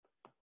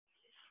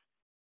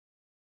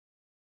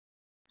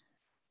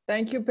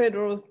 Thank you,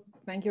 Pedro.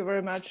 Thank you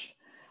very much.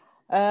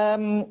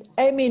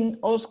 Emin,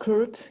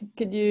 Özkurt,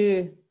 could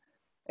you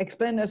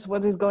explain us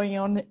what is going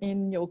on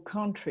in your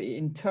country,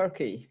 in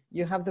Turkey?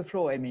 You have the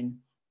floor, Emin.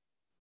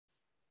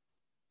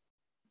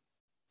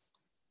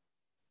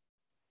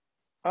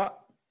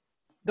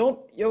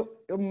 Your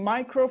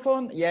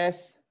microphone,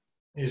 yes.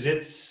 Is it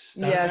yes,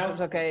 now?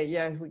 It's okay.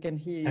 Yeah, we can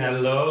hear you.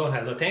 Hello.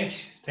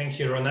 Thank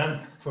you, Ronan,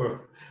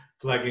 for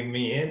plugging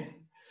me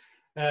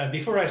in.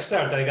 Before I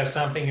start, I got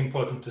something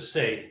important to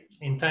say.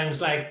 In times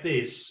like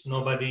this,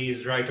 nobody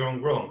is right or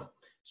wrong.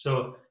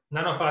 So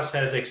none of us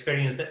has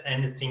experienced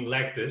anything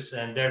like this,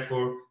 and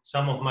therefore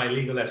some of my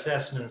legal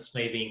assessments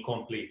may be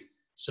incomplete.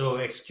 So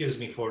excuse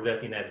me for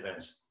that in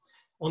advance.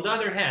 On the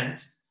other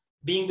hand,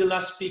 being the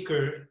last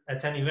speaker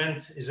at an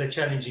event is a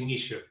challenging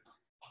issue.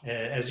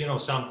 As you know,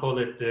 some call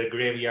it the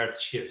graveyard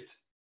shift.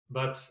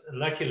 But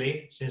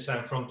luckily, since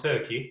I'm from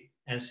Turkey,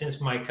 and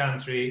since my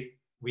country,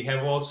 we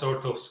have all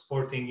sorts of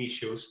sporting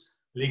issues,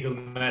 legal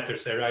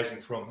matters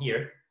arising from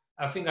here,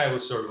 I think I will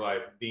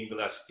survive being the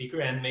last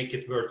speaker and make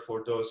it work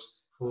for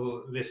those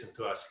who listen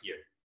to us here.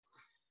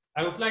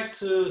 I would like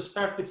to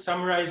start with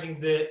summarizing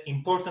the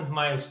important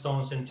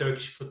milestones in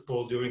Turkish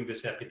football during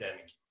this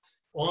epidemic.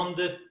 On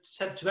the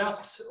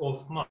 12th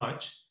of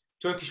March,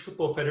 Turkish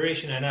Football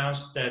Federation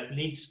announced that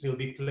leagues will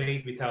be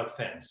played without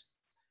fans.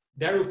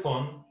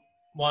 Thereupon,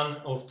 one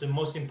of the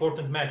most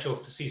important match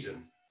of the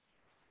season,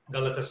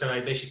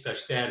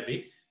 Galatasaray-Beşiktaş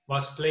derby,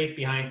 was played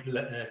behind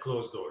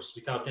closed doors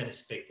without any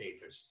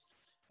spectators.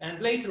 And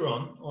later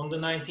on the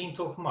 19th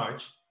of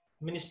March,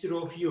 Ministry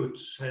of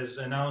Youth has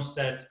announced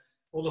that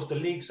all of the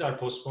leagues are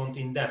postponed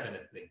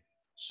indefinitely.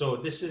 So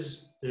this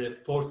is the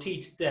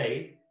 14th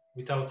day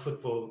without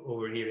football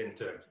over here in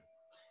Turkey.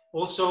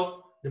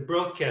 Also, the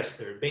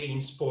broadcaster,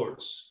 Bein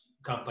Sports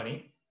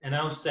company,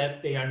 announced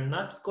that they are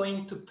not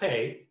going to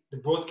pay the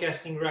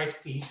broadcasting right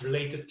fees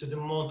related to the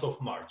month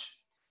of March.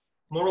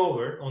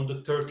 Moreover, on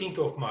the 13th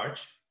of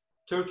March,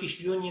 Turkish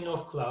Union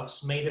of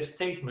Clubs made a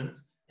statement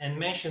and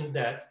mentioned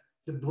that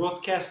the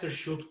broadcaster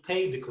should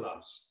pay the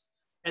clubs.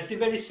 At the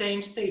very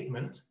same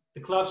statement,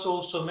 the clubs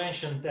also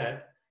mentioned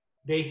that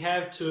they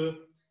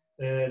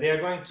are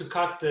going to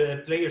cut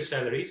the player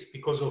salaries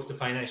because of the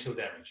financial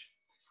damage.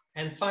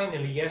 And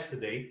finally,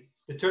 yesterday,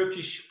 the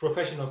Turkish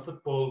Professional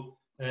Football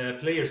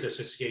Players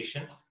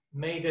Association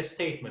made a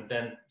statement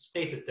and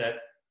stated that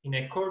in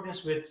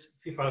accordance with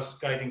FIFA's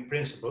guiding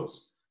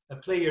principles,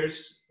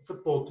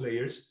 football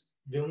players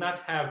will not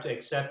have to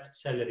accept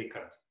salary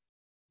cut.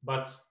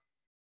 But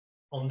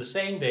on the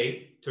same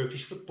day,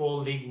 Turkish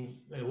Football League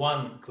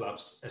One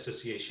Clubs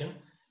Association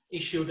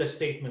issued a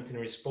statement in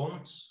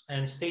response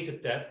and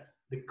stated that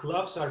the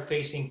clubs are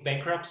facing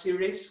bankruptcy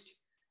risk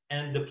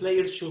and the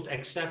players should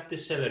accept the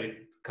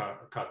salary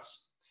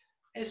cuts.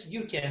 As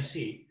you can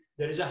see,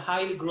 there is a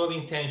highly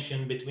growing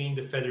tension between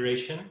the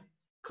federation,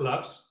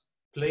 clubs,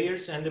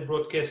 players, and the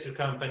broadcaster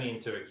company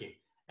in Turkey.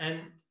 And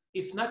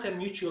if not a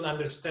mutual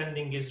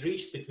understanding is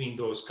reached between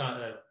those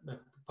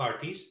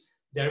parties,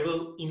 there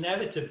will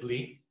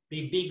inevitably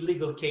be big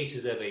legal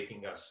cases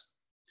awaiting us.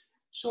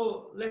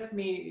 So let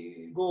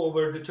me go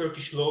over the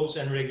Turkish laws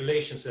and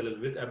regulations a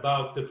little bit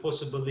about the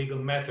possible legal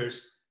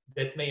matters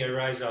that may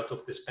arise out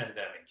of this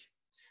pandemic.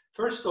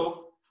 First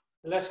off,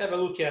 let's have a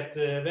look at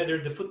whether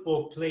the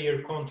football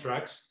player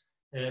contracts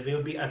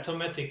will be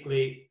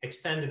automatically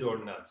extended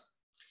or not.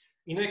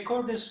 In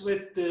accordance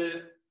with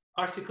the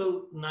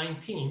Article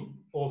 19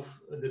 of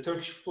the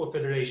Turkish Football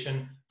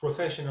Federation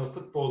Professional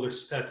Footballer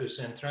Status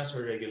and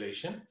Transfer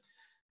Regulation,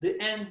 the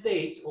end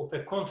date of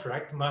a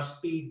contract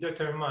must be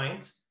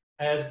determined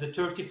as the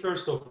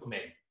 31st of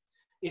May.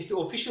 If the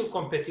official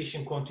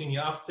competition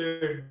continues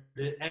after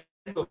the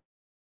end of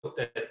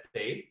that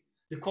day,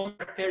 the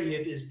contract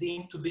period is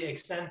deemed to be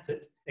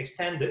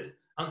extended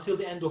until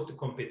the end of the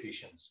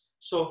competitions.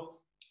 So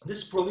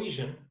this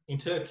provision in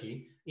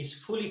Turkey is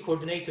fully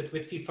coordinated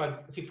with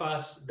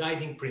FIFA's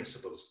guiding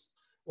principles.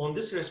 On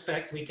this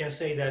respect, we can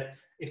say that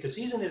if the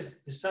season is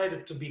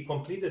decided to be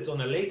completed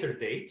on a later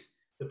date,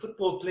 the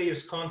football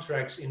players'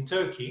 contracts in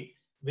Turkey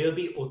will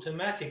be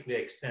automatically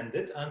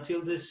extended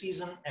until the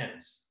season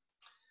ends.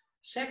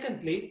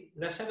 Secondly,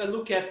 let's have a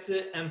look at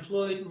the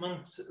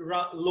employment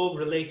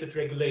law-related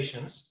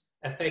regulations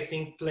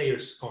affecting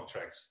players'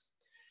 contracts.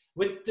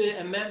 With the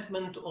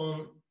amendment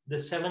on the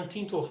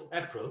 17th of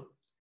April,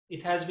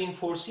 it has been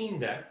foreseen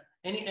that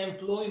any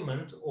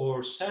employment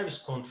or service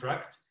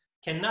contract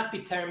cannot be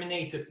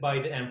terminated by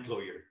the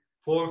employer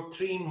for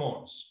 3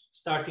 months,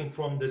 starting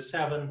from the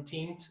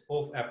 17th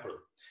of April,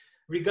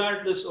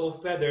 regardless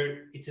of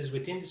whether it is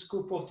within the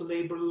scope of the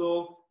labor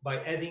law. By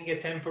adding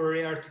a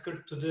temporary article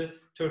to the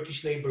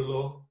Turkish labor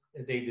law,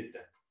 they did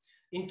that.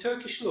 In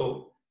Turkish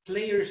law,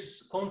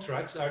 players'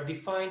 contracts are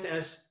defined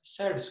as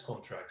service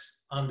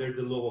contracts under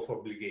the law of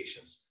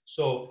obligations.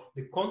 So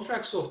the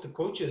contracts of the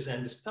coaches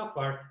and the staff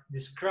are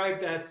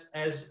described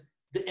as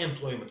the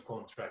employment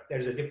contract.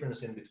 There's a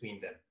difference in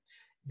between them.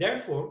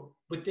 Therefore,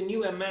 with the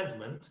new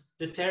amendment,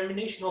 the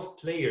termination of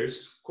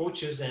players,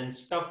 coaches, and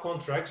staff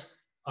contracts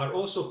are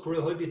also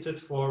prohibited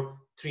for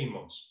 3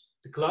 months.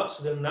 The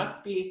clubs will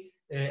not be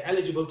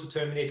eligible to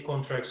terminate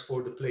contracts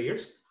for the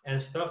players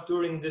and staff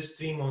during this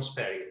 3 months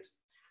period.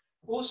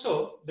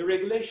 Also, the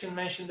regulation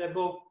mentioned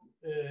above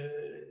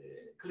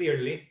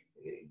clearly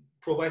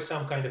provides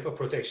some kind of a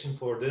protection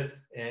for the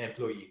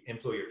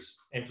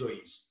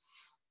employees.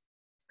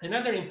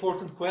 Another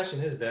important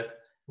question is that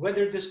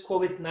whether this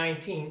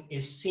COVID-19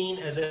 is seen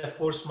as a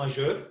force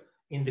majeure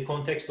in the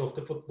context of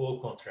the football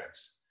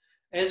contracts.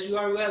 As you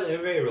are well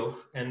aware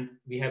of, and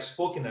we have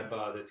spoken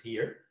about it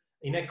here,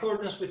 in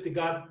accordance with the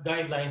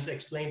guidelines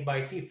explained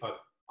by FIFA,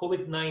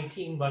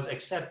 COVID-19 was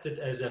accepted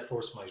as a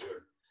force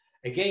majeure.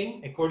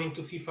 Again, according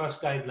to FIFA's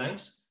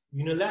guidelines,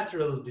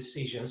 unilateral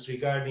decisions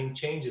regarding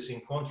changes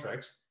in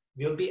contracts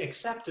will be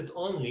accepted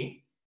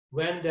only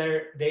when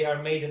they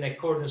are made in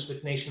accordance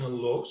with national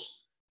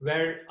laws,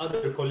 where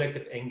other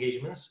collective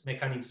engagements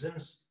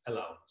mechanisms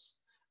allow.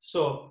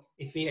 So,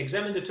 if we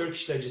examine the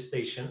Turkish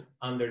legislation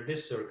under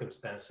these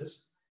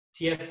circumstances,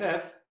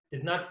 TFF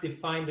did not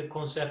define the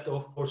concept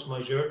of force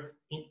majeure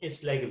in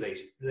its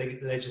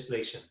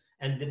legislation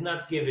and did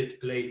not give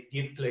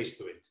place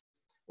to it.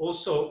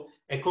 Also,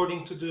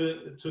 according to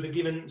the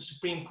given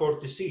Supreme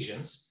Court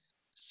decisions,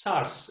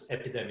 SARS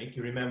epidemic,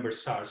 you remember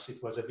SARS,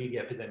 it was a big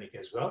epidemic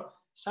as well.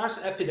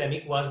 SARS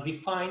epidemic was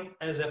defined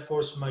as a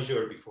force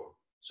majeure before.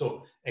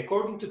 So,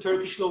 according to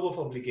Turkish law of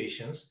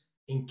obligations,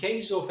 in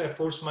case of a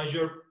force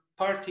majeure,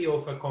 party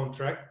of a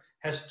contract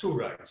has 2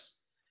 rights.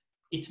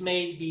 It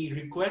may be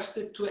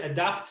requested to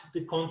adapt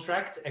the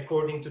contract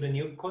according to the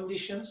new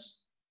conditions,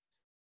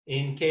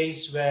 in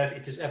case where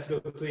it is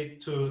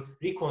appropriate to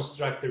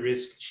reconstruct the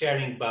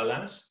risk-sharing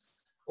balance,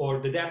 or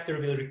the debtor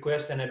will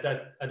request an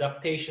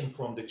adaptation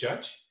from the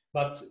judge.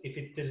 But if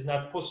it is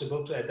not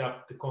possible to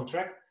adapt the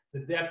contract,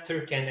 the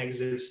debtor can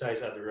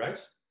exercise other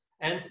rights,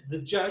 and the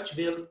judge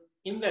will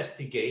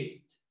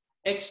investigate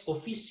ex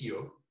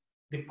officio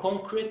the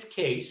concrete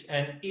case,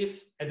 and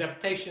if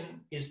adaptation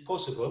is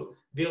possible,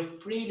 will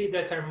freely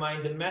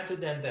determine the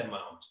method and the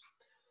amount.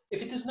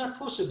 If it is not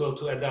possible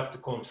to adapt the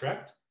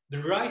contract,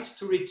 the right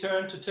to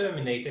return to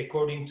terminate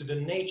according to the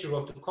nature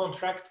of the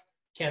contract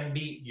can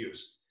be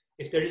used.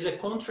 If there is a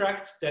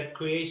contract that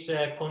creates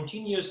a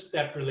continuous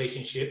debt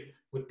relationship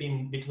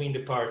between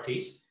the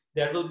parties,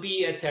 there will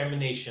be a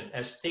termination,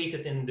 as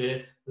stated in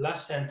the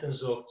last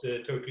sentence of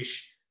the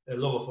Turkish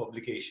law of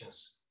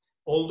obligations.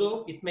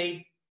 Although it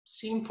may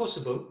seem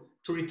possible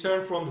to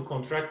return from the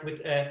contract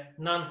with a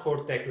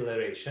non-court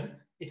declaration,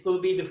 it will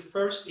be the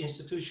first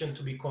institution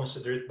to be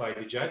considered by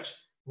the judge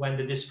when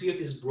the dispute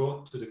is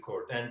brought to the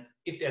court. And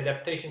if the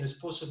adaptation is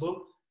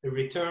possible, the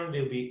return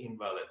will be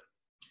invalid.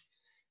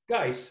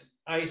 Guys,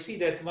 I see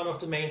that one of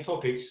the main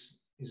topics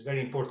is a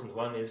very important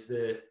one, is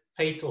the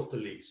fate of the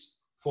leagues.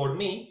 For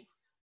me,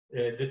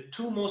 the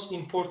 2 most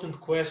important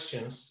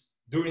questions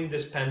during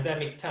this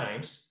pandemic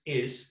times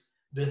is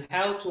the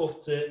health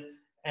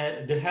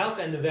and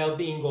the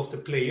well-being of the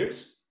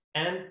players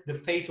and the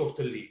fate of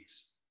the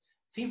leagues.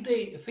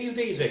 A few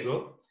days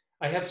ago,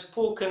 I have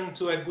spoken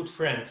to a good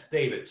friend,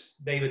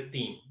 David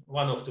Dean,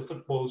 one of the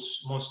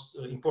football's most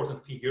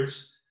important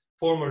figures,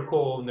 former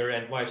co-owner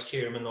and vice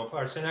chairman of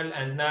Arsenal,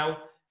 and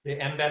now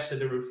the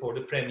ambassador for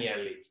the Premier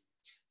League.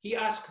 He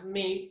asked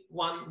me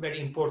one very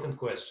important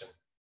question.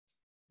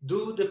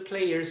 Do the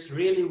players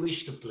really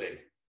wish to play?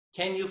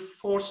 Can you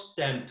force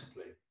them to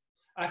play?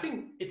 I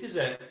think this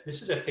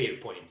is a fair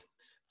point.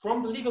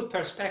 From the legal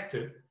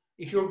perspective,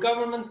 if your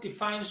government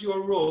defines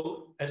your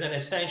role as an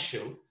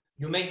essential,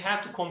 you may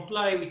have to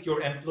comply with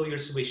your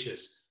employer's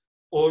wishes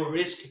or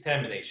risk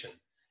termination.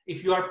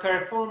 If you are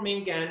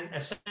performing an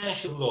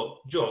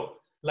essential job,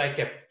 like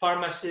a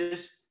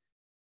pharmacist,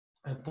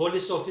 a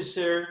police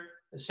officer,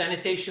 a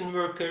sanitation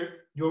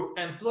worker, your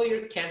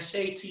employer can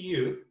say to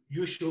you,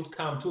 you should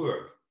come to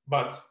work.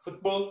 But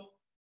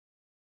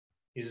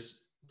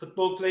is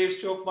football players'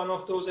 job one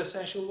of those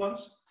essential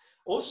ones?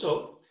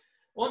 Also,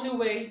 only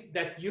way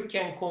that you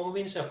can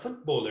convince a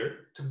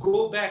footballer to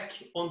go back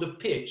on the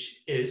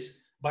pitch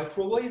is by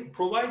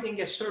providing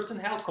a certain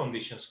health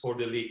conditions for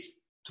the league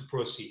to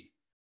proceed.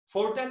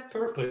 For that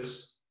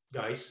purpose,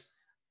 guys,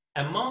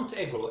 a month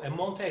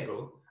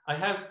ago, I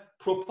have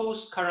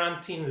proposed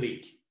quarantine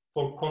league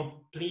for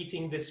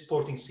completing the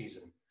sporting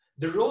season.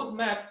 The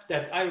roadmap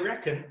that I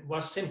reckon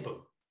was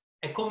simple.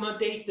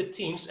 Accommodate the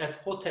teams at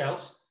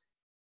hotels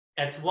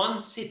at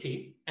one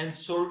city and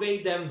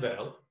survey them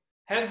well,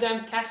 have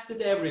them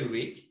tested every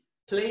week,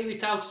 play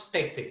without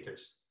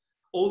spectators.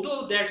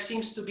 Although there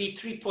seems to be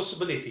three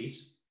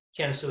possibilities: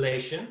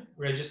 cancellation,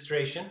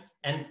 registration,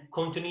 and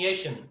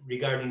continuation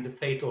regarding the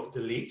fate of the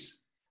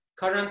leagues,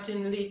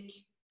 quarantine league,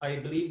 I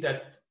believe,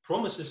 that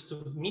promises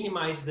to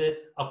minimize the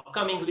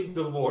upcoming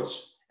legal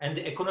wars and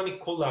the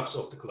economic collapse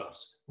of the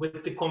clubs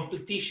with the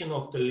completion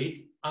of the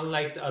league,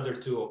 unlike the other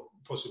two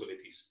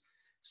possibilities.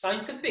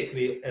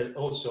 Scientifically,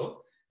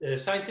 also,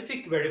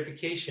 scientific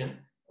verification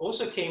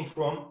also came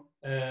from,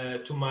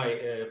 to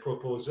my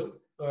proposal,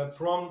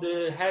 from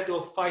the head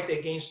of fight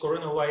against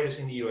coronavirus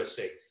in the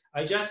USA.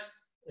 I just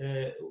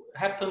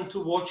happened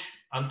to watch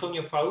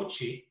Antonio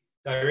Fauci,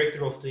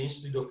 director of the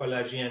Institute of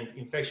Allergy and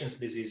Infectious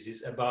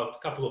Diseases, about a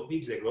couple of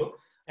weeks ago,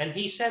 and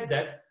he said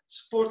that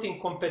sporting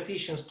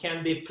competitions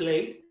can be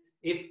played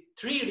if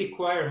three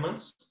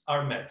requirements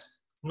are met: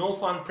 no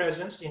fan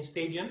presence in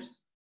stadiums,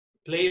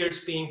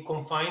 players being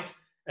confined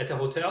at a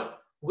hotel,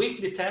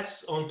 weekly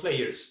tests on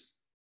players.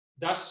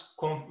 Thus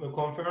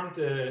confirmed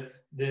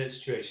the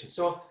situation.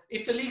 So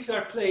if the leagues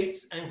are played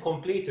and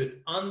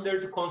completed under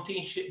the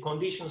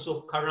conditions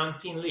of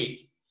quarantine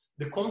league,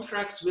 the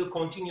contracts will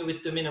continue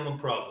with the minimum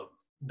problem.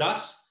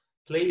 Thus,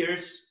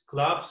 players,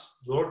 clubs,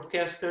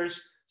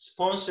 broadcasters,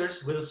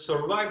 sponsors will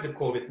survive the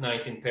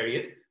COVID-19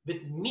 period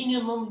with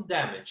minimum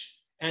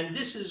damage. And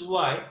this is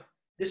what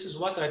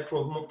I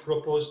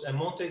proposed a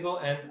month ago,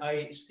 and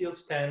I still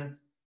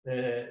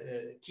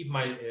keep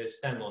my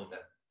stand on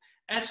that.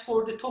 As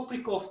for the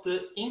topic of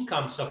the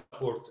income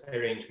support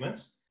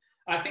arrangements,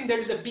 I think there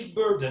is a big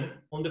burden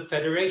on the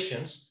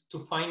federations to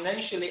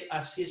financially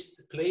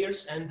assist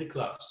players and the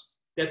clubs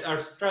that are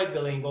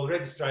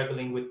already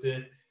struggling with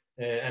the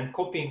and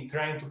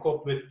trying to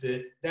cope with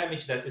the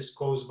damage that is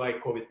caused by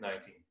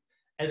COVID-19.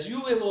 As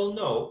you will all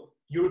know,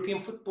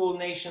 European football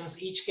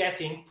nations each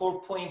getting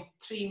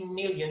 4.3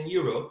 million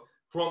euro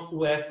from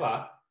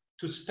UEFA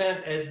to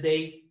spend as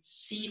they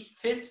see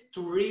fit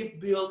to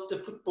rebuild the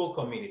football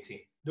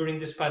community during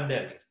this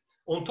pandemic.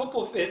 On top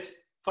of it,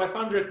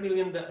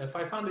 $500,000,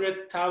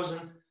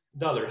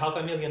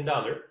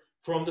 $500,000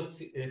 from the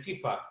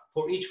FIFA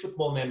for each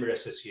football member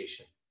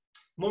association.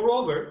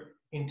 Moreover,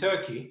 in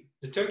Turkey,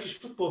 the Turkish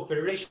Football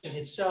Federation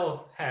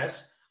itself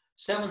has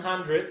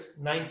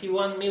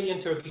 791 million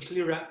Turkish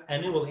lira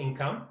annual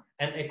income,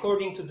 and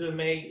according to the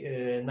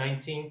May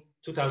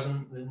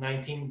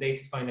 2019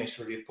 dated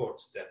financial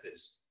reports, that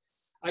is.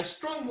 I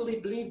strongly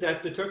believe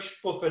that the Turkish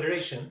Football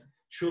Federation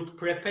should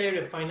prepare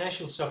a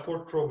financial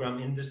support program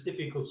in this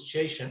difficult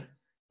situation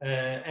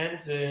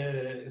and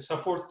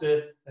support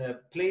the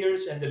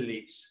players and the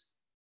leagues.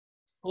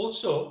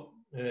 Also,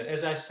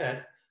 as I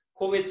said,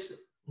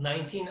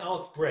 COVID-19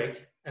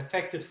 outbreak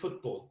affected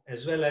football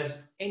as well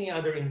as any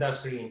other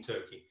industry in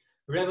Turkey.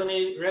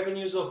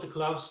 Revenues of the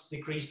clubs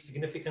decreased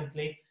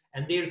significantly,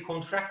 and their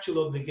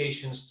contractual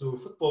obligations to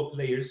football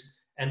players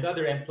and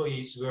other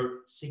employees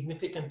were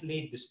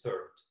significantly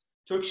disturbed.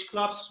 Turkish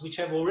clubs, which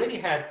have already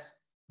had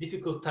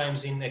difficult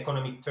times in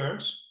economic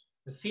terms,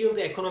 feel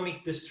the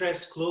economic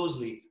distress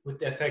closely with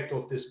the effect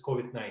of this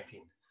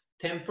COVID-19.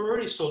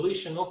 Temporary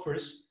solution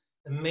offers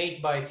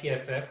made by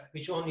TFF,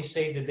 which only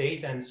save the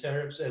date and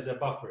serves as a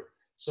buffer.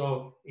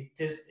 So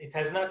it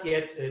has not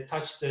yet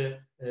touched the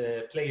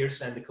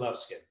players and the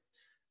clubs yet.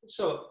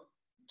 So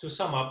to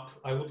sum up,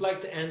 I would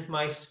like to end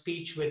my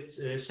speech with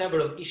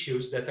several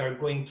issues that are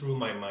going through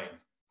my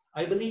mind.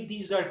 I believe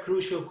these are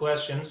crucial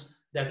questions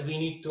that we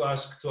need to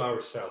ask to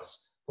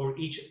ourselves for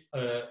each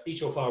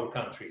of our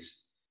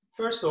countries.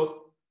 First off,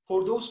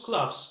 for those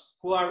clubs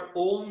who are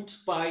owned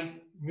by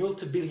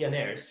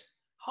multi-billionaires,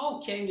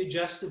 how can you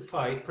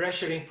justify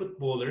pressuring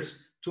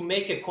footballers to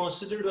make a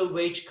considerable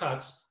wage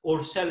cuts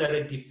or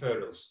salary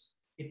deferrals?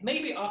 It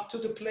may be up to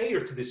the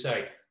player to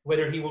decide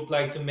whether he would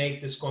like to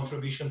make this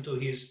contribution to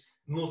his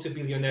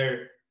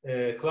multi-billionaire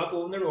club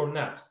owner or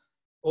not.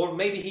 Or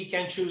maybe he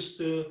can choose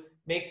to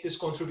make this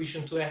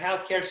contribution to a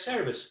healthcare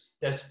service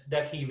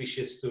that he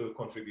wishes to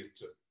contribute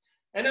to.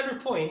 Another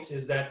point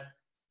is that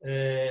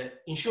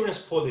insurance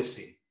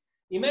policy.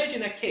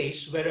 Imagine a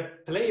case where a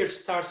player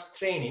starts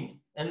training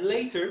and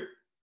later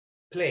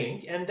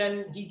playing, and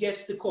then he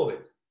gets the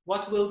COVID.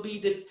 What will be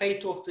the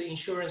fate of the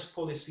insurance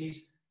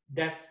policies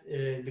that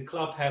the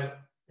club have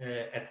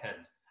at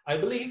hand? I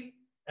believe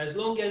as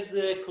long as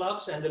the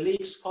clubs and the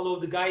leagues follow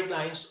the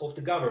guidelines of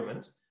the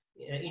government,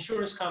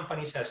 insurance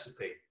companies has to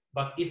pay.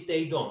 But if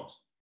they don't,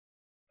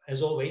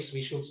 as always,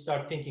 we should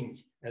start thinking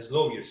as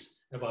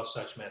lawyers about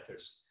such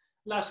matters.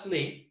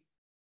 Lastly,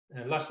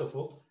 last of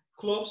all,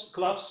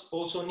 clubs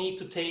also need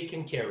to be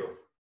taken care of.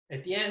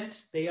 At the end,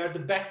 they are the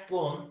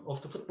backbone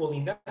of the football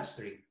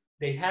industry.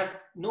 They have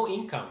no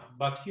income,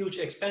 but huge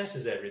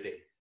expenses every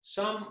day.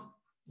 Some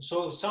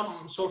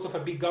sort of a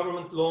big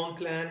government loan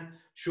plan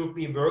should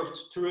be worked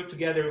through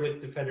together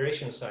with the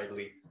federations, I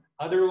believe.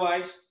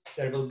 Otherwise,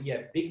 there will be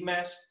a big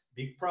mess,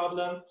 big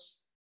problems.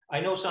 I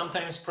know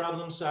sometimes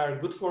problems are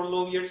good for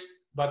lawyers,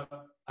 but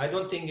I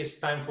don't think it's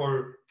time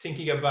for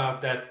thinking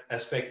about that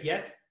aspect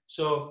yet.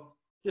 So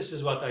this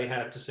is what I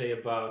had to say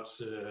about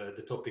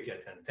the topic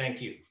at hand.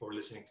 Thank you for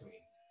listening to me.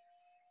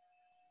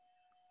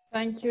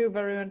 Thank you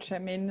very much,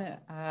 Emin.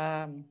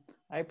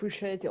 I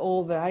appreciate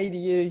all the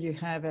ideas you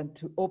have and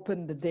to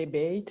open the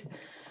debate.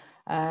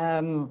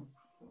 I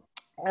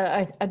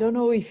don't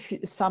know if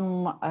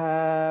some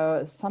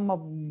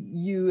of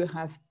you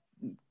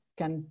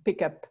can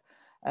pick up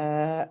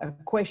a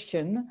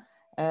question.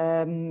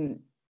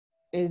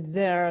 Is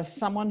there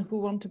someone who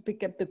wants to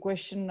pick up the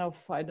question of,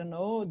 I don't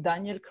know,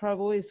 Daniel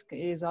Cravo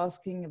is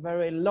asking a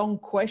very long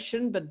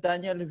question, but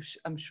Daniel,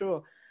 I'm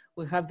sure,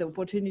 will have the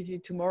opportunity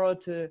tomorrow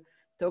to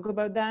talk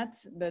about that,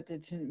 but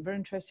it's a very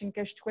interesting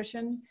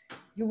question.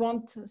 You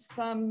want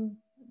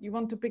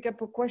to pick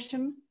up a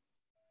question?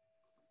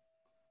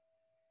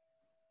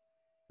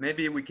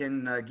 Maybe we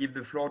can give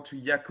the floor to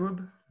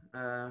Jakub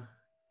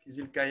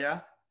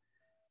Kizilkaya,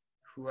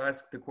 who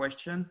asked the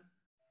question.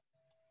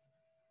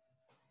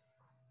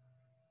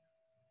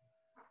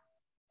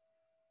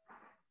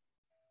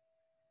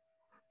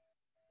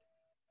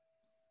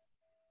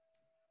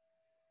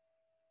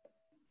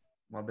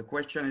 Well, the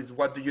question is,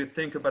 what do you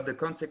think about the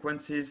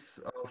consequences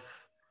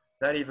of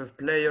that if a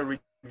player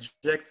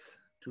rejects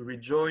to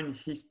rejoin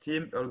his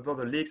team, although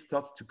the league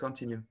starts to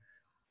continue?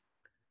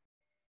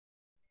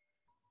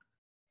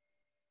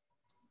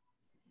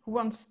 Who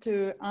wants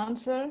to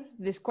answer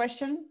this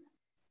question?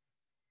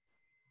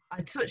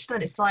 I touched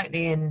on it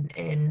slightly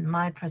in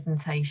my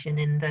presentation,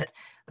 in that,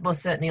 well,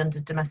 certainly under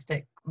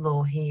domestic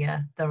law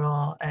here, there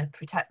are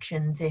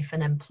protections if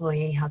an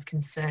employee has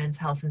concerns,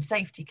 health and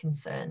safety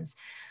concerns,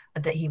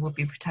 that he would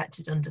be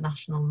protected under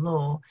national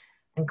law.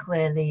 And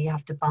clearly you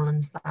have to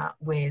balance that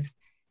with,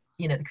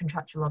 you know, the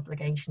contractual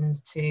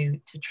obligations to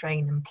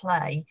train and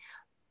play.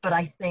 But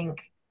I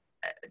think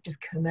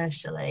just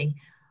commercially,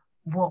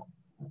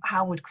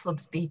 how would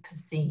clubs be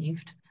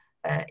perceived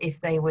if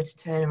they were to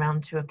turn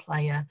around to a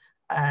player,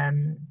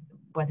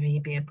 whether he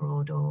be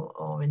abroad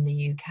or in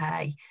the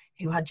UK,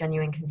 who had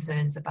genuine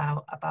concerns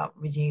about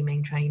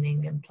resuming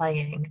training and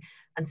playing,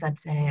 and said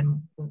to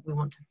him, we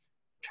want to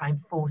try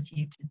and force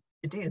you to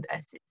do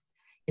this? It's,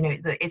 you know,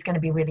 it's going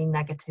to be really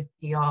negative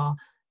PR,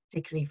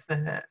 particularly for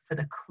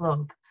the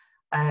club.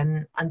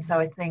 And so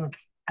I think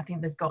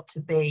this has got to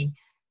be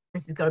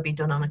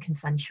done on a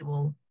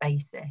consensual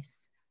basis.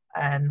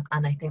 And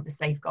I think the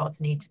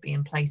safeguards need to be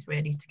in place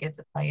really to give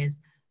the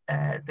players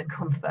the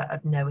comfort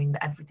of knowing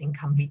that everything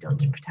can be done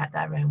to protect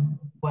their own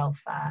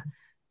welfare.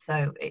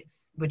 So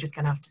we're just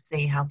going to have to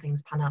see how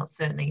things pan out,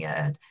 certainly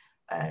at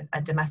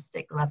a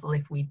domestic level,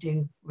 if we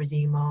do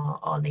resume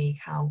our league,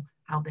 how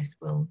this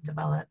will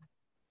develop.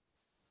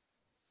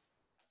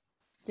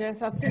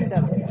 Yes, I think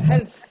that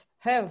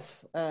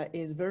health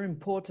is very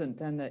important,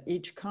 and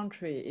each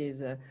country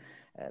is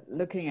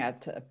looking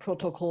at a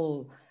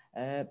protocol.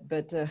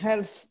 But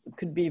health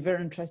could be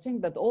very interesting,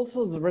 but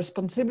also the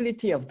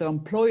responsibility of the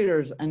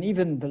employers and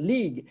even the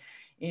league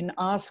in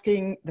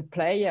asking the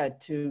player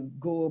to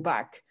go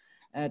back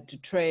to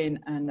train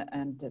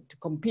and to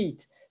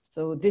compete.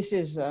 So this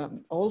is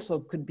also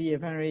could be a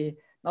very,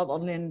 not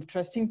only an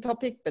interesting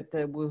topic, but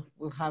we'll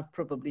have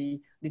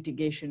probably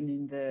litigation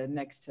in the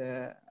next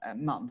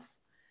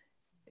months.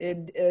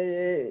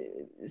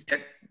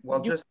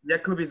 Just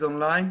Jakub is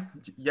online.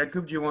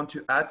 Jakub, do you want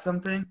to add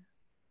something?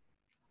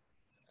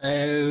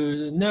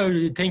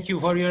 No, thank you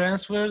for your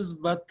answers,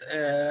 but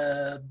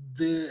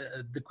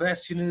the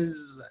question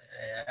is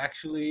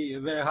actually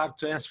very hard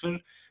to answer,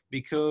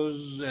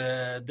 because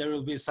there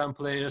will be some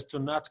players to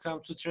not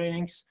come to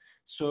trainings.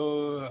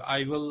 So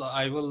I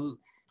will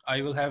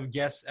have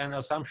guess and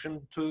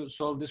assumption to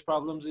solve these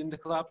problems in the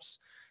clubs.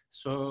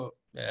 So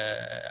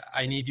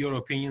I need your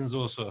opinions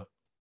also.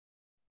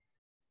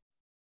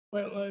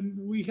 Well,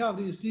 we have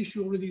this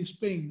issue already in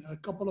Spain. A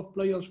couple of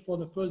players for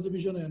the first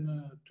division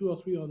and 2 or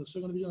 3 of the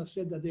second division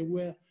said that they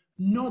were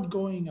not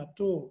going at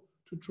all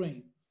to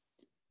train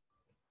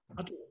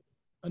at all,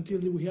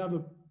 until we have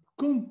a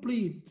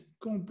complete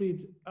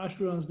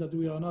assurance that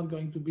we are not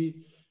going to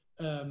be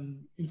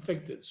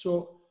infected.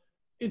 So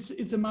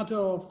it's a matter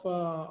of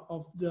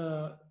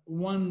the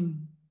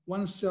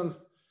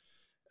oneself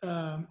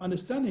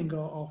understanding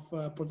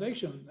of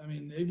protection. I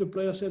mean, if the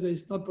player said that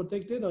he's not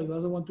protected or he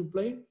doesn't want to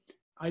play,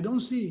 I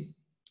don't see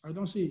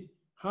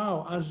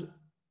how, as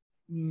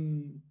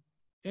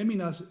Emin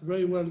has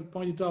very well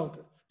pointed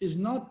out, is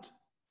not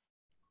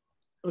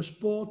a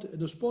sport.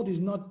 The sport is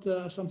not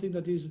something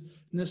that is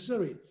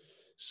necessary.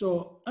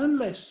 So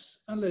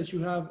unless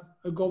you have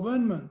a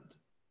government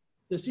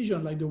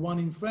decision like the one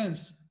in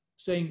France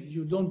saying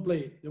you don't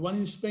play, the one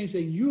in Spain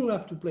saying you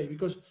have to play,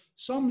 because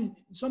some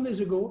days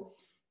ago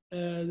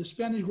the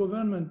Spanish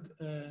government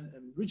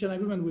reached an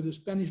agreement with the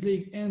Spanish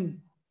League and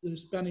the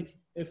Spanish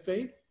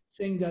FA,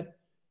 saying that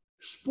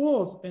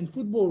sport and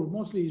football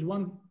mostly is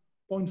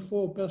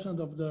 1.4%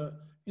 of the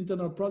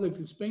internal product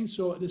in Spain.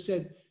 So they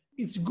said,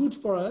 it's good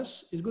for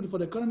us, it's good for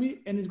the economy,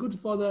 and it's good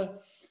for the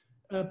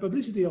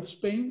publicity of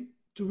Spain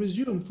to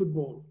resume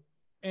football.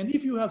 And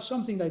if you have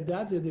something like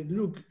that,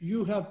 look,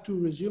 you have to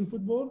resume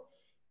football,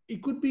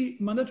 it could be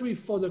mandatory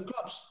for the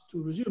clubs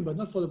to resume, but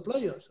not for the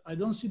players. I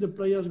don't see the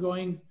players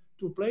going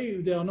to play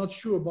if they are not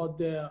sure about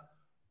their...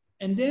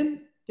 And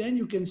then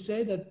you can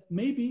say that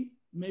maybe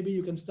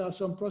you can start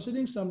some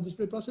proceedings, some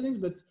display proceedings,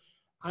 but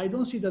I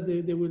don't see that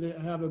they will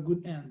have a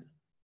good end.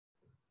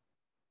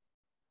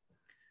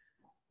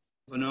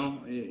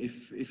 No,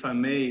 if I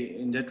may,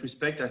 in that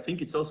respect, I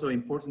think it's also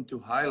important to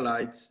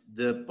highlight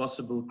the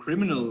possible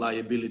criminal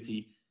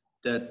liability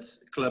that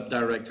club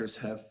directors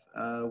have.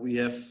 We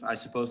have, I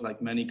suppose,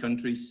 like many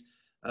countries,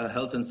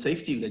 health and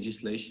safety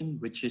legislation,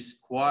 which is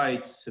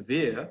quite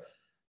severe.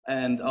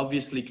 And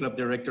obviously club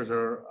directors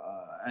are,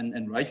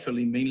 and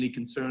rightfully, mainly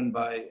concerned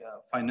by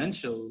the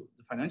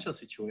financial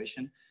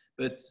situation.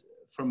 But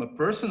from a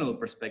personal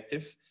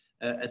perspective,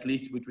 at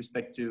least with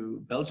respect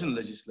to Belgian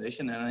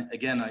legislation, and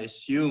again, I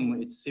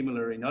assume it's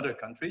similar in other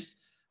countries,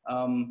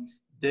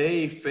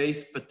 they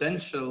face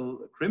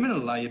potential criminal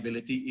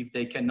liability if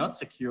they cannot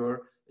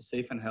secure a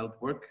safe and healthy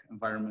work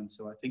environment.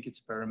 So I think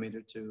it's a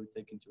parameter to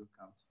take into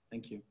account.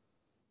 Thank you.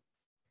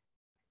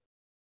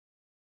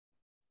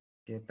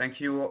 Okay,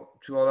 thank you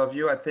to all of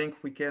you. I think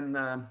we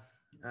can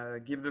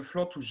give the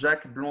floor to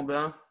Jacques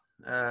Blondin,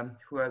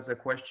 who has a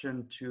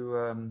question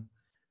to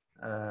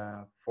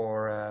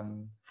for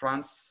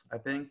Frans, I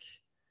think.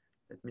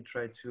 Let me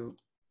try to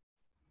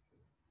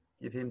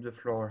give him the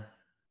floor.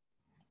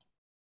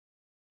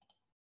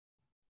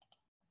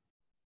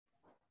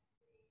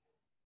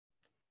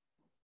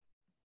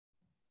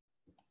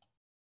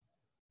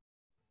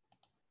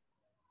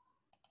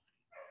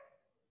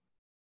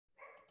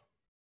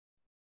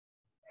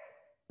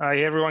 Hi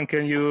everyone,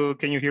 can you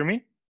hear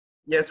me?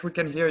 Yes, we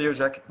can hear you,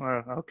 Jacques.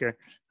 Okay.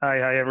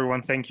 Hi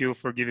everyone. Thank you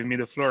for giving me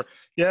the floor.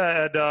 Yeah, I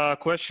had a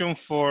question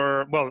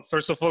for, well,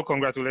 first of all,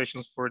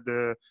 congratulations for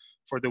the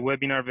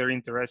webinar. Very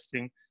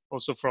interesting.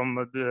 Also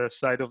from the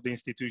side of the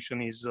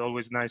institution, is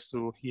always nice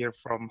to hear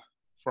from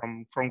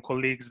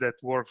colleagues that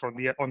work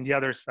on the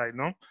other side,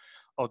 no,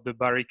 of the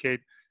barricade.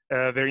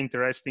 Very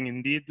interesting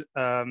indeed.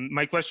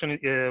 My question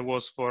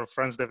was for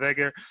Frans de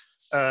Weger.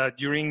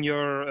 During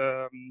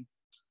your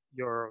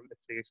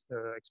let's say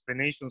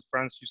explanations,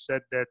 Frans, you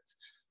said that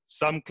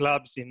some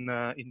clubs in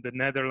the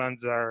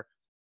Netherlands are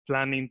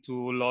planning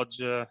to lodge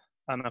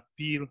an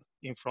appeal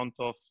in front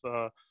of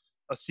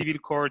a civil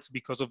court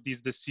because of this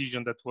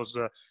decision that was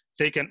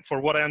taken, for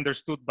what I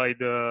understood, by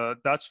the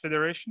Dutch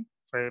Federation,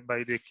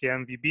 by the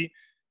KNVB,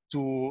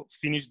 to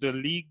finish the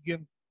league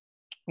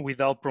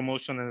without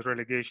promotion and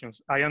relegations.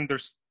 I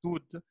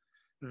understood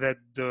that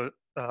the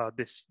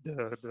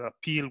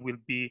appeal will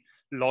be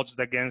lodged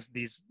against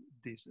this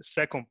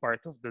second part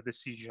of the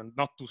decision,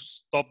 not to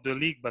stop the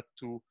league, but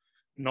to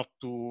not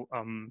to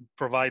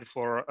provide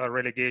for a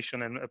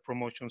relegation and a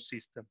promotion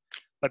system.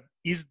 But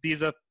is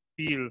this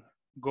appeal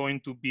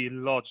going to be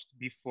lodged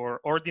before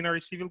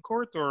ordinary civil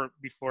court or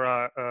before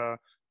a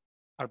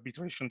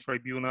arbitration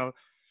tribunal?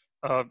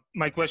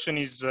 My question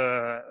is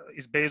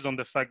based on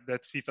the fact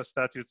that FIFA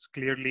statutes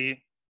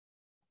clearly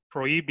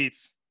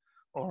prohibits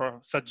or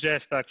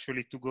suggest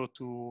actually to go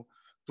to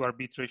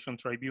arbitration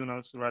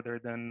tribunals rather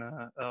than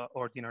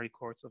ordinary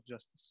courts of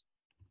justice.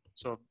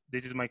 So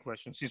this is my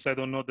question. Since I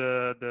don't know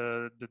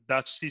the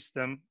Dutch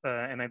system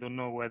and I don't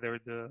know whether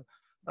the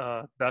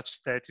Dutch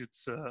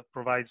statutes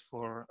provide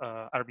for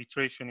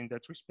arbitration in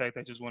that respect,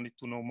 I just wanted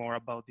to know more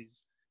about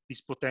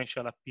this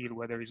potential appeal,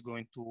 whether it's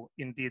going to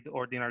indeed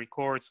ordinary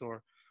courts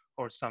or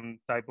some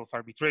type of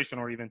arbitration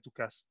or even to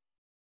CAS.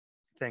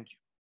 Thank you.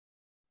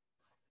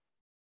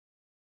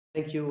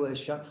 Thank you,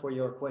 Jacques, for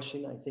your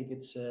question. I think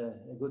it's a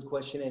good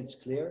question and it's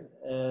clear.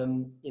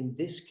 In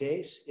this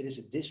case, it is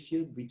a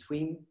dispute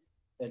between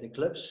the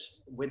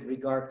clubs with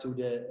regard to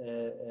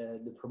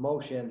the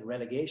promotion and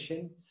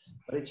relegation,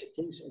 but it's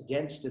a case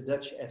against the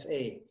Dutch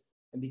FA.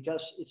 And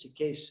because it's a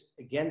case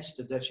against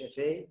the Dutch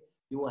FA,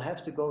 you will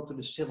have to go to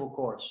the civil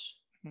courts.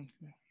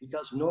 Okay.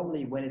 Because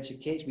normally when it's a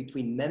case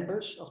between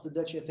members of the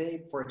Dutch FA,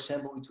 for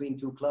example, between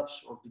two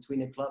clubs or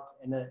between a club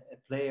and a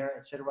player,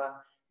 etc.,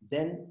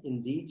 then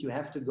indeed you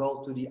have to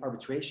go to the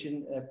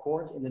arbitration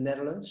court in the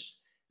Netherlands.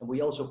 And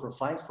we also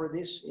provide for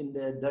this in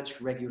the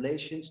Dutch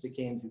regulations, the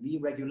KNVB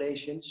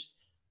regulations.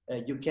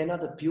 You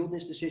cannot appeal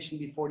this decision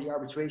before the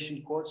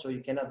arbitration court, so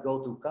you cannot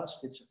go to CAS.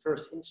 It's a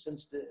first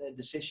instance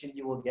decision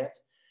you will get.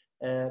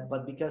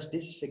 But because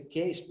this is a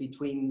case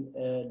between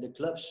the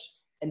clubs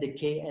and the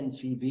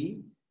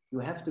KNVB, you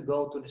have to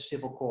go to the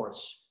civil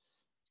courts.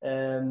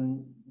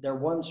 There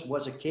once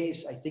was a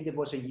case, I think it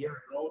was a year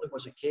ago, there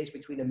was a case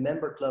between a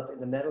member club in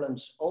the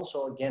Netherlands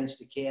also against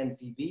the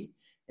KNVB,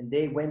 and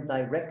they went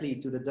directly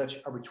to the Dutch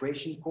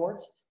arbitration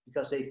court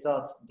because they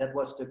thought that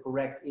was the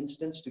correct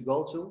instance to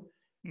go to.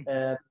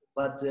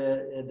 But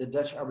the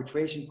Dutch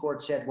arbitration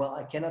court said, well,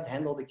 I cannot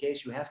handle the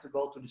case, you have to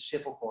go to the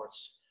civil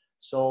courts.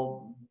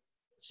 So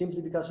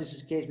simply because this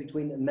is a case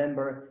between a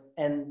member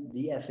and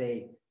the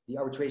FA, the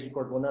arbitration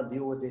court will not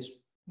deal with this,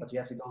 but you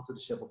have to go to the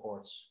civil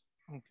courts.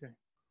 Okay,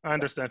 I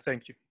understand.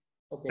 Thank you.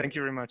 Okay. Thank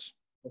you very much.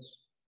 Yes.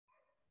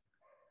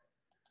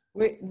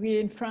 We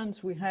in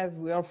France, we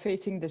are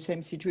facing the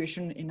same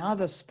situation in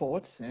other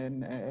sports,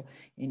 in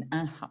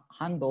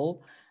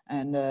handball,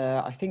 and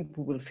I think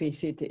we will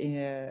face it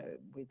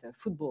with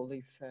football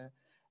if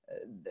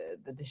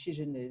the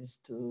decision is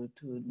to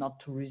not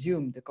to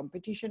resume the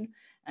competition.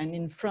 And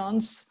in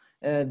France,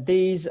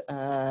 this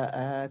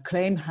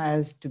claim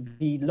has to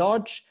be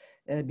lodged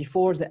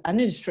before the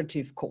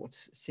administrative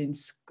courts,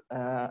 since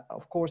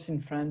of course in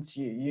France,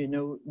 you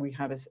know, we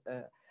have a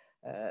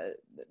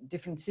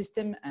different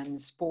system,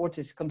 and sport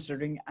is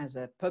considering as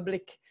a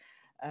public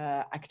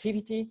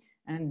activity,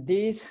 and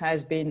this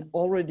has been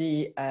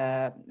already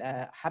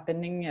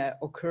happening,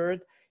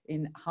 occurred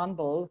in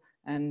handball,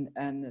 and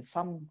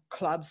some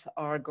clubs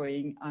are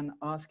going and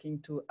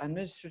asking to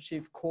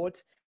administrative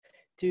court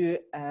to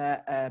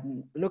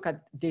look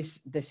at this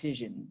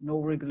decision. No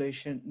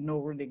regulation, no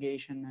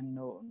relegation, and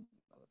no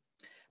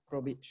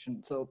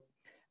prohibition. So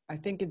I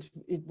think it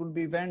will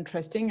be very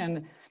interesting,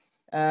 and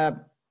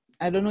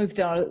I don't know if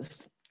there are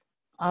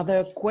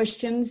other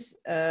questions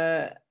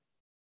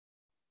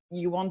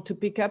you want to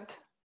pick up.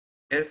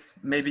 Yes,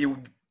 maybe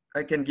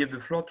I can give the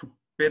floor to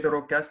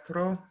Pedro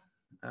Castro,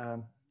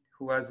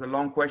 who has a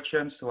long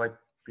question, so I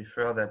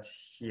prefer that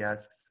he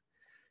asks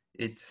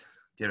it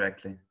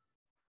directly.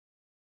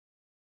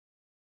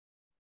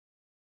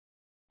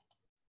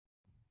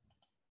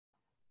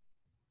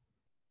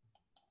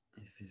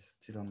 If he's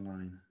still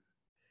online.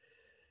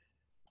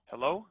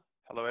 Hello?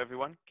 Hello,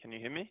 everyone. Can you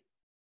hear me?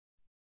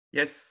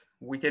 Yes,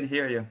 we can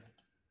hear you.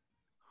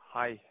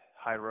 Hi.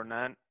 Hi,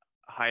 Ronan.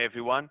 Hi,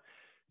 everyone.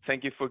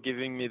 Thank you for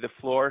giving me the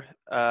floor.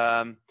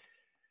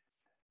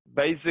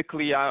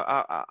 Basically,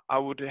 I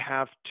would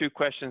have two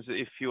questions,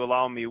 if you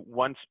allow me.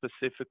 One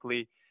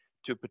specifically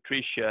to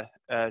Patricia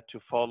to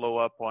follow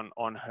up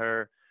on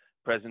her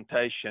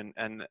presentation.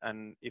 And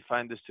if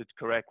I understood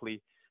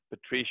correctly,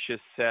 Patricia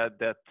said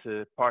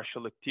that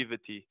partial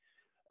activity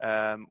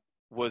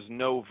was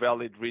no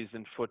valid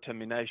reason for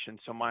termination.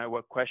 So my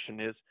question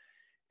is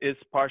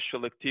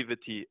partial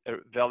activity a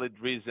valid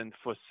reason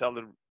for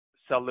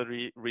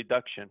salary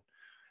reduction?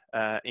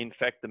 In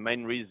fact, the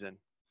main reason,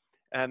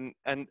 and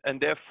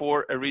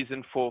therefore a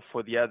reason for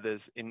the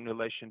others in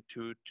relation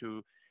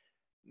to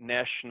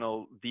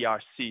national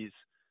DRCs.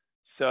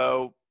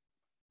 So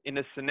in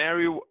a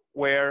scenario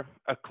where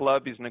a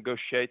club is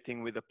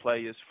negotiating with the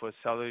players for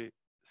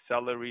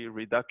salary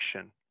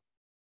reduction,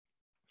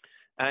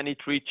 and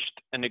it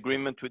reached an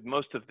agreement with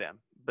most of them,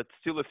 but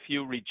still a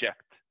few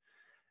reject,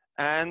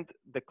 and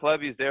the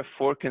club is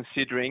therefore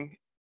considering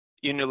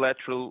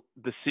unilateral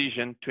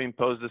decision to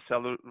impose the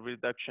salary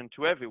reduction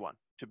to everyone,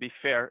 to be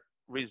fair,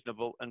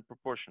 reasonable, and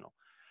proportional.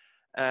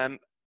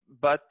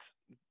 But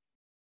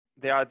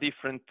there are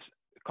different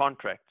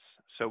contracts.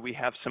 So we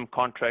have some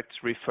contracts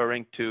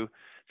referring to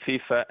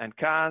FIFA and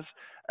Couse,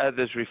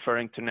 others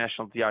referring to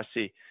national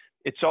DRC.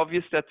 It's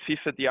obvious that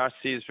FIFA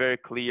DRC is very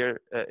clear,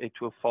 it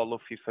will follow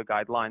FIFA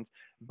guidelines,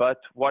 but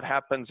what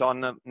happens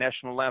on a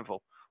national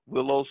level?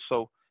 Will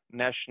also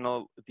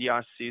national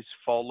DRCs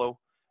follow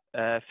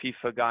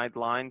FIFA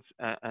guidelines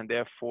and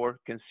therefore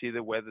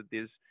consider whether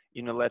this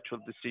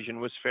unilateral decision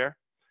was fair?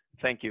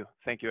 Thank you.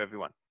 Thank you,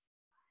 everyone.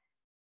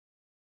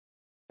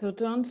 So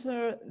to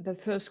answer the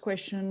first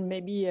question,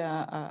 maybe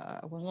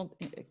I was not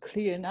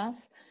clear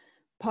enough.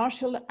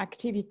 Partial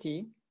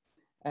activity,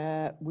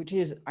 which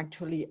is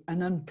actually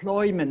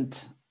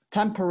unemployment,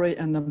 temporary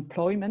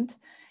unemployment,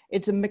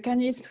 it's a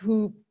mechanism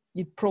who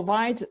it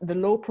provides, the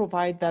law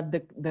provides that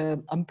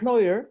the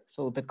employer,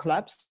 so the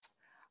clubs,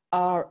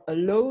 are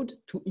allowed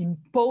to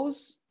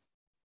impose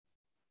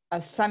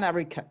a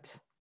salary cut,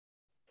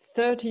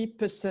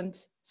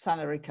 30%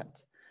 salary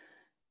cut.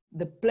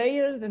 The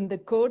players and the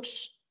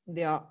coach,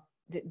 they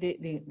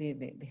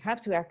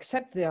have to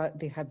accept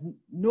they have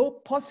no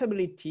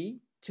possibility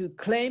to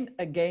claim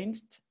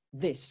against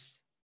this,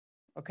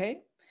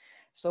 okay?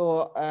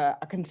 So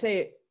I can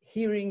say,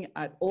 hearing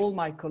at all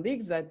my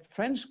colleagues, that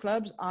French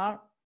clubs are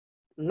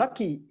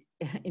lucky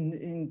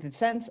in the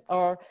sense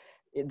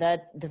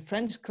that the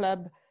French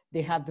club,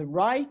 they have the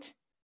right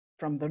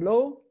from the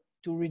law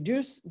to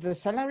reduce the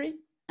salary,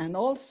 and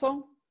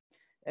also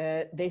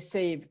they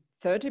save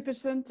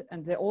 30%,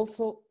 and they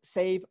also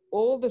save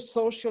all the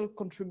social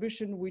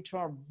contribution, which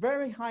are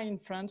very high in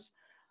France,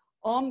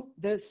 on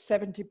the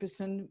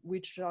 70%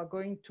 which are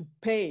going to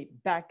pay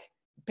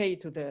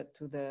to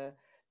the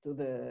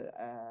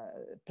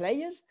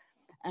players,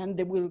 and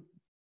they will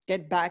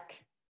get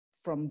back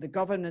from the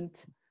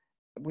government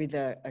with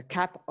a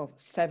cap of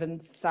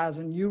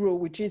 7,000 euro,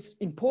 which is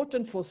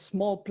important for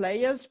small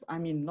players. I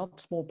mean,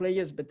 not small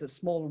players, but the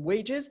small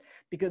wages,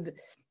 because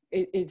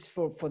it's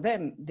for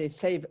them, they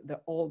save the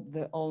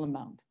all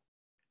amount.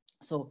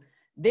 So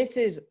this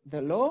is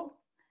the law,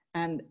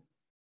 and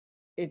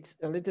it's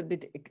a little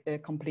bit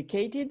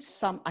complicated.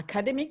 Some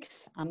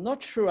academics, I'm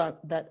not sure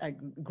that I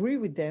agree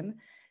with them.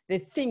 They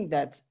think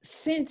that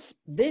since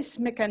this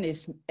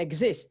mechanism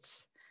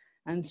exists,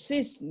 and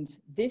since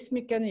this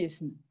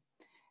mechanism,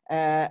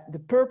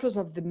 the purpose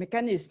of the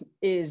mechanism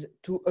is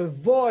to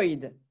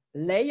avoid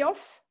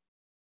layoff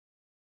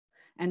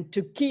and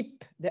to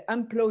keep the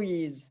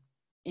employees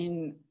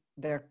in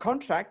their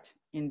contract,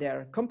 in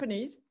their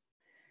companies,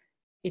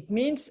 it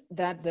means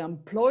that the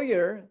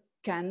employer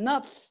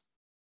cannot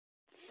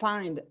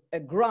find a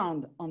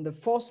ground on the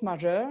force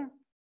majeure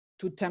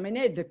to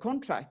terminate the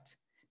contract,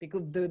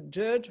 because the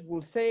judge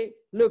will say,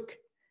 look,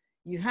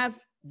 you have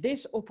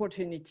this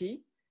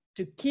opportunity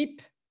to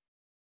keep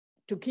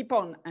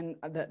on and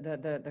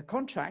the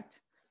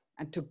contract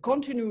and to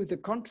continue the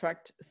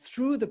contract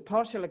through the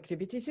partial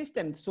activity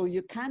system. So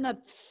you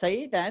cannot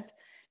say that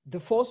the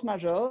force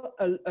majeure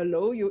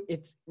allow you,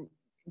 it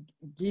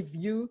give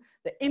you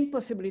the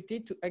impossibility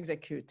to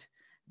execute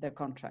the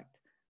contract.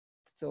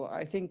 So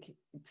I think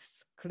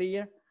it's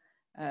clear,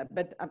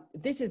 but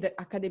this is the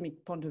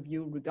academic point of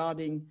view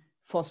regarding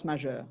force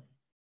majeure.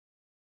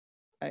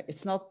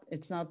 It's not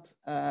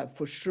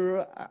for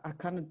sure. I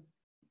cannot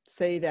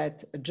say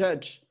that a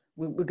judge,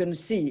 we're going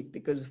to see,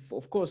 because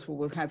of course we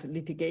will have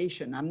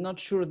litigation. I'm not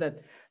sure that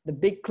the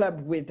big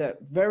club with a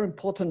very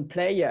important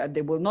player,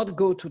 they will not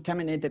go to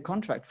terminate the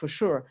contract for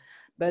sure.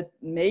 But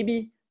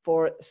maybe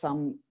for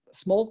some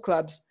small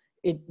clubs,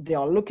 they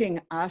are looking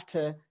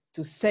after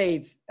to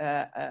save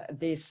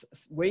these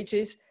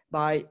wages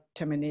by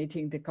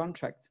terminating the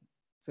contract.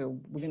 So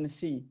we're going to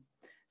see.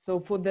 So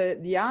for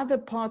the other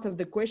part of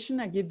the question,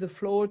 I give the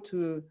floor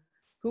to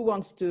who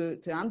wants to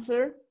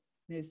answer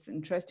this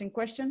interesting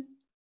question.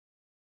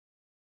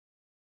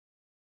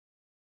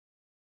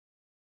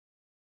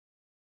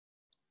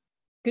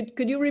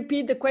 Could you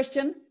repeat the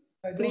question,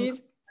 please?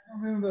 I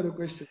don't remember the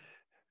question.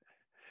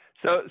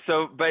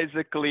 So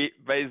basically,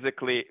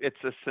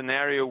 it's a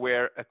scenario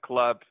where a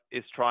club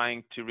is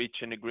trying to reach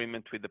an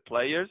agreement with the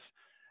players.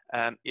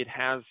 It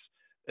has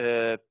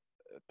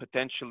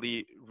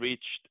potentially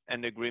reached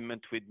an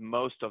agreement with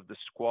most of the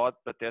squad,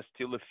 but there's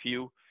still a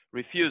few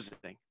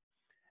refusing.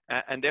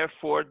 And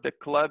therefore, the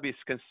club is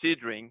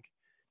considering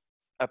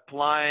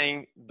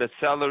applying the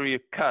salary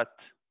cut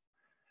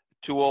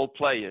to all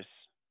players.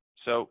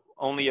 So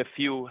only a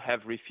few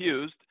have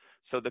refused.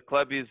 So the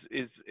club is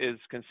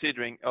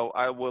considering, oh,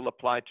 I will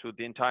apply to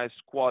the entire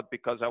squad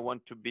because I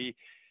want to be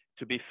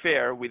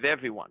fair with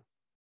everyone.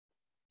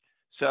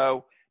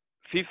 So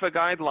FIFA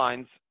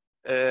guidelines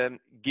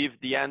give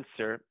the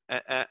answer,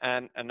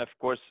 and of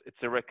course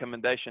it's a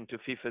recommendation to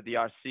FIFA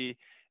DRC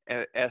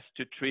as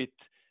to treat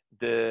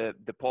the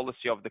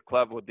policy of the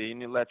club or the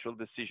unilateral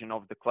decision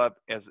of the club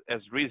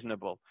as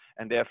reasonable,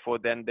 and therefore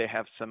then they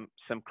have some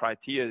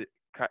criteria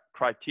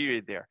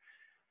there.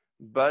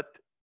 But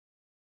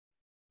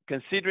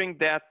considering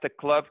that the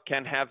club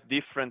can have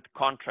different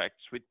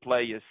contracts with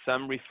players,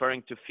 some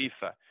referring to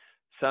FIFA,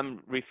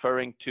 some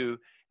referring to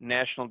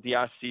national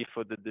DRC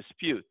for the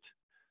dispute.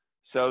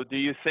 So do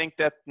you think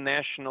that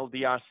national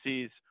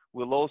DRCs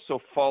will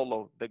also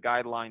follow the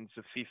guidelines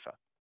of FIFA?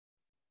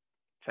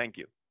 Thank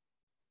you.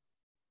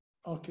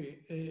 Okay,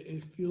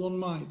 if you don't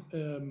mind,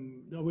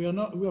 we have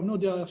no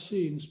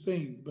DRC in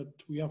Spain, but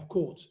we have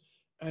courts,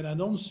 and I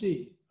don't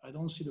see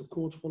the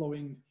court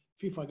following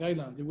FIFA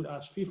guidelines. They would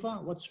ask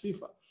FIFA, what's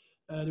FIFA?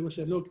 They would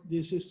say, look,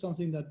 this is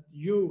something that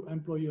you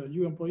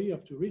employee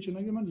have to reach an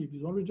agreement. If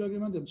you don't reach an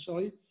agreement, I'm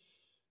sorry,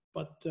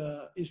 but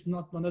it's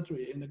not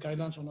mandatory, and the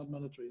guidelines are not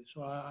mandatory.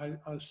 So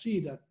I'll see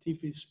that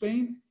if it's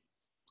Spain,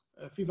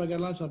 FIFA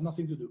guidelines have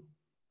nothing to do.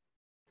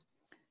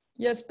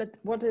 Yes, but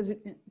what is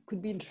it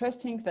could be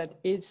interesting that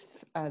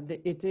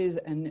it is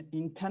an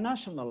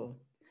international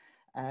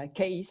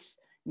case,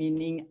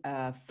 meaning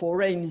a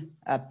foreign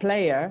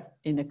player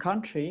in a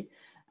country,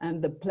 and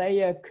the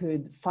player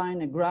could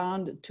find a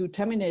ground to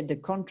terminate the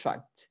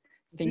contract,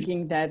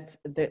 thinking that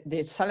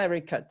the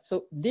salary cut.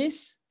 So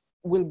this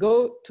will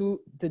go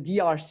to the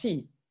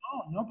DRC.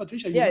 No,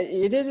 Patricia. Yeah,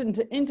 it isn't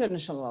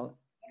international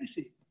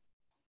policy.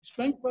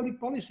 Spain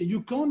public policy.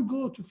 You can't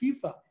go to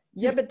FIFA.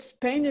 Yeah, but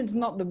Spain is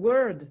not the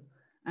word.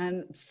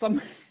 And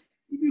some.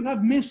 If you have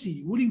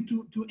Messi willing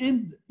to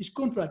end his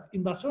contract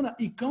in Barcelona,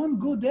 he can't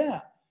go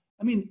there.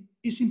 I mean,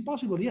 it's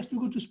impossible. He has to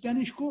go to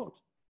Spanish court,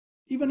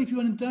 even if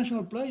you're an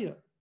international player.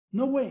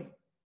 No way.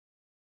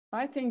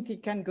 I think he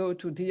can go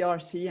to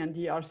DRC, and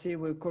DRC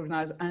will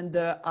recognize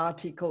under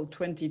Article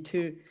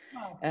 22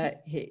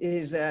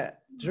 his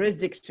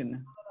jurisdiction.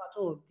 Not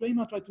at all.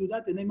 Neymar tried to do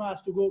that, and Neymar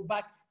has to go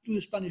back to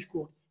the Spanish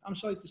court. I'm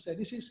sorry to say,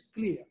 this is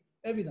clear,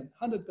 evident,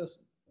 100%,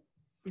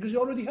 because it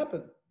already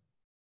happened.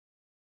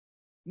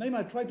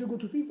 Neymar tried to go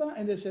to FIFA,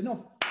 and they said,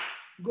 no,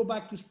 go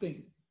back to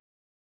Spain.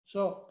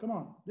 So, come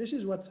on, this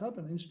is what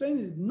happened. In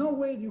Spain, no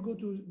way you go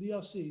to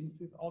DRC.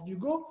 Or if you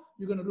go,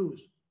 you're going to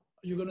lose.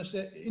 You're going to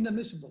say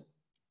inadmissible.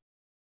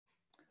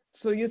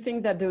 So you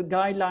think that the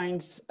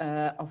guidelines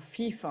of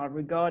FIFA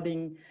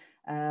regarding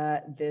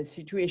the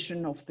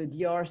situation of the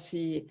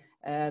DRC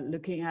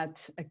looking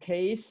at a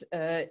case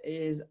are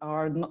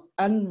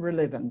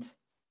irrelevant.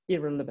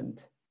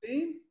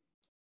 You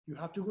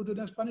have to go to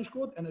the Spanish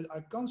court, and I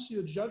can't see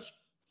a judge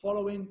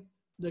following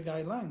the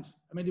guidelines.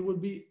 I mean, it will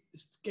be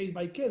case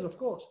by case, of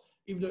course.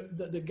 If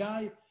the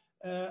guy,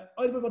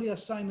 everybody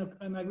has signed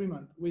an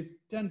agreement with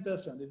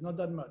 10%, it's not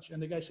that much, and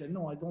the guy said,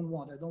 no, I don't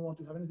want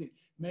to have anything.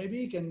 Maybe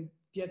he can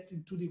get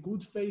into the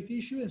good faith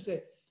issue and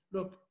say,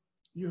 look,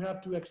 you have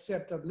to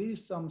accept at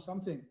least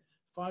something,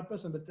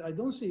 5%, but I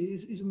don't see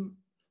it's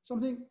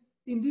something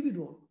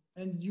individual,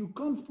 and you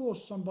can't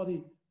force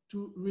somebody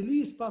to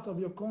release part of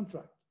your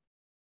contract.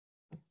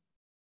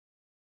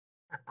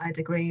 I'd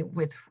agree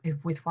with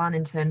Juan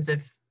in terms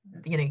of,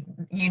 you know,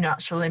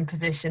 unilateral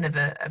imposition of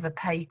a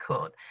pay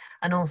cut,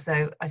 and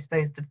also I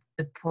suppose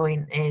the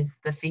point is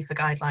the FIFA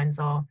guidelines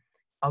are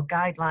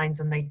guidelines,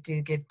 and they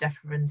do give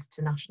deference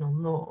to national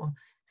law.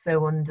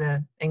 So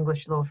under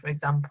English law, for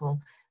example,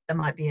 there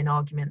might be an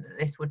argument that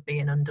this would be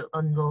an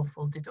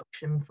unlawful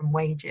deduction from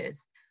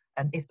wages.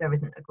 If there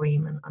isn't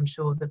agreement, I'm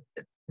sure the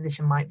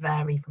position might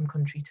vary from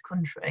country to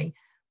country,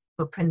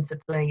 but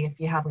principally, if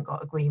you haven't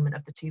got agreement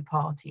of the two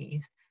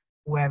parties,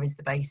 where is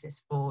the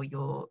basis for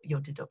your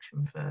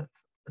deduction for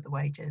the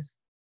wages?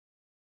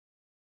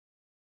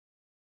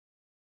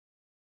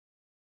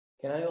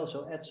 Can I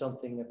also add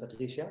something,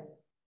 Patricia?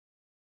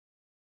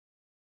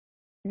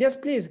 Yes,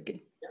 please,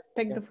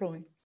 take the floor.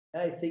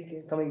 I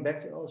think coming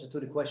back also to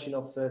the question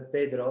of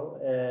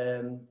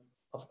Pedro,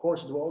 of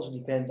course, it will also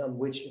depend on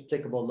which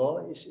applicable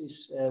law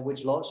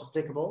which law is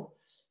applicable.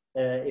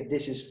 If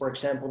this is, for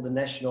example, the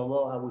national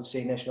law, I would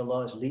say national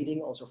law is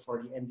leading also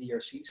for the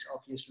NDRCs,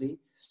 obviously,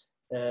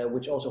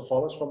 which also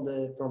follows from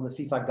the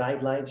FIFA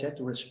guidelines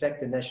to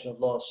respect the national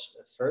laws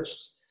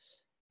first.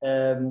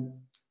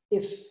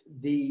 If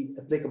the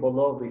applicable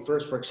law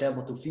refers, for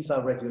example, to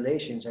FIFA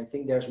regulations, I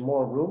think there's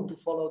more room to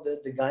follow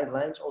the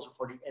guidelines also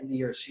for the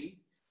NDRC.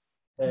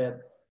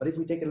 But if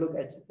we take a look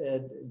at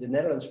the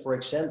Netherlands, for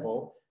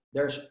example,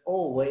 there's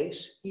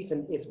always,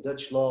 even if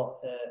Dutch law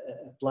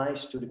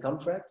applies to the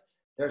contract,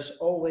 there's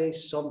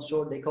always some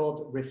sort, they call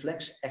it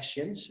reflex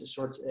actions, a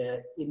sort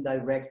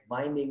indirect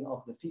binding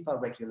of the FIFA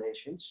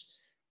regulations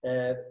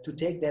to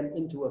take them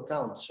into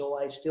account. So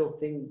I still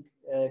think,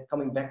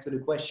 coming back to the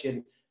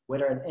question,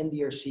 whether an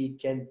NDRC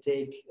can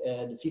take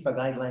the FIFA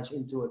guidelines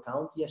into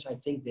account, yes, I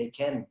think they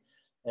can.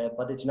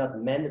 But it's not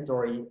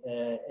mandatory,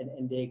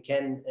 and they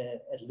can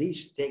at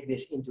least take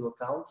this into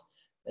account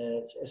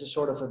as a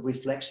sort of a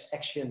reflex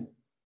action.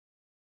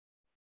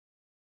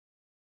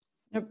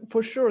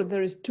 For sure,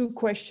 there is two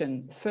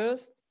questions.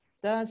 First,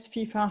 does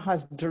FIFA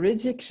has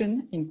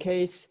jurisdiction in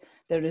case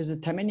there is a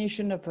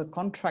termination of a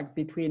contract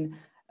between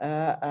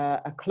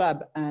a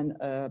club and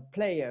a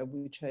player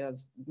which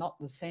has not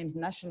the same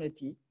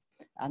nationality,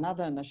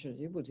 another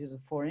nationality, which is a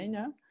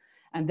foreigner?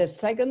 And the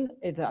second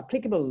is the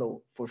applicable law,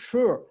 for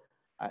sure.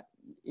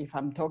 If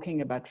I'm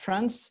talking about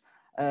France,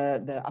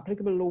 the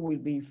applicable law will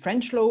be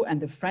French law,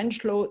 and the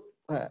French law,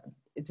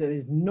 there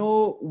is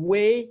no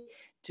way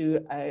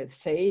to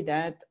say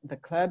that the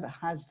club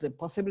has the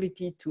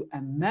possibility to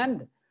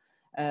amend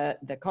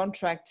the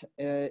contract.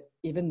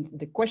 Even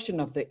the question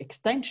of the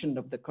extension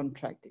of the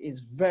contract is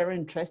very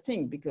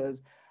interesting,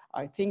 because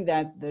I think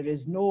that there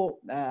is no,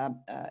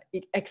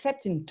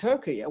 except in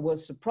Turkey. I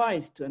was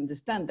surprised to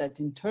understand that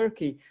in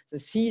Turkey,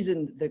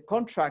 the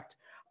contract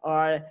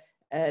are,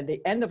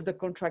 the end of the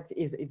contract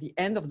is at the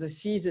end of the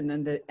season,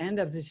 and the end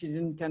of the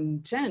season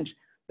can change.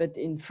 But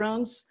in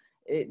France,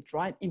 it's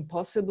right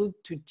impossible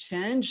to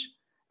change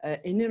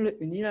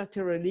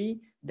unilaterally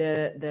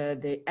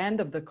the end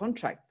of the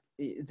contract.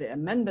 The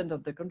amendment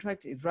of the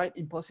contract is right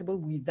impossible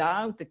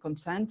without the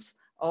consent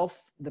of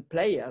the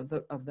player,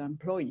 of the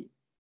employee.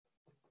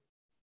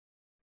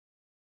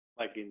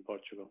 Like in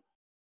Portugal.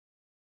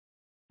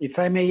 If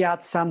I may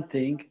add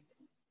something,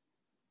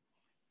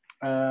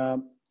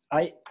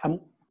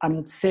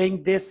 I'm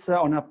saying this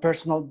on a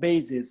personal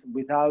basis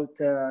without,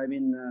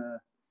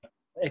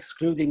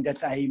 excluding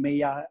that I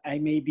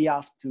may be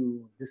asked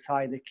to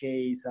decide a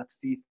case at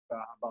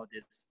FIFA about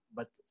this.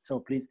 But so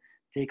please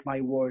take my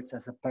words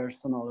as a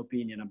personal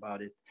opinion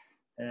about it.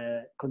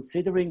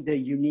 Considering the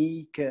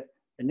unique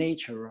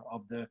nature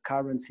of the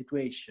current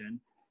situation,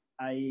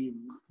 I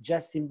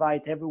just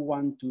invite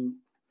everyone to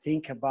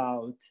think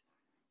about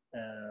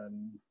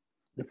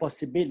the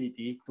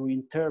possibility to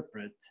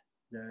interpret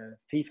the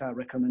FIFA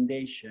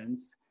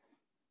recommendations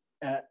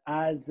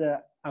as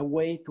a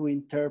way to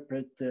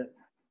interpret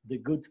the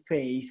good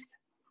faith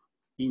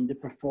in the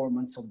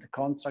performance of the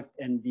contract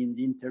and in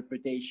the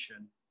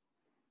interpretation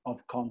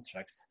of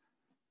contracts.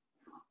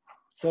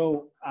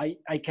 So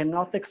I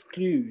cannot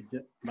exclude,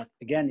 but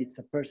again, it's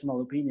a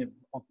personal opinion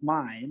of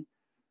mine,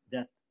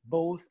 that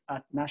both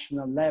at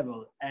national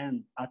level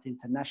and at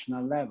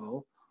international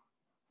level,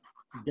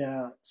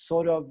 the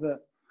sort of the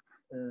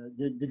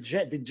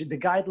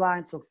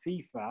guidelines of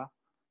FIFA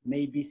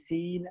may be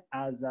seen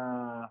as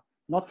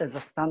not as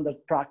a standard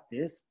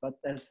practice, but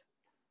as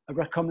a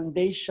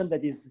recommendation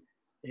that is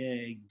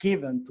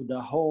given to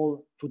the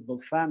whole football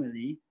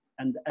family,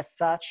 and as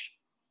such,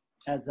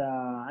 as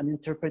an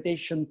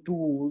interpretation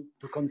tool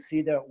to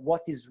consider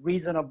what is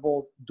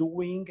reasonable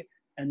doing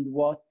and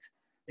what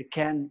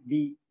can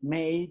be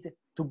made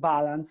to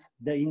balance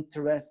the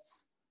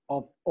interests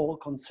of all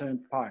concerned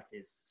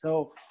parties.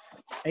 So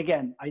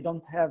again, I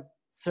don't have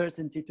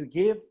certainty to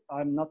give.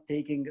 I'm not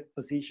taking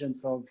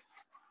positions of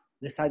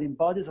deciding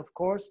bodies, of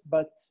course,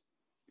 but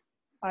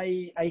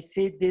I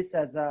see this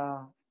as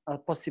a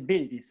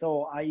possibility.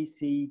 So I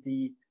see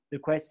the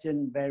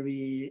question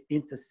very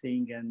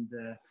interesting, and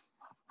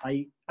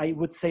I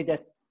would say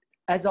that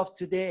as of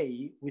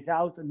today,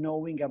 without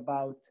knowing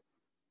about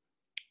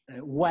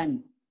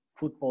when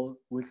football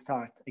will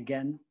start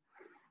again.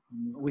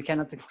 We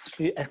cannot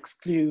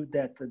exclude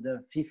that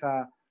the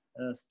FIFA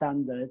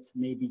standards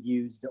may be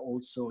used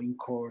also in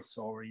course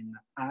or in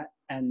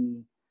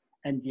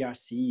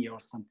NDRC or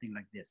something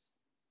like this.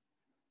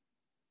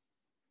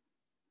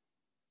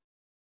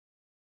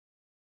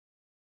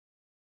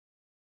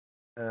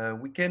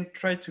 We can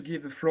try to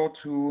give the floor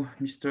to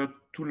Mr.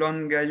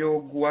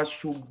 Toulangayo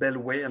Guashu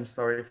Belwe. I'm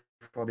sorry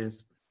for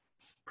this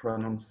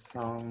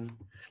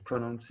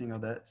pronouncing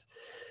of that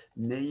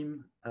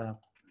name.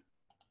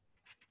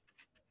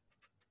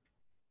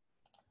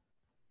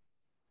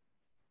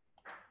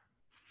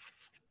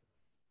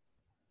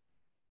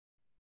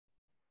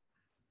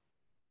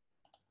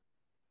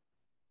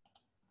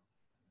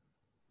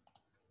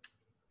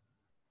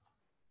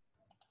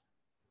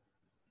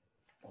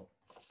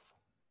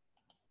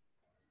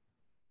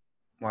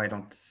 I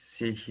don't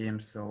see him,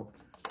 so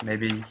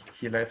maybe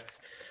he left.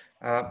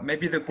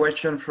 Maybe the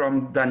question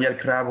from Daniel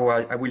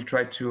Cravo, I will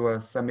try to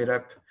sum it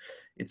up.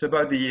 It's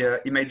about the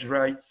image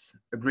rights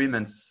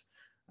agreements.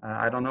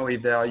 I don't know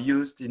if they are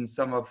used in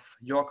some of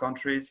your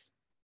countries,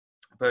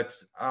 but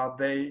are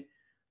they,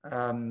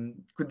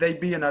 could they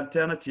be an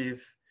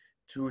alternative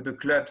to the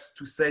clubs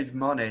to save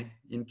money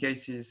in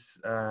cases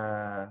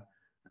the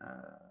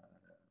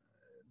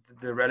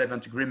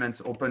relevant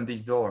agreements open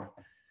this door?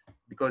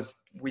 Because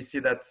we see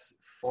that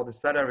for the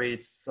salary,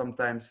 it's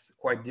sometimes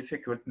quite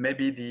difficult.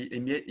 Maybe the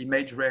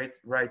image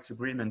rights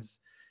agreements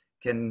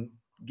can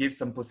give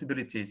some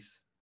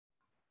possibilities.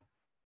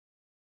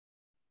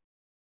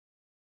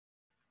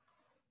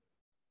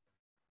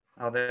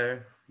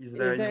 Is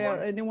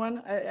there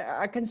anyone?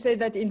 I can say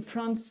that in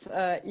France,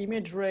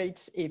 image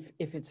rates, if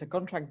it's a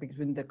contract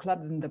between the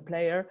club and the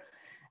player,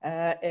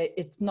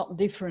 it's not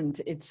different.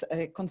 It's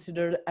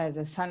considered as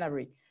a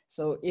salary.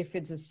 So if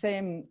it's the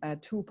same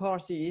two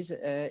parties,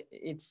 there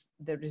is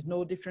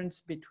no difference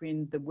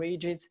between the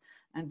wages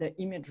and the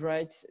image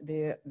rights.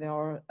 They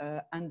are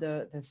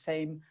under the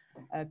same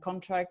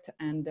contract,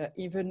 and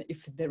even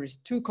if there is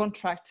two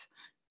contracts,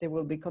 they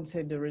will be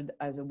considered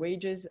as a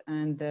wages,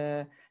 and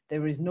there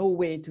is no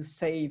way to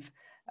save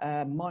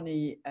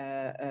money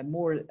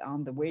more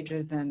on the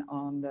wages than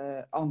on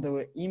the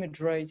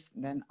image rights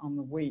than on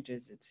the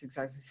wages. It's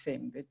exactly the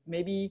same. But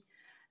maybe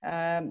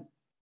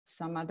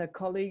some other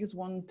colleagues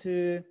want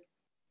to.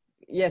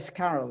 Yes,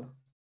 Carol.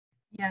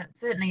 Yeah,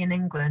 certainly in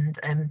England,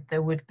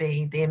 there would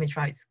be the image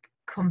rights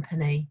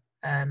company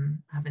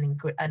having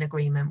an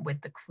agreement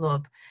with the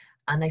club,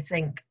 and I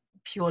think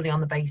purely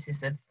on the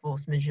basis of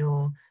force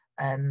majeure,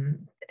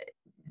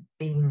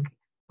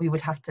 we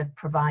would have to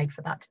provide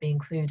for that to be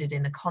included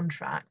in a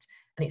contract,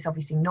 and it's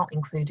obviously not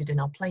included in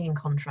our playing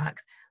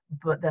contracts,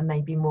 but there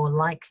may be more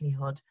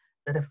likelihood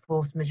that a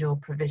force majeure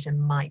provision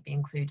might be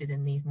included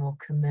in these more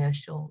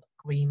commercial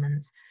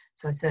agreements.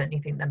 So I certainly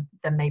think that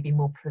there may be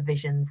more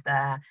provisions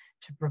there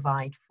to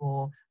provide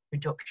for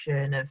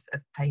reduction of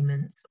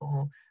payments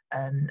or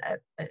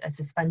a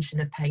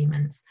suspension of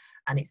payments,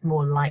 and it's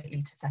more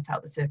likely to set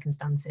out the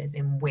circumstances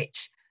in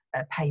which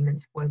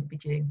payments won't be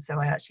due. So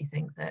I actually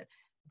think that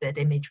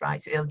image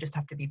rights, it'll just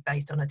have to be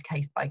based on a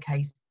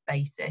case-by-case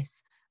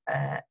basis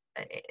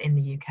in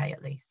the UK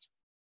at least.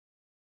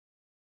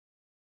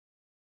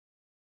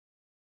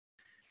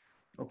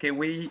 Okay,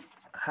 we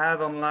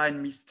have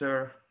online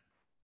Mr.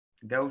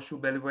 Gaushu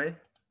Belwe.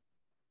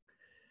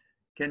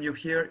 Can you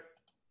hear?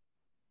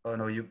 Oh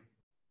no,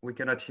 we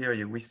cannot hear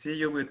you. We see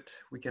you, but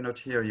we cannot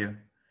hear you.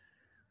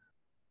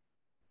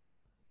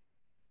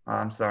 Oh,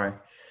 I'm sorry.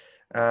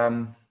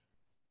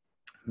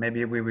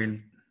 Maybe we will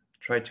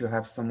try to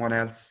have someone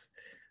else.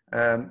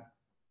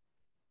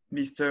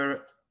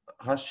 Mr.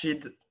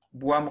 Rashid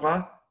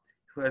Bouamra,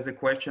 who has a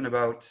question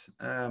about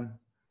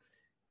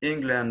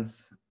England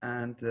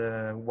and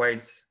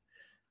Wales.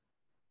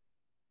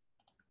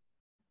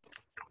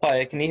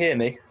 Hi, can you hear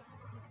me?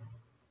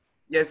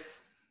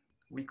 Yes,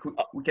 we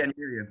can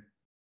hear you.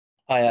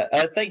 Hi,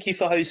 thank you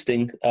for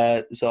hosting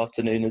this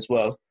afternoon as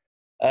well.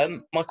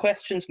 My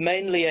question's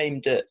mainly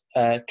aimed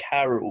at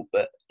Carol,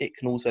 but it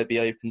can also be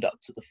opened up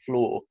to the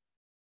floor.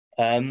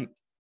 I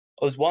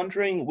was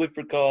wondering with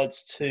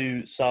regards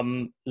to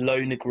some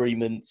loan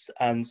agreements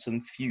and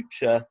some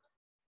future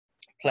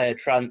player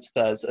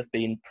transfers that have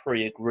been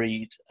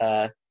pre-agreed,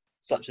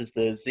 such as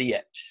the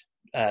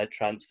Ziyech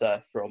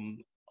transfer from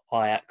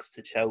Ajax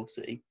to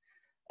Chelsea.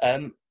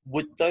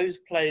 Would those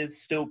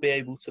players still be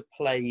able to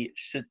play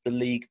should the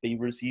league be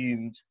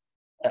resumed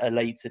at a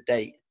later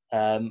date?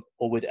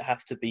 Or would it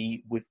have to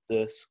be with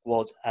the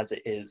squad as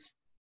it is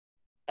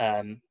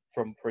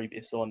from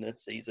previous on the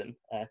season?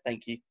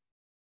 Thank you.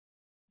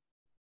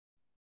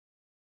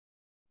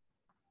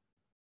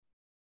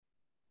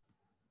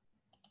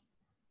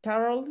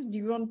 Carol, do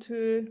you want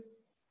to?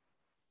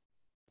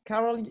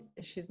 Carol,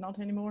 she's not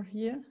anymore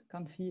here.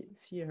 Can't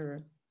see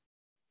her.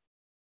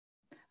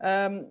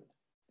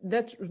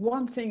 That's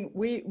one thing.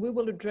 We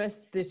will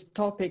address this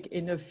topic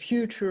in a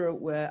future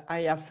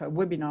AIAF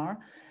webinar.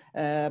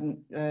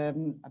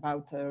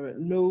 about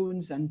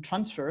loans and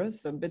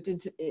transfers. So, but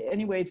it's,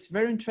 anyway, it's a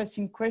very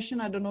interesting question.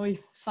 I don't know if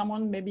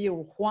someone, maybe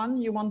Juan,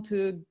 you want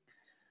to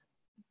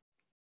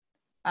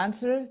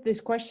answer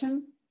this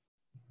question?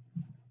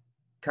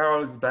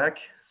 Carol is back.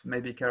 So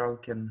maybe Carol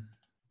can.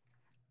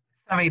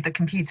 Sorry, the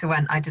computer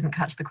went. I didn't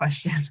catch the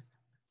question.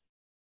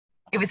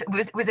 It was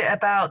it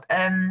about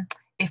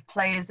if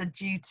players are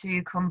due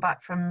to come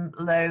back from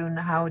loan,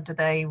 how do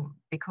they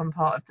become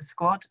part of the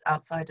squad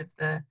outside of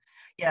the?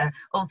 Yeah,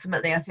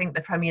 ultimately, I think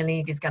the Premier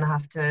League is going to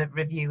have to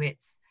review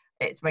its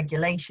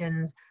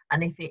regulations,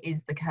 and if it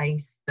is the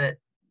case that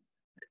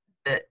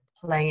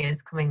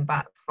players coming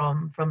back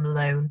from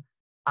loan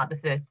at the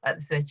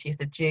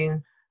 30th of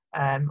June,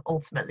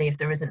 ultimately, if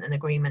there isn't an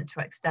agreement to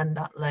extend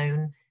that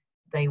loan,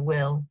 they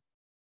will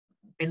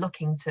be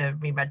looking to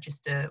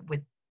re-register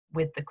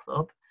with the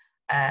club.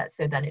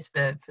 So then it's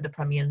for the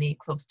Premier League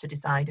clubs to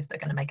decide if they're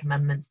going to make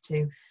amendments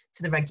to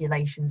the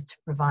regulations to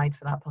provide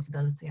for that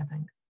possibility, I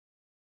think.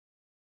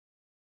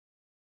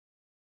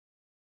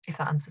 If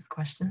that answers the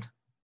question.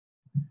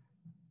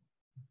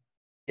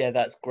 Yeah,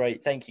 that's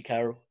great. Thank you,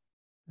 Carol.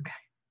 Okay.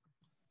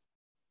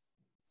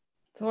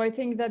 So I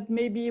think that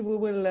maybe we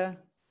will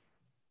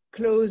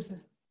close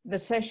the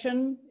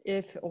session,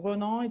 if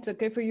Ronan, it's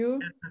okay for you?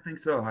 Yes, I think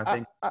so.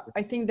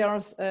 I think there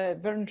are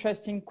very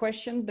interesting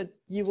questions, but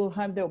you will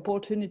have the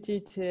opportunity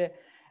to,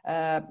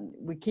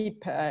 we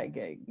keep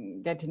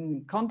getting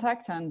in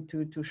contact and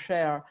to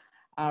share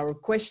our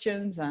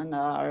questions and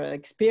our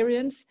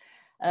experience.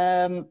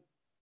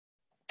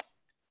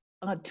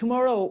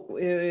 Tomorrow,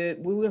 we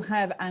will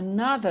have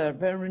another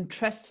very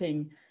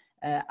interesting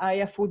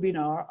AIAF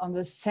webinar on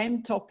the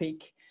same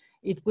topic.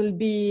 It will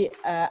be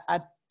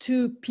at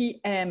 2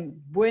 p.m.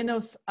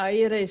 Buenos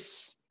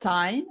Aires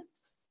time,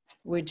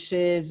 which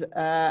is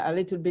a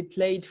little bit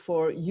late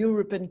for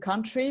European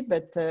country,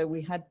 but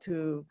we had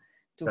to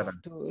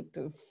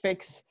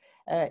fix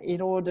in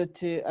order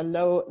to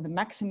allow the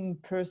maximum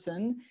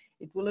person.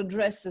 It will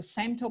address the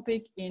same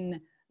topic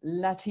in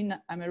Latin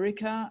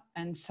America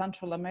and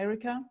Central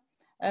America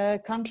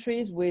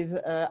countries with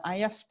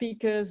AIAF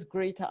speakers,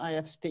 greater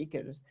AIAF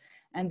speakers.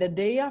 And the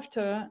day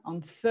after,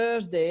 on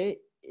Thursday,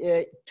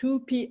 2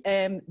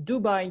 p.m.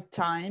 Dubai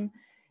time,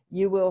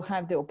 you will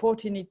have the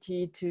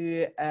opportunity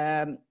to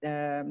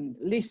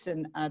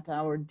listen at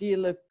our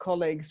dear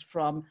colleagues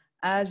from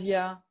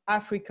Asia,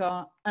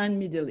 Africa, and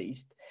Middle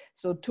East.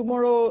 So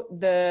tomorrow,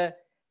 the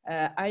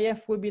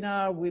AIAF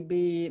webinar will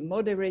be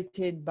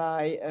moderated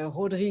by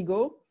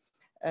Rodrigo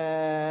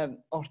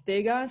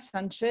Ortega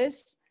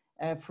Sanchez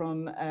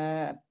from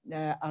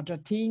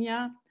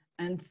Argentina.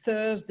 And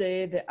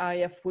Thursday, the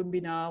AIAF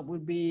webinar will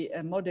be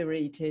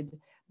moderated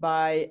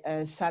by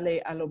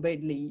Saleh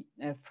Al-Obeidli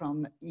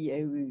from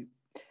EAU.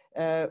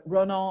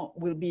 Ronan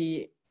will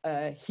be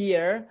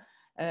here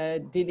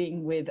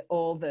dealing with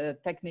all the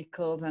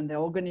technicals and the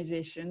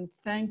organization.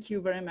 Thank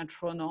you very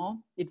much,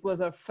 Ronan. It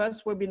was our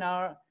first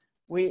webinar.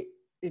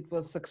 It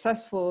was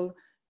successful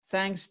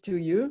thanks to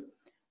you.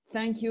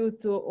 Thank you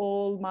to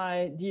all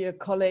my dear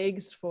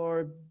colleagues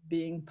for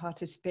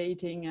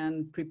participating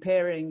and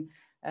preparing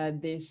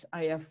this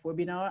AIAF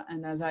webinar.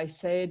 And as I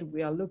said,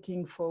 we are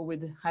looking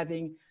forward to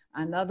having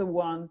another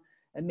one.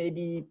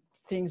 Maybe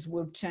things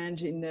will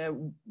change in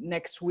the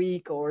next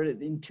week or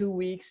in 2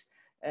 weeks.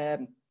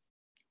 And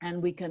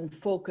we can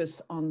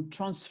focus on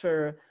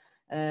transfer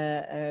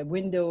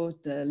window,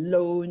 the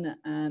loan,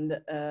 and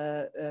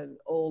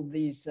all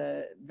these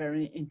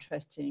very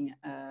interesting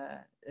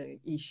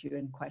issue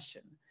and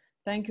question.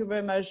 Thank you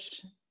very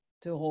much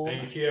to all.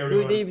 Thank you,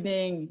 everyone. Good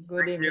evening.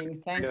 Good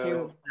evening. Thank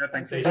you. Yeah,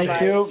 thank you.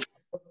 Thank you.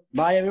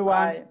 Bye, everyone.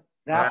 Bye.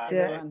 Grazie.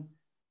 Bye, everyone.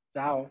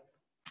 Ciao.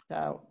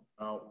 Ciao.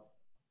 Ciao.